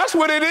 that's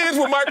what it is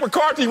with Mike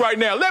McCarthy right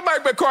now. Let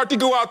Mike McCarthy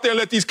go out there and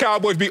let these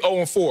Cowboys be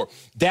 0-4.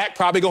 Dak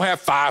probably going to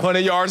have 500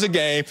 yards a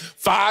game,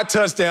 5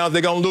 touchdowns.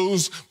 They're going to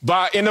lose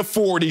by in the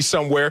 40s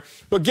somewhere.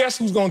 But guess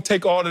who's going to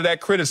take all of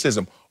that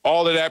criticism?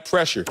 All of that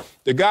pressure.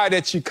 The guy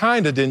that you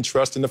kind of didn't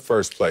trust in the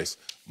first place,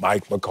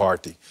 Mike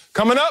McCarthy.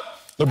 Coming up,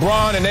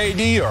 LeBron and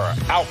AD are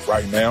out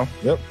right now.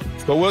 Yep.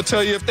 But we'll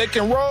tell you if they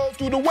can roll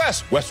through the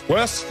West,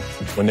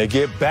 when they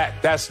get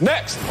back. That's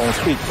next on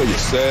Speak for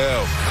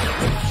Yourself.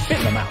 Spit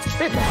them out.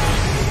 Spit them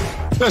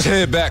out. Let's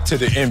head back to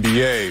the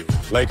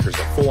NBA. Lakers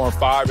are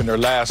 4-5 in their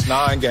last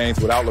 9 games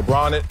without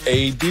LeBron and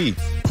AD.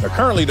 They're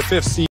currently the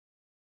 5th seed.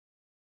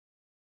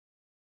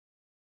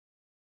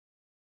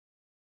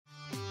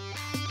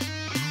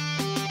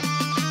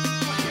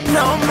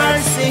 No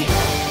mercy.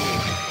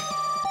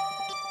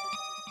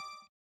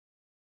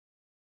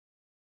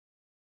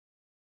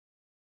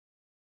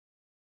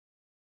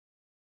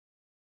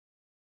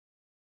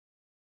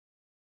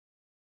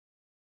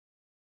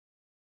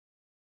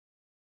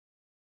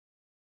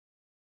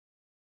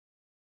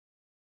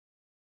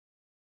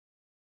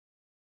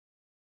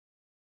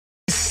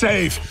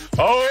 Safe.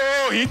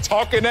 Oh, he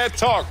talking that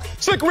talk.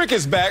 Slick Rick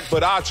is back,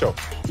 but Acho,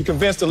 you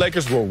convinced the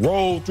Lakers will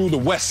roll through the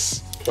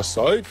West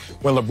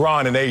when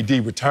LeBron and AD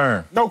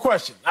return? No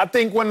question. I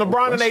think when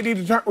LeBron and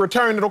AD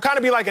return, it'll kind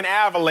of be like an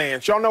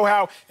avalanche. Y'all know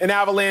how an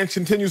avalanche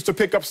continues to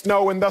pick up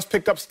snow and thus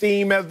pick up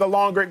steam as the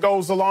longer it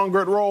goes, the longer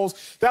it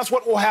rolls. That's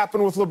what will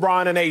happen with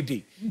LeBron and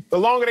AD. The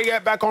longer they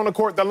get back on the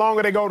court, the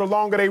longer they go, the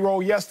longer they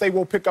roll. Yes, they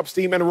will pick up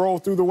steam and roll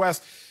through the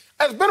West.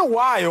 It's been a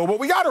while, but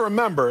we got to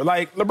remember,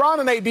 like, LeBron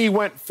and AD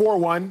went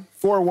 4-1,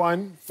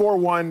 4-1,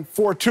 4-1,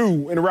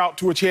 4-2 en route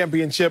to a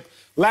championship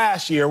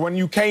last year when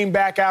you came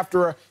back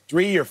after a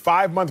 3 or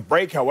 5 month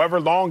break,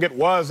 however long it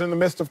was in the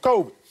midst of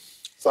COVID.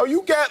 So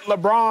you get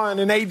LeBron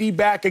and AD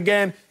back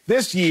again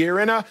this year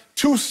in a,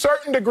 to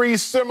certain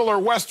degrees, similar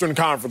Western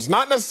Conference.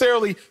 Not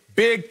necessarily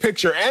big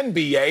picture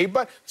NBA,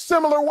 but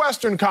similar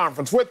Western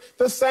Conference with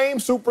the same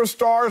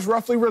superstars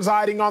roughly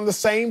residing on the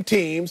same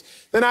teams.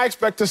 Then I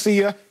expect to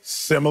see a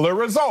similar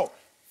result.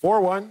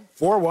 4-1,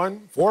 4-1,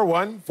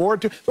 4-1,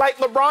 4-2. Like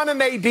LeBron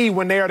and AD,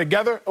 when they are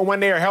together and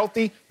when they are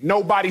healthy,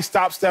 nobody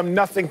stops them.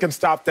 Nothing can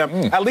stop them,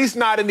 at least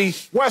not in the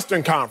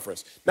Western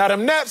Conference. Now,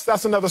 them Nets,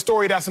 that's another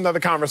story. That's another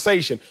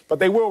conversation. But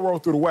they will roll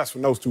through the West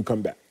when those two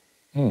come back.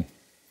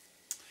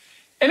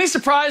 Any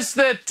surprise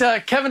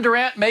that Kevin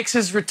Durant makes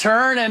his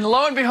return, and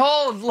lo and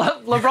behold,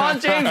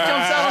 LeBron James jumps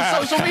out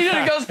on social media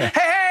and goes,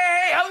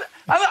 hey,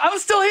 I'm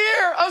still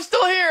here. I'm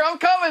still here. I'm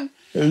coming.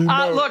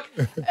 Look,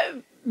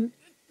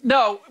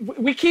 no,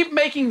 we keep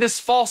making this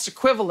false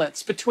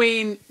equivalence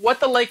between what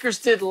the Lakers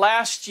did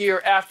last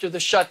year after the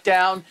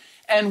shutdown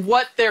and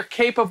what they're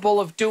capable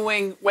of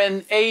doing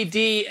when AD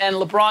and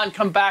LeBron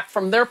come back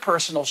from their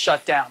personal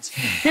shutdowns.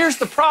 Here's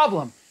the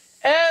problem.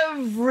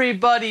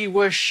 Everybody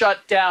was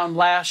shut down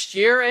last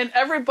year, and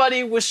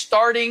everybody was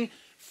starting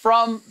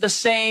from the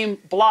same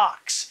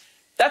blocks.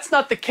 That's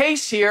not the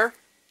case here,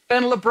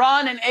 and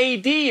LeBron and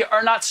AD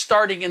are not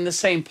starting in the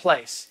same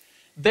place.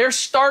 They're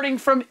starting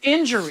from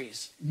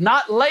injuries,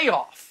 not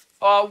layoff,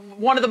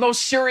 one of the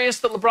most serious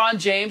that LeBron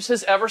James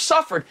has ever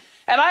suffered.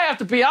 And I have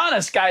to be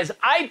honest, guys,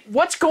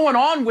 what's going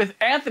on with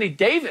Anthony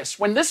Davis?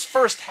 When this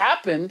first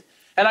happened,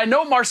 and I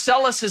know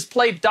Marcellus has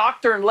played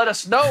doctor and let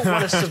us know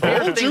what a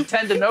severe thing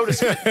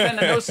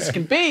tendinosis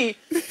can be,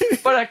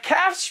 but a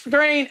calf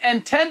strain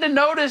and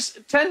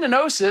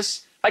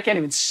tendinosis, I can't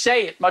even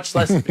say it, much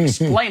less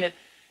explain it,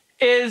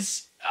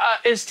 is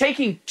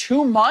taking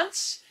 2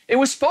 months. It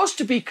was supposed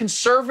to be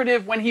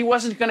conservative when he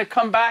wasn't going to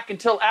come back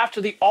until after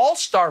the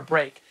All-Star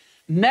break.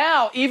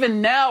 Now,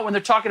 even now, when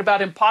they're talking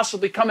about him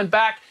possibly coming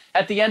back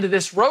at the end of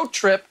this road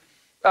trip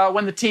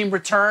when the team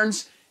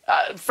returns,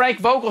 Frank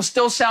Vogel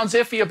still sounds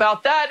iffy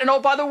about that. And, oh,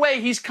 by the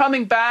way, he's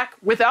coming back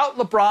without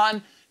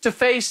LeBron to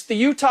face the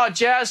Utah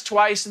Jazz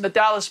twice and the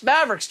Dallas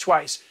Mavericks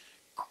twice.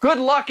 Good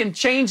luck in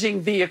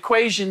changing the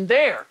equation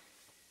there.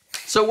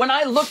 So when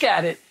I look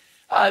at it,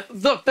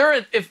 look,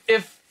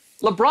 if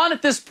LeBron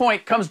at this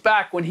point comes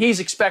back when he's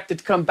expected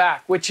to come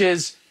back, which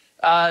is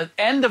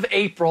end of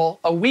April,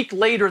 a week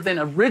later than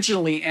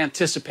originally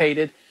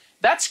anticipated.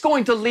 That's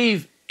going to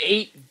leave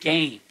 8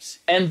 games.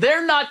 And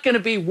they're not going to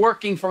be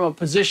working from a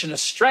position of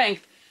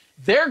strength.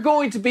 They're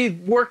going to be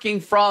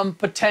working from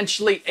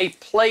potentially a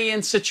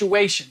play-in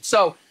situation.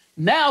 So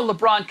now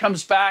LeBron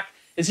comes back.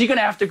 Is he going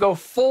to have to go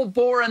full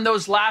bore in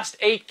those last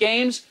 8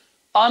 games,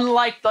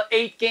 unlike the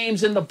 8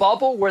 games in the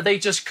bubble where they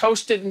just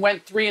coasted and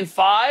went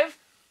 3-5?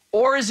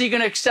 Or is he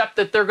going to accept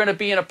that they're going to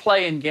be in a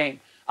play-in game?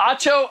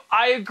 Acho,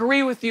 I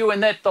agree with you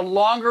in that the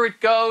longer it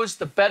goes,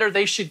 the better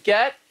they should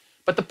get.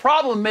 But the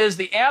problem is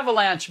the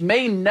Avalanche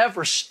may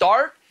never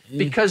start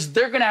because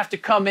they're going to have to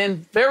come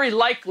in very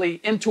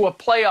likely into a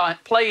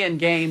play-in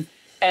game,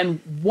 and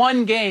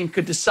one game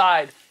could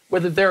decide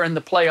whether they're in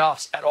the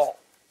playoffs at all.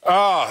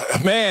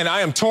 Man,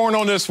 I am torn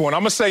on this one.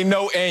 I'm going to say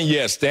no and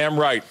yes. Damn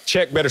right.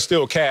 Check better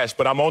still cash,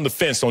 but I'm on the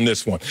fence on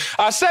this one.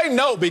 I say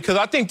no because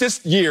I think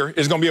this year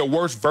is going to be a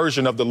worse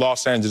version of the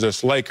Los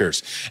Angeles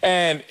Lakers.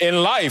 And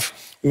in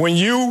life, when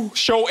you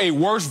show a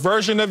worse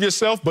version of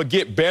yourself but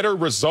get better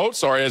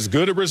results or as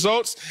good of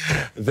results,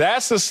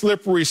 that's a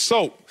slippery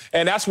slope.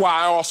 And that's why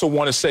I also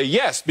want to say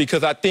yes,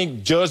 because I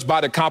think judged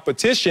by the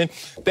competition,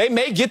 they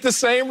may get the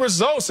same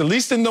results, at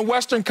least in the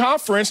Western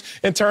Conference,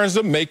 in terms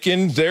of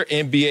making their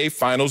NBA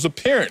Finals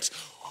appearance.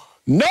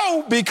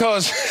 No,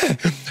 because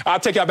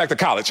I'll take y'all back to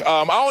college.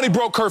 I only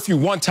broke curfew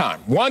one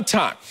time.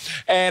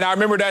 And I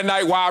remember that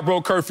night why I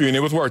broke curfew, and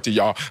it was worth it,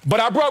 y'all. But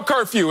I broke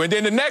curfew, and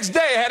then the next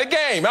day I had a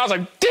game. I was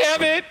like,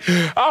 damn it,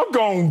 I'm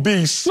going to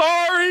be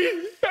sorry.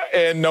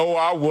 And no,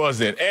 I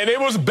wasn't. And it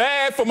was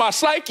bad for my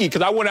psyche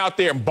because I went out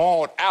there and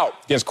balled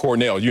out against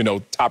Cornell, you know,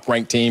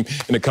 top-ranked team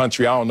in the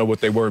country. I don't know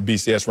what they were in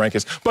BCS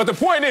rankings. But the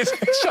point is,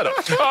 shut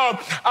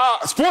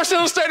up. Sports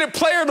Illustrated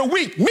Player of the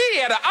Week. Me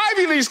at an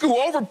Ivy League school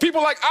over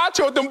people like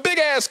Acho at them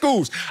big-ass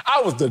schools.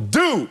 I was the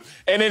dude.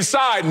 And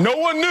inside, no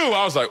one knew.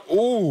 I was like,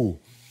 ooh.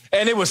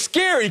 And it was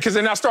scary because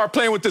then I started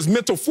playing with this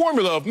mental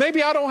formula of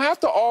maybe I don't have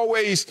to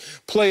always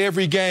play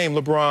every game,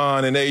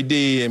 LeBron and AD,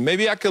 and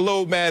maybe I could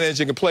load manage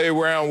and can play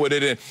around with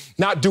it and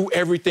not do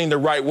everything the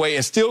right way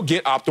and still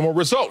get optimal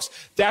results.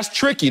 That's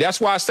tricky.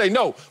 That's why I say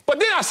no. But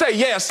then I say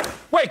yes.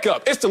 Wake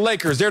up. It's the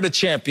Lakers. They're the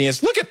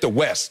champions. Look at the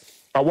West.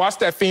 I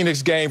watched that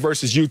Phoenix game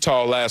versus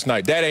Utah last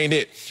night. That ain't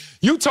it.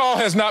 Utah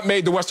has not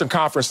made the Western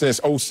Conference since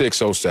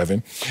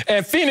 06-07,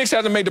 and Phoenix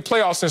hasn't made the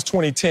playoffs since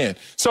 2010.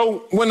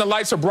 So when the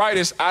lights are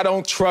brightest, I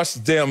don't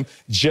trust them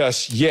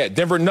just yet.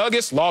 Denver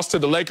Nuggets lost to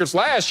the Lakers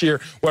last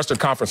year, Western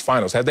Conference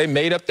Finals. Have they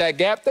made up that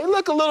gap? They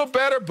look a little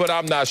better, but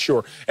I'm not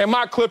sure. And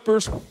my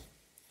Clippers, we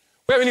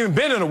haven't even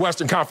been in the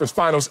Western Conference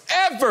Finals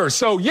ever.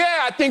 So,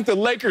 yeah, I think the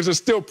Lakers are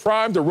still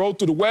primed to roll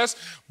through the West.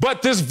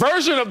 But this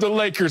version of the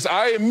Lakers,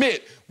 I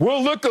admit,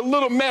 will look a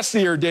little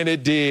messier than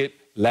it did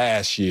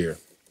last year.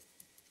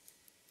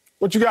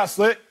 What you got,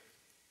 Slick?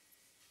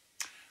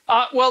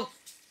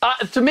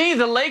 To me,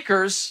 the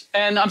Lakers,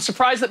 and I'm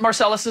surprised that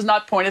Marcellus has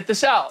not pointed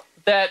this out,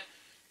 that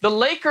the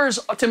Lakers,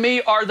 to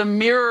me, are the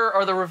mirror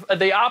or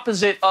the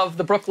opposite of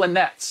the Brooklyn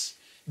Nets.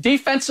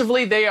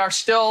 Defensively, they are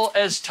still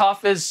as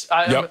tough as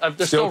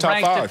they're still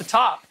ranked at the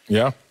top.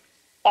 Yeah.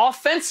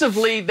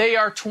 Offensively, they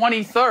are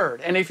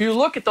 23rd. And if you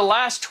look at the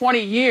last 20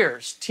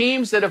 years,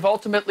 teams that have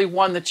ultimately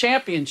won the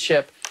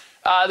championship,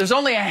 there's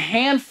only a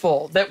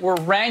handful that were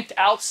ranked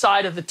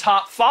outside of the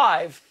top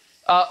 5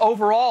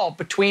 overall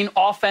between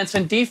offense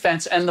and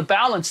defense and the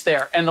balance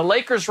there. And the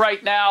Lakers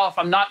right now, if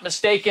I'm not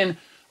mistaken,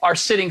 are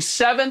sitting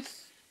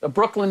 7th. The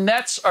Brooklyn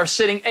Nets are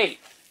sitting 8th.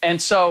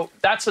 And so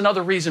that's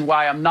another reason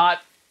why I'm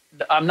not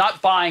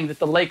buying that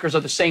the Lakers are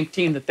the same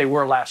team that they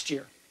were last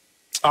year.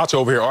 Acho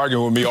over here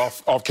arguing with me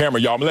off camera,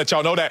 y'all. I'm going to let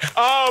y'all know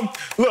that.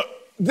 Look.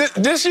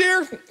 This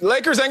year,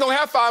 Lakers ain't going to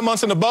have 5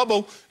 months in the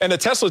bubble and the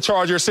Tesla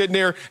charger sitting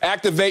there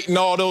activating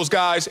all those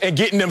guys and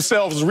getting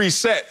themselves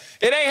reset.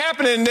 It ain't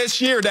happening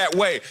this year that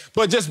way.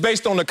 But just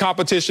based on the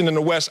competition in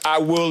the West, I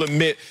will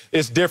admit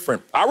it's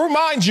different. I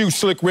remind you,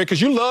 Slick Rick,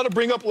 because you love to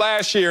bring up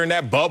last year and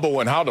that bubble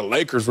and how the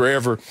Lakers were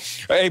ever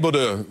able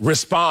to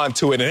respond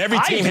to it. And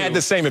every team had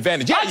the same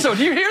advantage. Yeah, so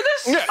do you hear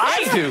this? Yeah,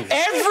 I do.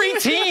 Every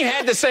team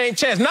had the same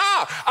chance. Nah,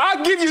 I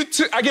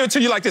give it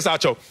to you like this,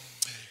 Acho.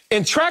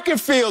 In track and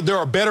field, there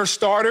are better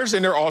starters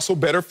and there are also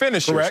better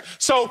finishers. Correct.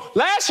 So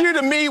last year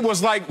to me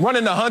was like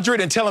running 100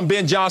 and telling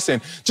Ben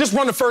Johnson, just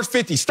run the first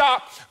 50,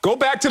 stop, go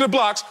back to the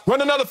blocks, run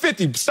another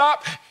 50,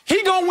 stop.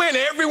 He gonna win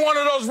every one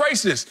of those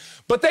races.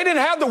 But they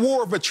didn't have the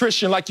war of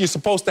attrition like you're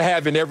supposed to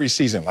have in every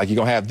season, like you're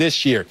gonna have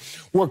this year,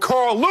 where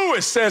Carl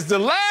Lewis says the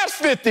last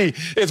 50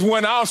 is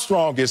when I'm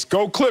strongest.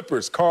 Go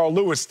Clippers, Carl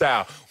Lewis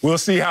style. We'll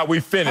see how we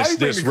finish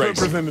this race.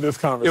 Clippers into this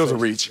conversation? It was a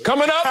reach.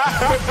 Coming up,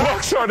 the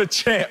Bucs are the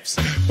champs.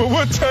 But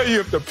we'll tell you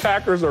if the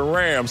Packers or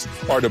Rams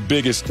are the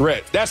biggest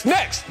threat. That's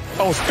next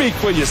on Speak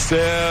for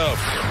Yourself.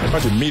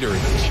 100 meter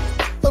each.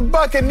 The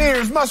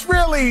Buccaneers must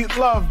really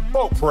love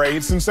boat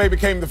parades since they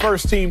became the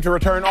first team to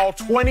return all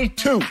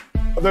 22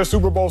 of their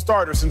Super Bowl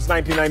starters since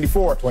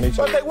 1994.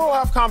 But they will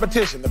have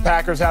competition. The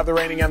Packers have the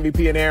reigning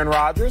MVP in Aaron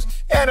Rodgers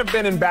and have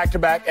been in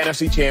back-to-back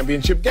NFC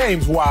Championship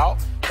games, while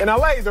in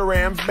LA, the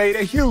Rams made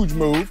a huge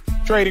move,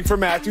 trading for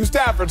Matthew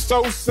Stafford.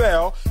 So,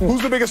 Sal,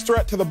 who's the biggest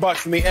threat to the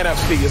Bucs in the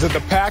NFC? Is it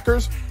the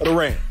Packers or the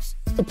Rams?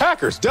 The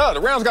Packers. Duh, the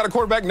Rams got a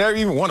quarterback never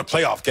even won a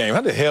playoff game.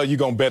 How the hell you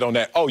gonna bet on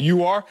that? Oh,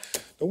 you are?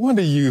 No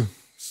wonder you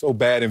so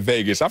bad in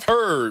Vegas. I've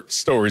heard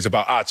stories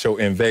about Acho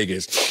in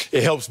Vegas.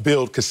 It helps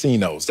build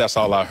casinos. That's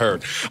all I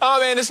heard. Oh,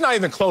 man, it's not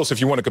even close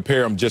if you want to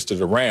compare them just to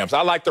the Rams.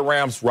 I like the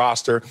Rams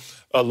roster.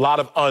 A lot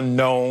of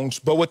unknowns.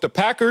 But with the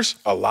Packers,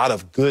 a lot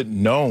of good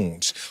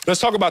knowns.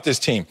 Let's talk about this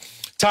team.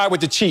 Tied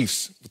with the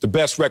Chiefs, with the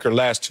best record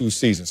last 2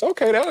 seasons.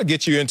 Okay, that'll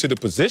get you into the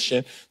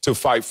position to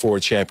fight for a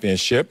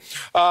championship.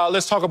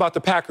 Let's talk about the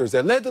Packers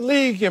that led the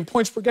league in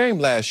points per game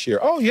last year.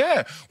 Oh,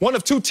 yeah. One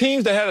of 2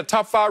 teams that had a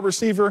top 5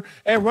 receiver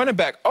and running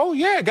back. Oh,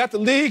 yeah, got the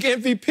league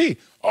MVP.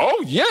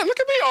 Oh, yeah, look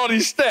at me, all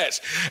these stats.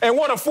 And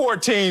one of 4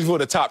 teams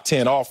with a top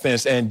 10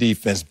 offense and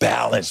defense.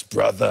 Balanced,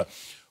 brother.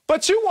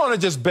 But you want to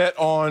just bet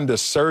on the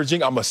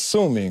surging, I'm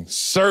assuming,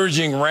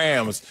 surging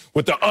Rams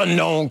with the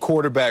unknown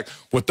quarterback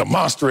with the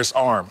monstrous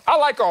arm. I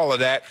like all of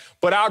that,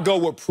 but I'll go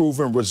with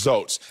proven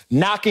results.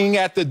 Knocking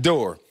at the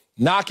door,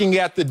 knocking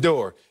at the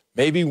door.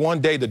 Maybe one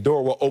day the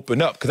door will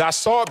open up, because I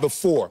saw it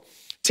before.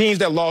 Teams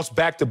that lost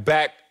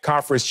back-to-back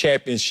conference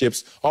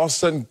championships all of a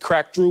sudden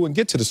crack through and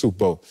get to the Super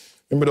Bowl.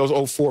 Remember those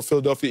 2004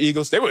 Philadelphia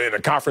Eagles? They were in a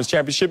conference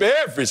championship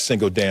every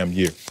single damn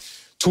year.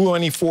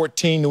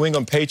 2014 New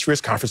England Patriots,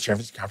 conference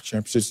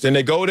championships. Then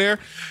they go there,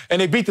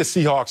 and they beat the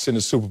Seahawks in the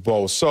Super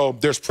Bowl. So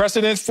there's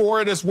precedence for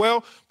it as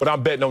well, but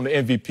I'm betting on the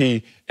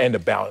MVP and the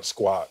balanced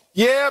squad.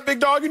 Yeah, big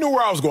dog, you knew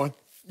where I was going.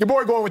 Your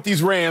boy going with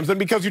these Rams, and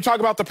because you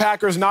talk about the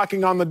Packers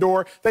knocking on the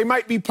door, they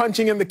might be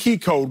punching in the key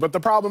code, but the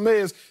problem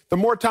is the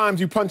more times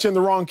you punch in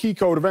the wrong key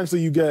code,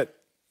 eventually you get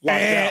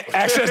locked out.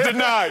 Access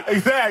denied.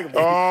 Exactly.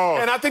 Oh.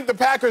 And I think the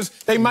Packers,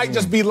 they might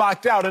just be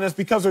locked out, and it's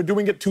because they're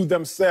doing it to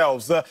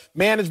themselves. The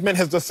management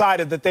has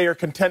decided that they are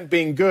content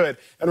being good.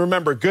 And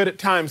remember, good at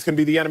times can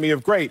be the enemy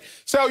of great.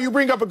 So you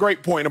bring up a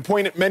great point, a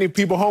point that many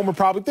people home are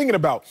probably thinking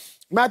about.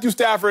 Matthew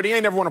Stafford, he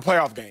ain't never won a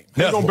playoff game.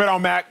 Who's going to bet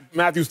on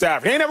Matthew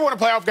Stafford? He ain't never won a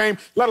playoff game,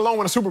 let alone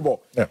win a Super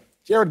Bowl. Yeah.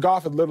 Jared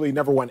Goff had literally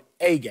never won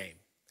a game.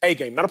 A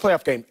game, not a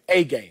playoff game,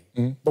 a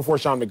game before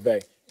Sean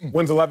McVay.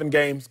 Wins 11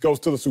 games, goes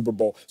to the Super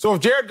Bowl. So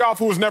if Jared Goff,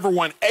 who has never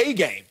won a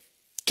game,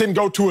 can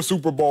go to a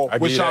Super Bowl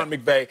with Sean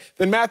McVay,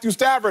 then Matthew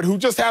Stafford, who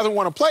just hasn't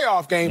won a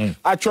playoff game,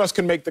 I trust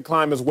can make the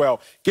climb as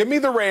well. Give me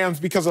the Rams,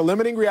 because a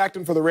limiting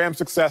reactant for the Rams'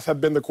 success had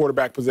been the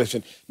quarterback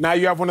position. Now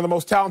you have one of the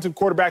most talented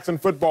quarterbacks in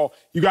football.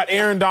 You got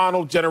Aaron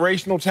Donald,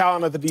 generational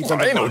talent at the defensive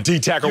line. Ain't no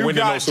D-tackle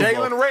winning no Super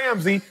Bowl. You got Jalen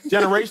Ramsey,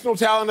 generational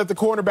talent at the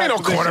cornerback position.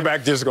 Ain't no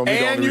quarterback just going to be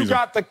the only reason. And you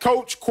got the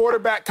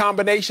coach-quarterback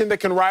combination that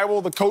can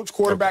rival the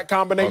coach-quarterback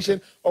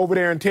combination over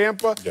there in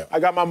Tampa. Yeah.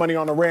 I got my money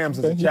on the Rams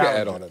as a challenge. You can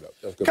add on it up.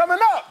 That's good. Coming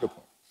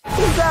up.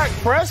 Does Dak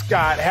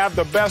Prescott have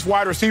the best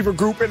wide receiver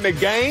group in the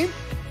game?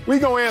 We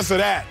gonna answer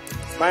that.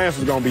 My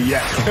answer's gonna be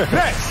yes.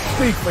 Next,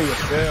 speak for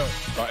yourself.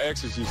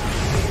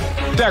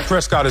 Dak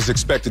Prescott is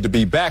expected to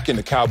be back in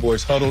the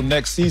Cowboys huddle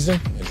next season,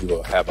 and he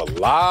will have a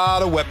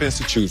lot of weapons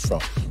to choose from.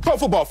 Pro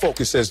Football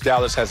Focus says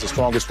Dallas has the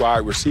strongest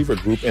wide receiver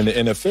group in the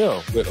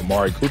NFL, with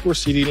Amari Cooper,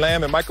 CeeDee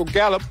Lamb, and Michael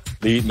Gallup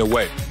leading the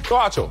way. So,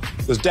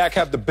 Acho, does Dak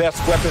have the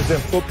best weapons in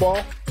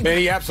football? Man,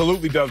 he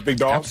absolutely does, big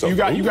dog.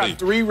 Absolutely. You got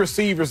 3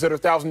 receivers that are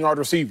 1,000-yard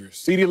receivers.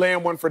 CeeDee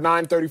Lamb went for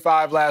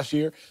 935 last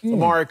year.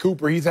 Amari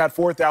Cooper, he's had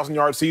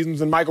 4,000-yard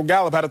seasons, and Michael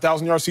Gallup had a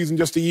 1,000-yard season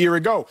just a year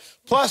ago.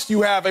 Plus,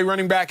 you have a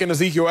running back in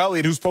Ezekiel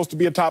Elliott, who's supposed to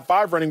be a top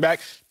 5 running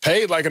back,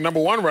 paid like a number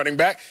 1 running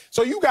back.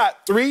 So you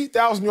got 3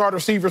 1,000-yard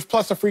receivers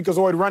plus a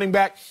freakazoid running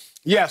back.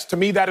 Yes, to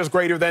me, that is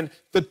greater than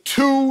the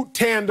 2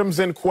 tandems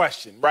in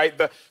question, right?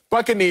 The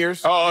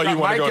Buccaneers, you got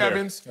Mike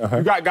Evans,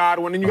 you got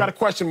Godwin, and you got a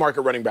question mark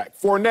at running back.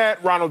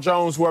 Fournette, Ronald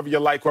Jones, whoever you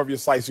like, however you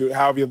slice it,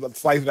 however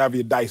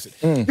you dice it.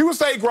 You would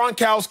say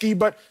Gronkowski,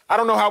 but I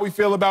don't know how we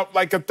feel about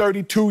like a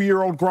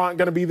 32-year-old Gronk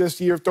going to be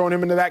this year, throwing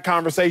him into that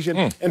conversation.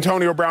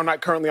 Antonio Brown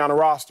not currently on a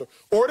roster.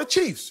 Or the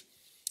Chiefs.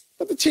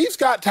 But the Chiefs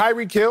got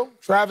Tyreek Hill,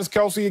 Travis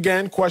Kelce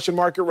again, question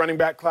mark at running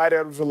back. Clyde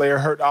Edwards-Helaire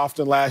hurt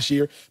often last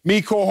year.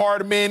 Mecole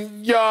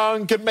Hardman,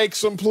 young, can make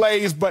some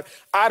plays, but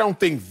I don't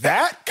think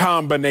that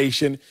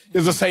combination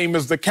is the same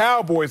as the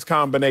Cowboys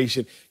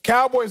combination.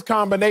 Cowboys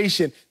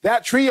combination,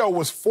 that trio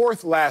was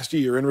 4th last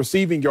year in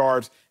receiving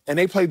yards, and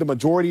they played the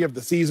majority of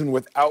the season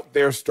without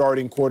their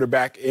starting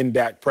quarterback in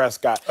Dak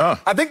Prescott.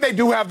 I think they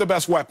do have the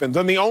best weapons,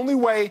 and the only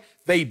way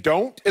they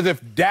don't is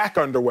if Dak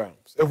underwhelms.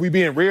 If we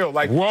being real,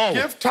 like,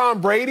 give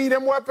Tom Brady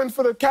them weapons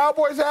for the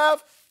Cowboys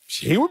have,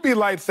 he would be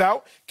lights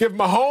out. Give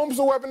Mahomes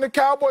the weapon the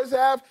Cowboys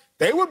have,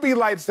 they would be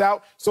lights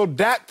out. So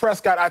Dak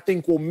Prescott, I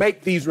think, will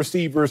make these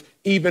receivers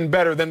even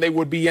better than they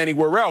would be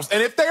anywhere else.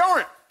 And if they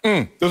aren't,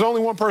 there's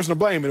only one person to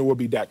blame, and it would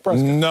be Dak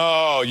Prescott.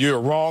 No, you're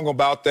wrong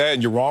about that,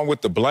 and you're wrong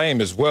with the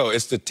blame as well.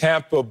 It's the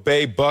Tampa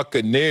Bay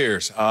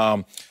Buccaneers.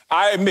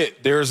 I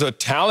admit there's a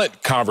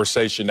talent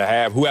conversation to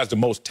have, who has the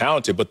most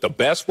talented, but the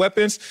best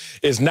weapons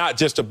is not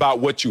just about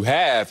what you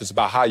have, it's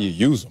about how you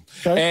use them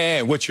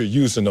and what you're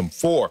using them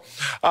for.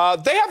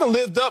 They haven't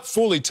lived up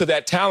fully to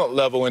that talent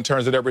level in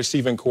terms of their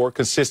receiving core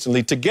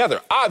consistently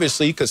together.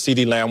 Obviously, because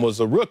CeeDee Lamb was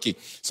a rookie.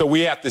 So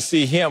we have to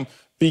see him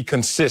be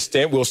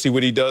consistent. We'll see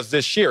what he does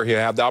this year. He'll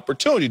have the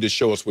opportunity to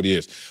show us what he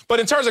is.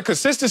 But in terms of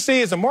consistency,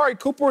 is Amari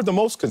Cooper the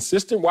most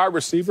consistent wide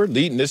receiver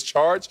leading this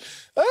charge?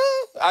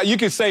 You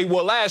could say,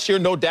 well, last year,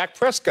 no Dak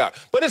Prescott.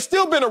 But it's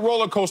still been a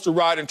roller coaster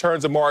ride in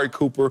terms of Amari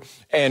Cooper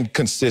and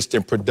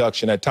consistent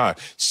production at times.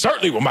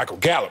 Certainly with Michael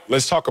Gallup.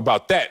 Let's talk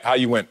about that. How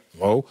you went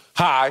low,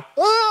 high.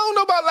 Well, I don't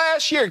know about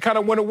last year. It kind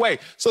of went away.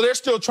 So they're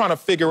still trying to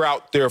figure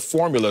out their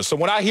formula. So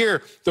when I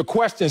hear the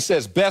question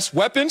says best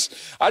weapons,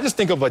 I just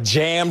think of a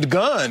jammed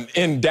gun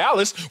in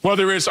Dallas,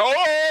 whether it's,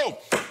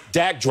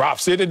 Dak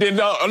drops it, and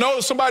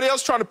then somebody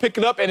else trying to pick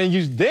it up, and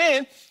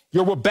then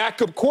you're with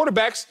backup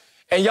quarterbacks,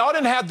 and y'all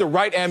didn't have the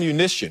right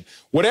ammunition.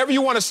 Whatever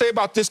you want to say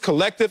about this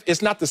collective,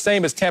 it's not the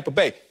same as Tampa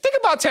Bay. Think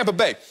about Tampa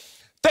Bay.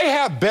 They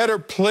have better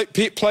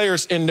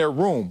players in their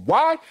room.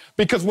 Why?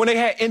 Because when they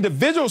had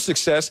individual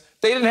success,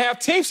 they didn't have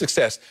team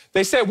success.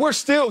 They said, we're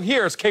still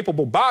here as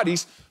capable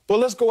bodies, but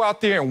let's go out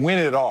there and win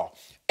it all.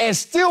 And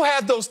still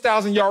have those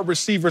 1,000-yard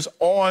receivers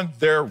on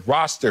their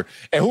roster.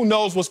 And who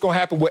knows what's going to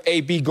happen with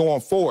AB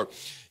going forward.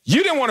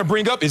 You didn't want to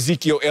bring up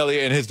Ezekiel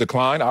Elliott and his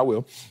decline. I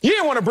will. You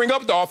didn't want to bring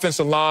up the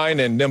offensive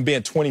line and them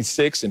being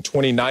 26th and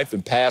 29th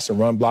in pass and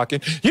run blocking.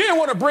 You didn't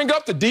want to bring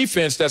up the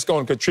defense that's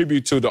going to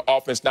contribute to the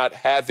offense not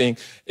having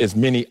as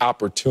many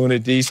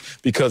opportunities,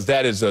 because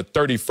that is a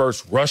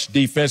 31st rush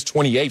defense,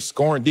 28th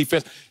scoring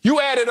defense. You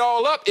add it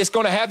all up, it's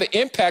going to have an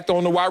impact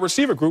on the wide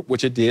receiver group,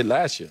 which it did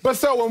last year. But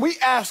so when we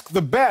ask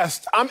the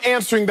best, I'm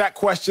answering that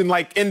question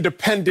like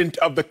independent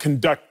of the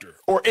conductor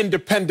or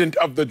independent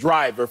of the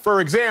driver.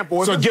 For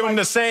example, so give them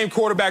the same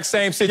quarterback,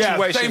 same situation.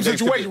 Yeah, same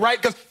situation, right?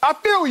 Because I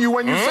feel you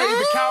when you say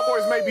the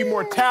Cowboys may be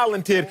more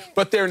talented,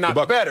 but they're not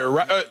better,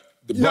 right?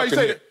 You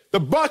say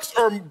the Bucs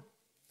are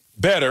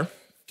better,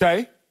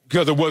 okay?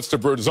 Because of what's the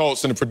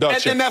results and the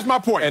production. And that's my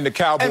point. And the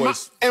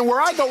Cowboys. And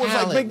where I go is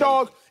like, big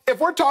dog, if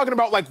we're talking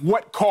about like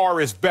what car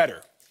is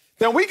better,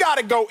 then we got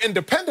to go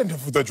independent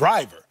of the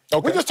driver.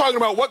 Okay. We're just talking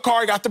about what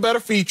car got the better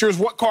features,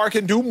 what car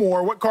can do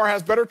more, what car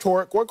has better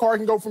torque, what car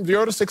can go from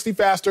 0 to 60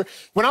 faster.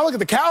 When I look at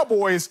the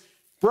Cowboys,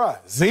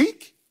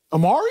 Zeke,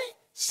 Amari,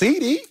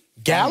 CeeDee,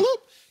 Gallup,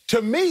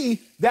 to me,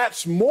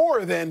 that's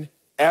more than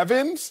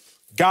Evans,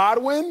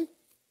 Godwin,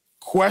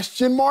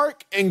 question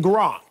mark, and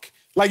Gronk.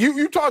 Like,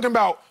 you talking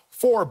about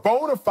 4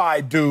 bona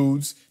fide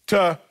dudes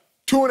to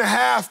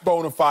 2.5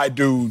 bona fide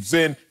dudes,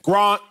 and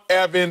Gronk,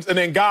 Evans, and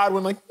then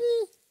Godwin, like,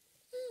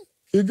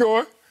 keep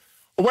going.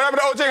 What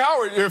happened to O.J.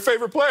 Howard, your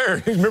favorite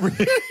player? Remember?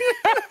 You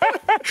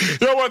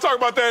don't want to talk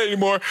about that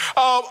anymore.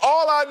 All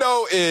I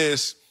know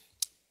is,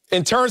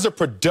 in terms of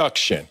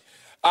production,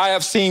 I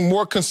have seen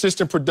more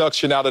consistent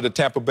production out of the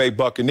Tampa Bay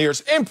Buccaneers,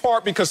 in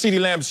part because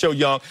CeeDee Lamb is so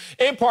young,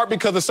 in part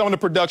because of some of the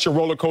production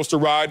roller coaster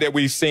ride that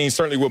we've seen,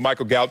 certainly with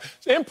Michael Gallup,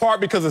 in part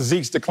because of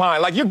Zeke's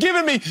decline. Like, you're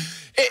giving me,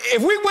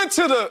 if we went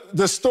to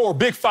the store,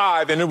 Big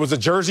Five, and it was a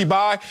jersey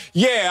buy,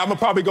 yeah, I'm going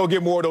to probably go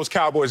get more of those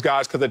Cowboys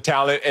guys because of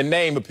talent and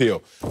name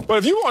appeal. But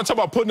if you want to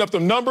talk about putting up the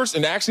numbers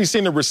and actually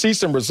seeing the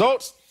receipts and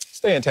results,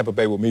 stay in Tampa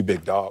Bay with me,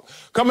 big dog.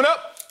 Coming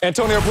up,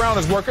 Antonio Brown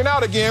is working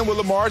out again with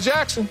Lamar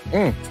Jackson.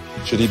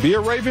 Should he be a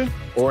Raven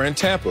or in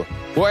Tampa?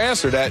 We'll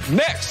answer that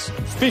next.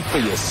 Speak for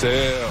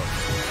yourself.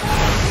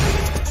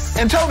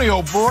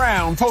 Antonio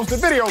Brown posted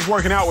videos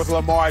working out with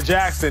Lamar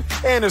Jackson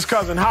and his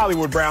cousin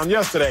Hollywood Brown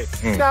yesterday.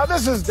 Now,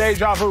 this is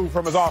deja vu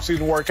from his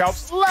offseason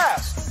workouts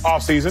last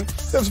offseason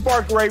that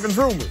sparked Ravens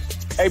rumors.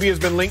 AB has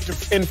been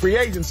linked in free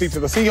agency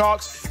to the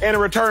Seahawks and a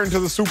return to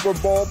the Super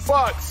Bowl.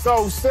 But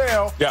so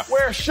still,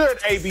 where should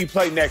AB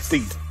play next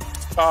season?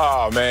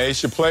 Oh, man, he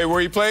should play where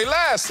he played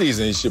last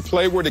season. He should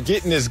play where the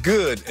getting is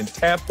good in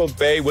Tampa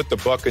Bay with the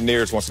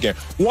Buccaneers once again.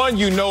 One,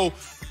 you know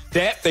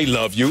that they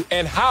love you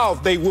and how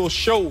they will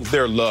show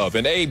their love.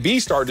 And AB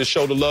started to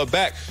show the love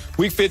back.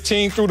 Week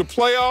 15 through the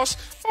playoffs.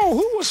 Oh,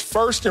 who was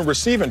first in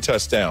receiving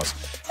touchdowns?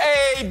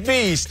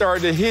 AB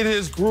started to hit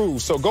his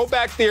groove. So go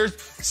back there,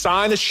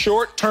 sign a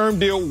short-term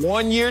deal,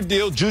 1-year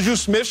deal, Juju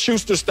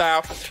Smith-Schuster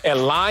style,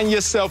 and line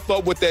yourself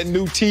up with that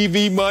new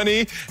TV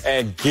money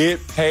and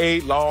get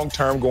paid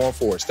long-term going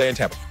forward. Stay in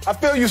Tampa. I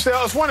feel you,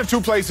 Sal. It's one of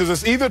two places.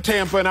 It's either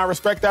Tampa, and I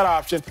respect that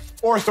option,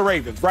 or it's the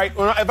Ravens, right?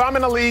 If I'm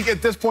in the league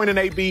at this point in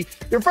AB,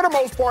 you're for the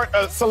most part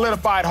a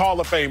solidified Hall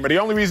of Famer. The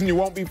only reason you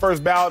won't be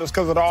first ballot is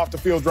because of the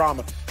off-the-field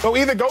drama. So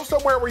either go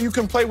somewhere where you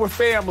can play with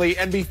family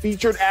and be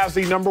featured as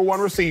the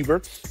 #1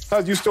 receiver,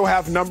 because you still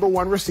have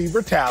 #1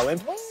 receiver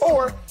talent,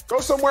 or go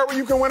somewhere where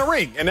you can win a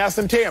ring, and that's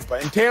in Tampa.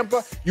 In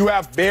Tampa, you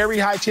have very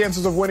high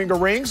chances of winning a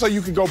ring, so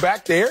you can go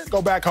back there,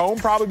 go back home,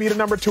 probably be the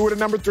 #2 or the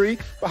 #3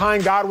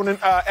 behind Godwin and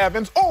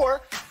Evans,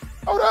 or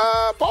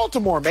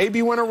Baltimore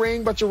maybe win a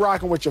ring, but you're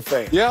rocking with your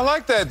fans. Yeah, I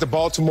like that, the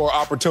Baltimore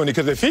opportunity,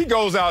 because if he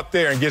goes out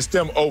there and gets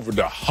them over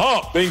the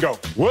hump, Bingo.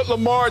 with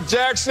Lamar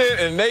Jackson,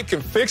 and they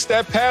can fix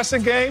that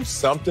passing game,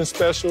 something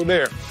special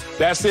there.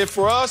 That's it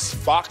for us.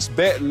 Fox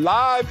Bet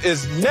Live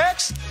is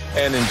next,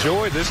 and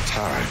enjoy this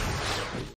time.